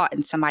was a thought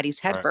in somebody's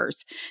head right.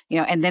 first,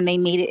 and then they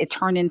made it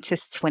turned into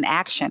to an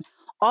action.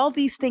 All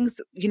these things,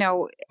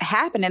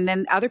 happen, and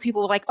then other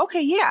people were like,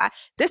 okay, yeah,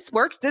 this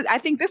works. I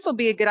think this will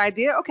be a good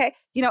idea. Okay,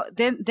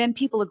 then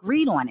people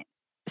agreed on it.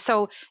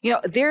 So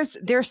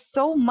there's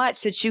so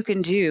much that you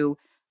can do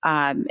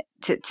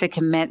to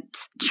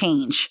commence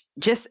change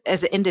just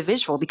as an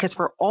individual because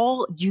we're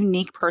all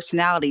unique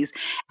personalities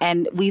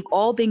and we've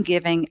all been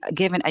given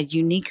a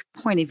unique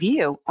point of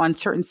view on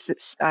certain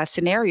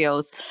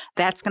scenarios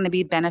that's going to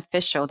be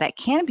beneficial, that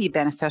can be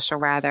beneficial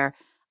rather,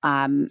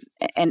 um,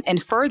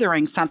 and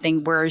furthering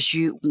something. Whereas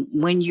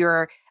when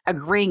you're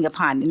agreeing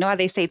upon, how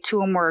they say two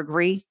or more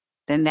agree,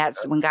 then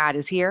that's when God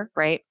is here,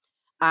 right?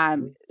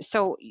 Mhm.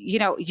 So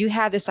you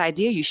have this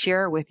idea, you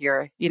share it with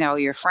your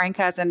friend,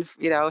 cousin,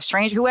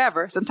 stranger,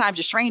 whoever. Sometimes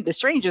the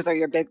strangers are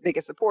your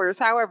biggest supporters.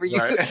 However, you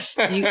Right.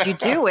 you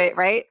do it,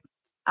 right?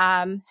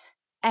 Um,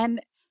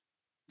 and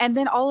and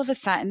then all of a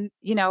sudden,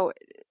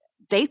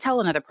 they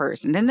tell another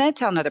person, then they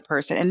tell another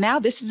person, and now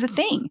this is the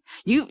thing.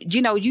 You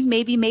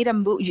maybe made a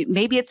move.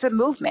 Maybe it's a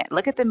movement.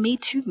 Look at the Me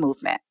Too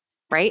movement,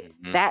 right?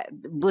 Mhm. That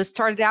was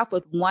started out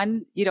with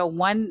one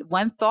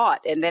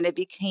thought, and then it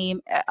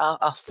became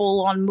a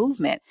full on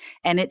movement,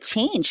 and it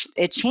changed.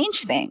 It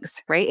changed things,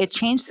 right? It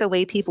changed the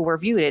way people were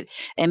viewed, it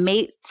and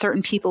made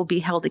certain people be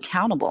held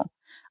accountable.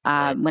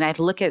 Right. When I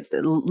look at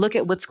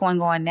what's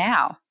going on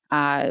now,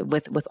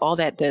 with all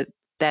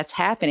that's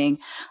happening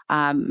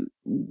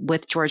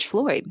with George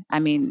Floyd. I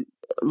mean,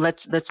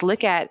 let's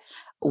look at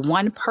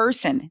one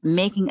person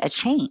making a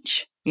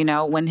change.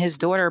 When his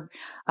daughter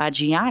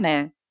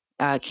Gianna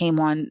came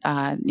on,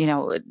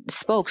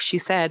 spoke. She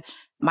said,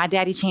 "My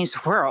daddy changed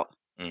the world,"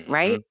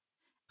 right?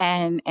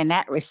 Mhm. And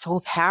that was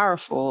so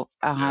powerful.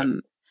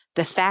 Yes.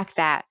 The fact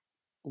that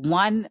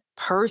one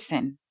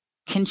person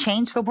can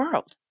change the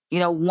world.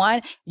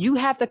 You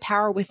have the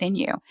power within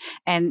you,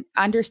 and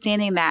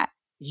understanding that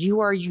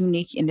you are a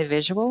unique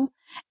individual,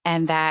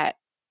 and that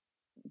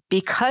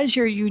because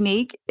you're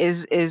unique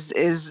is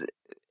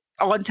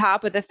on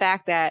top of the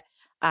fact that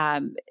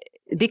um,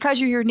 because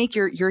you're unique,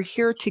 you're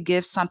here to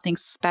give something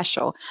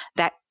special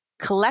that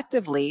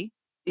collectively,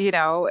 you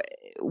know,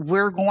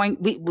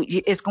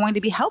 it's going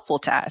to be helpful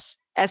to us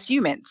as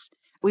humans.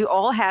 We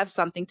all have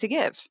something to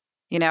give,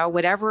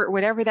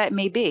 whatever that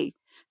may be.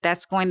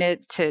 That's going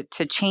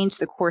to change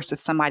the course of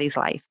somebody's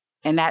life,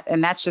 and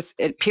that's just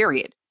it.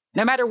 Period.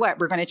 No matter what,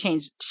 we're going to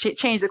change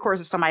the course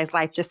of somebody's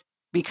life just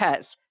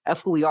because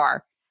of who we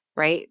are.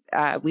 right?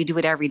 We do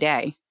it every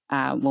day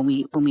when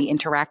we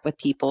interact with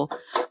people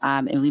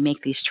and we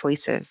make these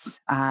choices.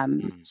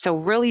 So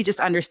really, just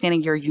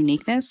understanding your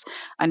uniqueness,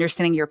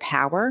 understanding your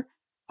power,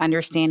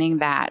 understanding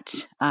that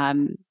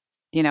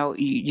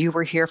you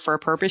were here for a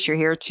purpose. You're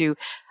here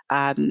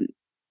um,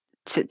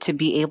 to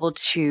be able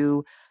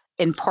to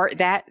impart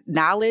that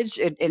knowledge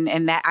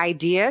and that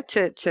idea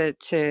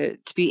to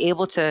be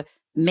able to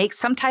make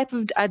some type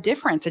of a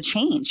difference, a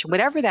change,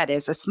 whatever that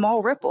is, a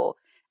small ripple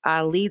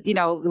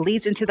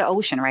leads into the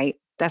ocean, right?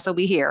 That's what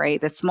we hear,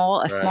 right? A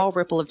small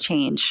ripple of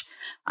change,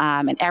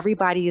 and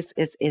everybody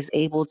is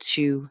able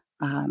to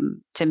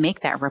make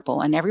that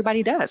ripple, and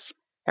everybody does.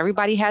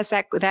 Everybody has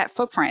that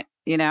footprint,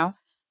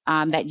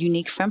 that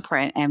unique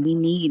footprint, and we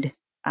need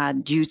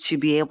you to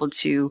be able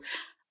to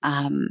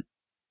um,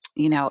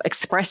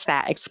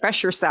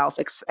 express yourself,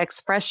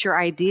 express your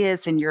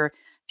ideas and your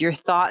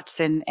thoughts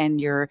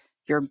and your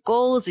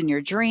goals and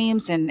your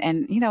dreams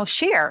and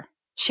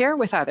share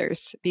with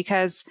others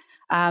because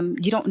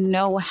you don't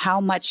know how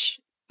much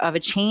of a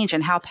change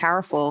and how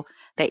powerful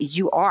that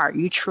you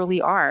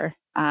truly are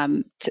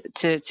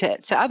to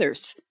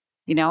others,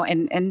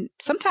 and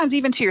sometimes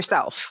even to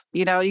yourself.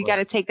 You got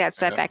to take that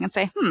step back and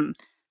say,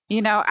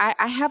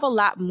 I have a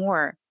lot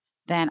more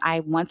than I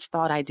once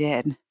thought I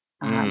did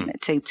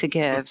to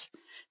give.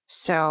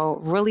 So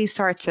really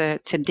start to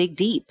dig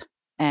deep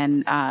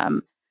and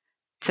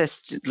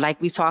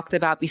like we talked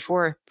about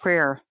before,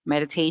 prayer,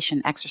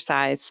 meditation,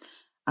 exercise,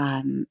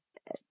 um,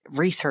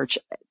 research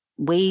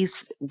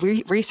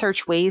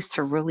research ways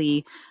to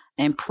really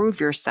improve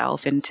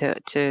yourself and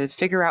to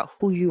figure out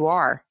who you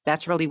are.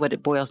 That's really what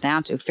it boils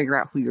down to. Figure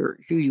out who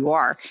you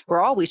are.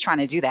 We're always trying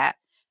to do that.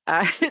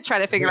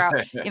 Trying to figure out,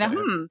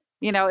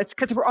 it's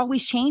because we're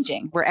always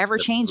changing. We're ever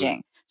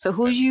changing. So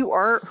who you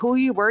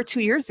were 2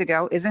 years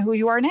ago isn't who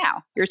you are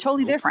now. You're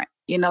totally different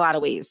in a lot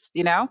of ways,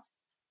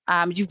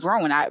 you've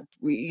grown.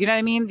 You know what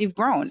I mean? You've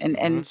grown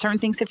and certain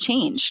things have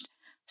changed.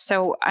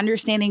 So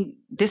understanding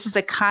this is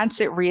a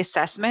constant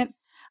reassessment,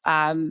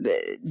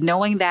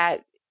 knowing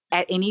that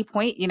at any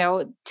point,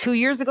 2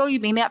 years ago, you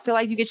may not feel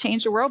like you could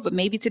change the world, but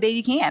maybe today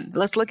you can.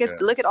 Let's look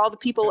at all the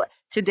people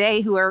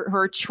today who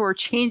are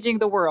changing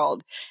the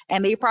world.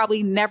 And they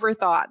probably never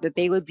thought that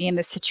they would be in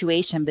this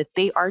situation, but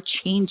they are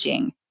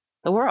changing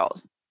the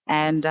world.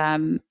 And,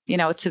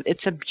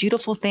 it's a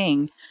beautiful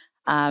thing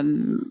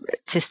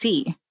to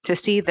see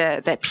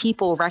that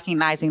people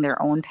recognizing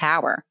their own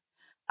power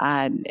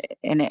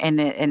in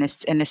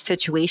a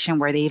situation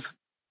where they've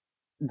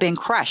been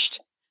crushed.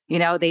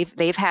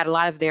 They've had a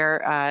lot of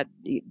their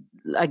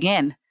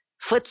again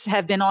foots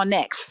have been on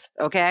necks.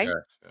 Okay,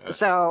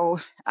 so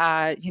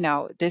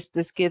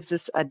this gives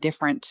us a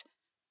different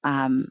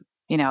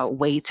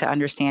way to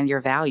understand your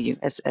value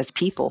as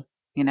people.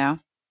 Now,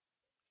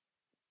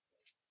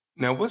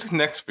 what's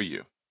next for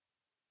you?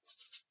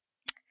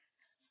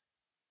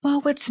 Well,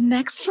 what's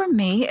next for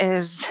me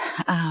is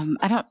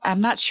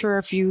I'm not sure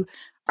if you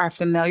are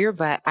familiar,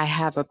 but I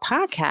have a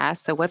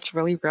podcast, the What's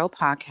Really Real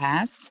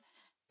podcast,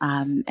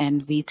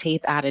 and we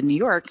tape out in New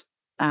York,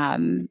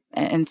 and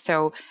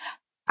so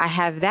I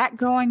have that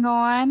going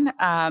on.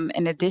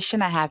 In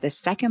addition, I have the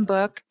second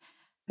book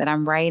that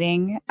I'm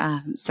writing,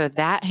 so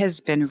that has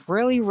been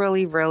really,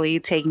 really, really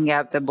taking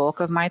up the bulk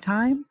of my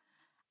time.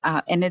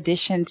 In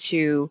addition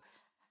to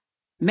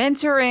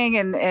mentoring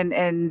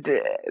and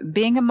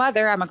being a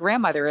mother. I'm a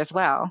grandmother as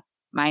well,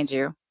 mind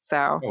you.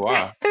 So, oh,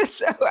 wow.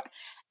 So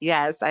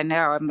yes, I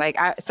know. I'm like,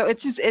 so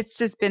it's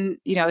just been,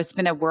 it's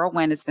been a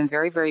whirlwind. It's been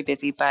very, very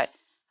busy, but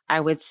I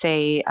would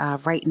say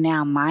right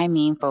now, my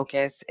main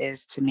focus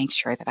is to make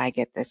sure that I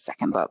get this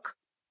second book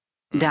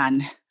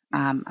done.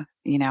 And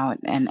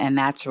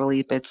that's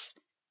really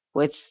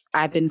what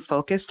I've been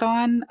focused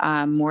on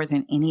more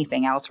than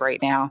anything else right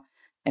now.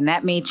 And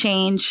that may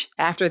change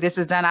after this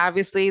is done.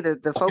 Obviously,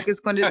 the focus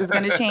is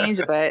going to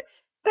change, but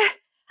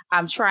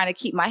I'm trying to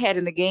keep my head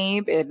in the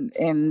game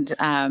and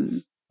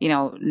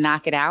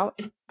knock it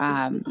out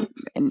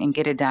and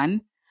get it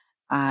done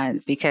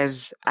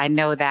because I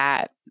know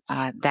that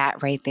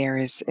that right there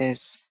is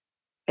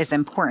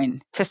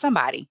important to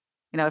somebody.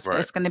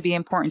 It's going to be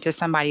important to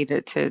somebody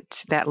to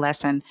that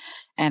lesson.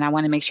 And I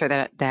want to make sure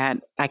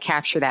that I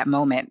capture that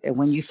moment. And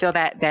when you feel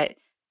that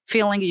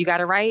feeling you got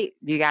to write,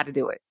 you got to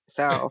do it.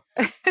 So,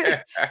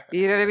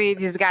 you know what I mean?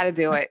 You just got to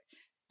do it.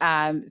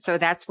 So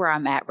that's where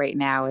I'm at right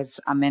now is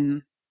I'm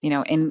in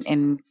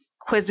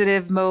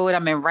inquisitive mode.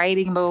 I'm in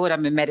writing mode.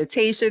 I'm in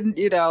meditation,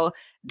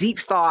 deep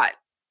thought,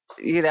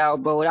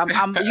 mode.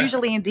 I'm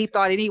usually in deep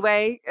thought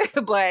anyway,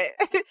 but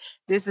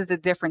this is a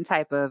different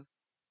type of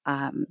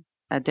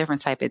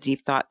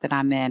deep thought that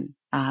I'm in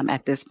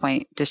at this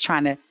point. Just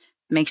trying to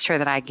make sure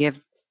that I give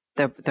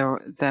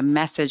the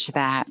message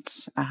that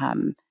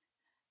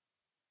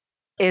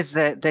is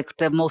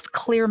the most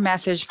clear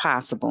message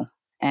possible.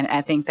 And I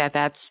think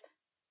that's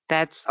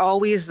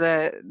always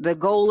the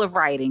goal of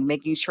writing,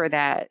 making sure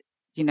that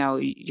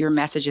your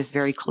message is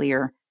very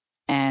clear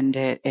and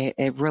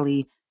it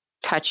really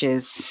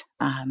touches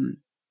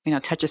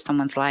touches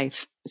someone's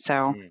life.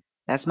 So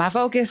That's my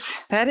focus.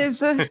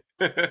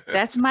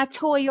 That's my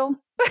toil.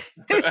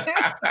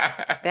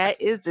 That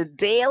is the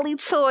daily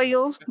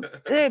toil.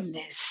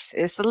 Goodness,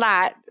 it's a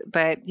lot,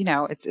 but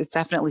it's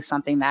definitely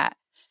something that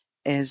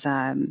is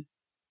I'm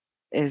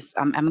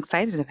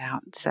excited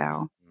about.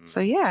 So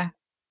yeah.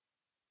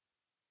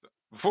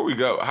 Before we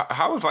go,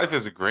 how was life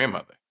as a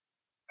grandmother?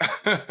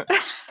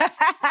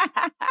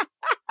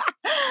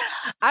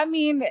 I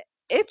mean,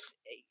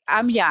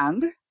 I'm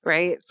young,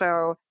 right?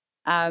 So,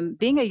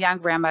 being a young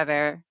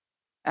grandmother,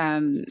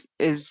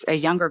 is a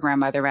younger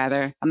grandmother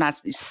rather. I'm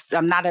not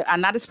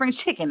a spring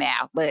chicken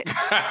now, but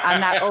I'm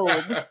not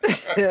old.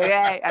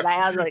 Okay. And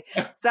I was like,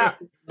 so,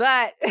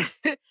 but,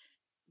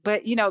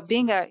 but,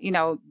 being a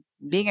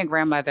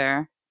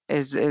grandmother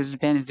is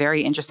been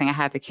very interesting. I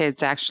had the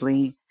kids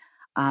actually,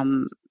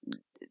 um,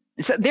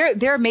 so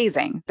they're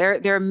amazing.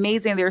 They're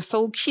amazing. They're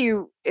so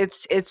cute.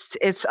 It's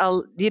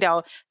a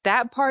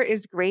that part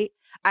is great.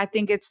 I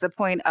think it's the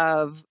part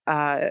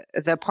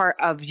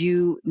of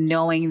you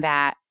knowing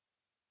that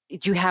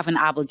you have an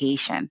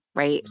obligation,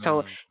 right?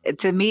 So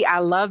to me, I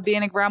love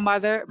being a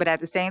grandmother, but at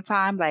the same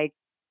time, like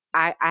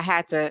I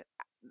had to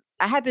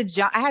I had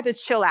to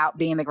chill out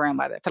being the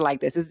grandmother for like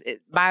this.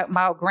 My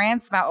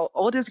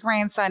oldest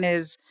grandson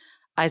is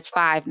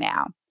 5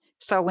 now.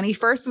 So when he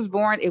first was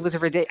born, I was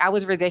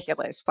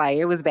ridiculous. Like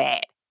it was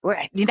bad.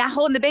 You're not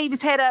holding the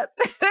baby's head up.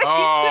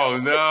 Oh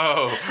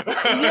no!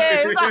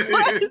 Yes, I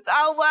was.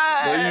 I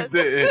was.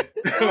 No, you didn't.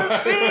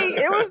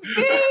 It was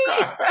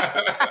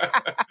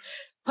me.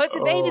 Put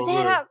the baby's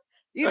head up.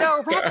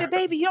 Wrap the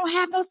baby. You don't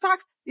have no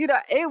socks.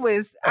 I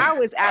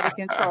was out of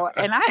control,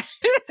 and I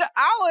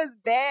was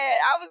bad.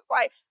 I was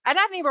like, and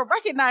I didn't even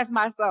recognize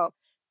myself.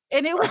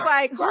 And it was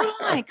like, hold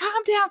on,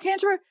 calm down,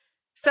 Kendra.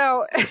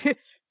 So,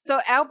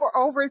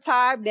 over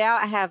time now,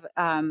 I have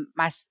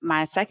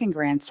my second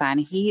grandson.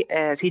 He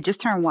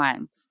just turned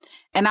 1,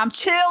 and I'm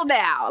chill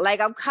now. Like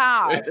I'm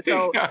calm.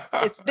 So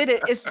it's been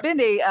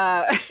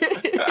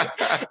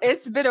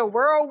it's been a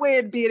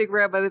whirlwind being a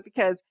grandmother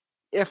because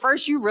at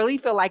first you really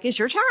feel like it's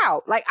your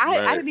child. Like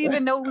I didn't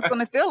even know it was going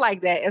to feel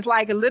like that. It's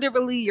like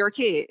literally your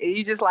kid.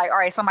 You just like, all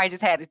right, somebody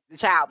just had the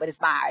child, but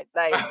it's mine.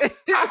 Like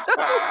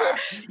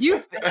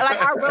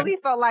I really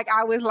felt like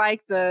I was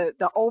like the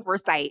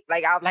oversight.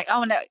 Like I was like,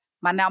 oh no.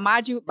 Now,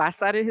 mind you, my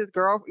son and his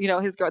girl,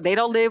 they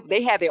don't live,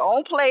 they have their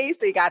own place.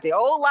 They got their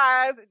own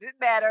lives. It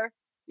didn't matter.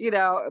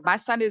 My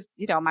son is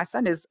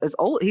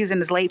old. He's in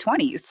his late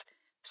 20s.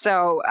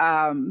 So,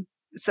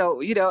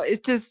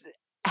 it's just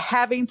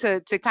having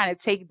to kind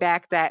of take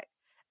back the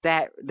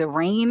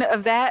reign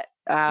of that,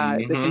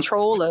 the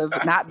control of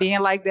not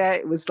being like that.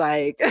 It was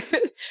like,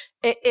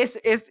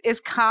 it's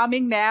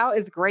calming now.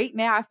 It's great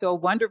now. I feel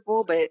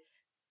wonderful, but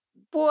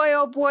boy,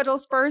 oh boy,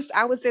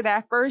 I would say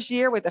that first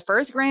year with the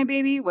first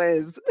grandbaby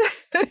was,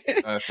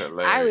 That's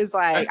hilarious. I was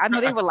like, I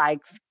know they were like,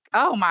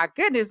 oh my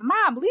goodness,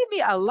 Mom, leave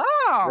me alone.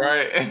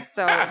 Right.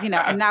 So,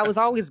 and I was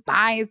always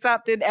buying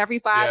something every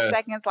 5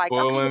 seconds, like,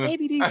 okay, the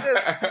baby needs this.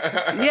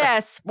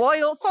 Yes,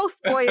 spoiled, so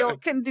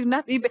spoiled, couldn't do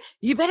nothing.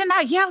 You better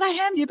not yell at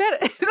him. You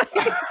better.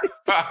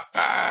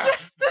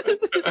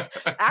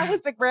 I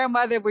was the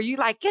grandmother where you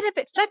like, get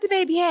it, let the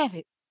baby have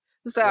it.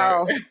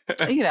 So,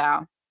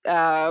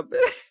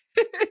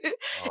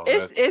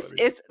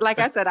 it's like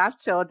I said, I've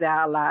chilled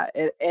out a lot,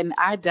 and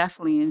I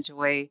definitely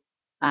enjoy.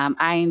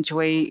 I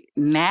enjoy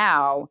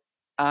now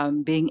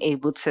being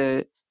able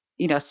to,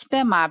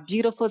 spend my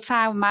beautiful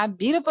time with my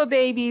beautiful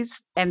babies,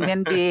 and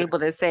then be able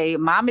to say,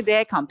 "Mom and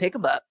Dad, come pick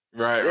them up."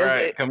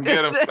 Right. Come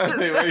get them.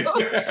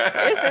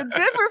 It's a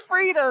different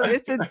freedom.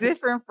 It's a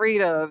different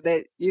freedom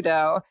that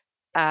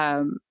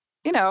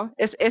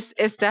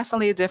it's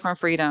definitely a different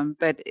freedom,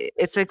 but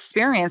it's an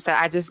experience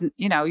that I just,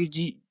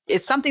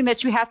 it's something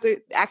that you have to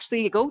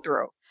actually go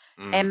through.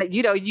 And,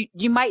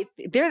 you might,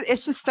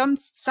 it's just some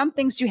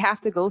things you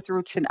have to go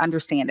through to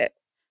understand it.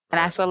 And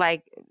I feel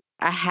like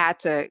I had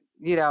to,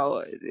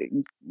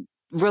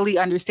 really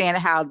understand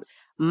how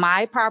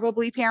my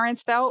probably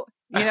parents felt,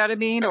 you know what I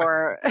mean?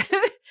 Or,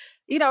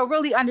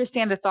 really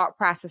understand the thought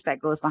process that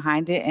goes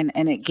behind it.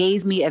 And it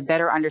gave me a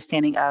better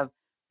understanding of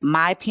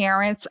my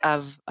parents,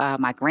 of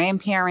my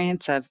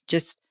grandparents, of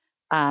just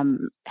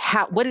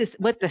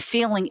what the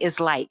feeling is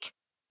like,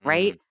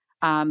 right?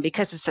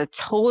 Because it's a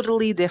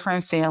totally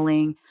different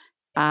feeling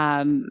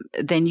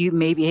than you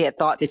maybe had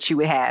thought that you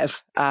would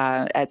have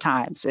at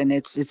times, and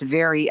it's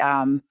very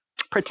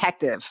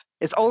protective.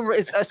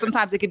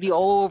 Sometimes it can be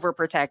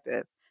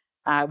overprotective.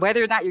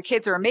 Whether or not your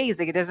kids are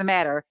amazing, it doesn't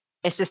matter.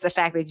 It's just the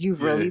fact that you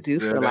really do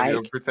feel like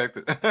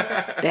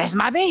that's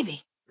my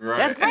baby. Right.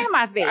 That's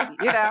grandma's baby,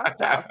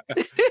 So,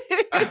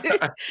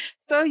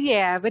 so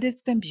yeah, but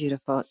it's been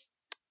beautiful.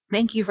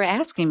 Thank you for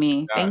asking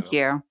me. Thank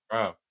you.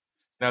 Wow.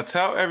 Now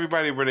tell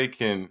everybody where they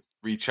can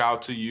reach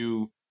out to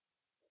you.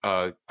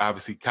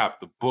 Obviously cop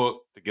the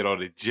book, to get all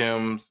the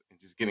gems, and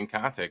just get in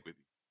contact with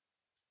you.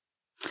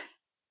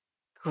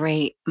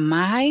 Great.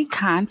 My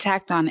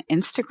contact on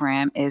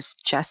Instagram is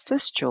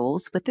Justice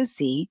Jules with a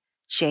Z,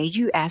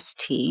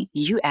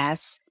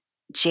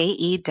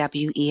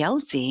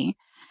 JUSTUSJEWELZ.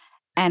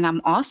 And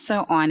I'm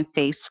also on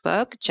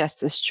Facebook,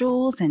 Justice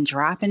Jewels and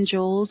Droppin'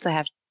 Jewels. I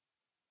have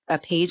a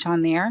page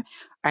on there,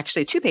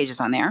 actually 2 pages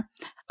on there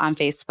on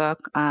Facebook.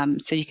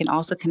 So you can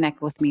also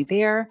connect with me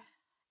there,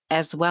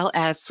 as well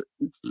as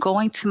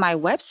going to my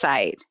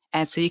website.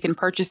 And so you can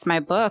purchase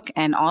my book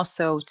and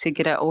also to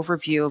get an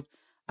overview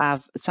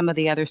of some of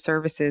the other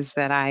services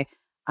that I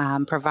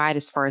provide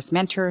as far as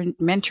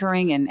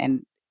mentoring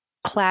and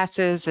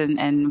classes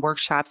and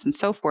workshops and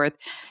so forth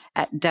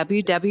at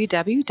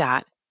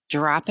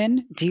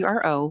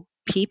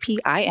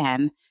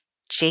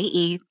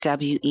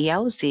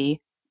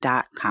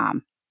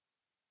www.droppinjewelz.com.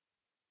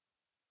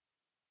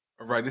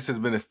 All right, this has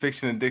been the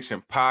Fiction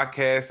Addiction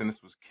Podcast, and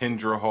this was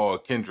Kendra Hall.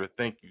 Kendra,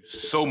 thank you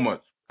so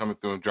much for coming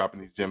through and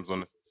dropping these gems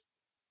on us.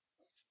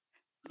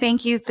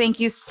 Thank you. Thank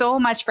you so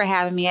much for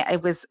having me.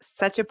 It was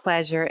such a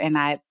pleasure, and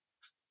I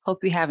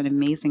hope you have an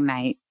amazing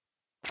night.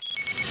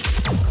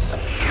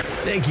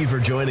 Thank you for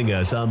joining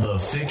us on the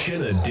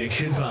Fiction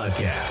Addiction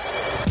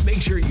Podcast. Make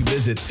sure you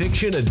visit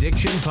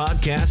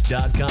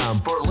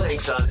fictionaddictionpodcast.com for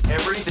links on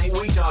everything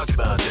we talked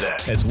about today,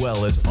 as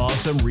well as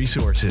awesome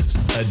resources,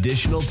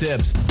 additional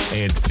tips,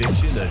 and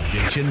Fiction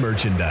Addiction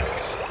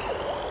merchandise.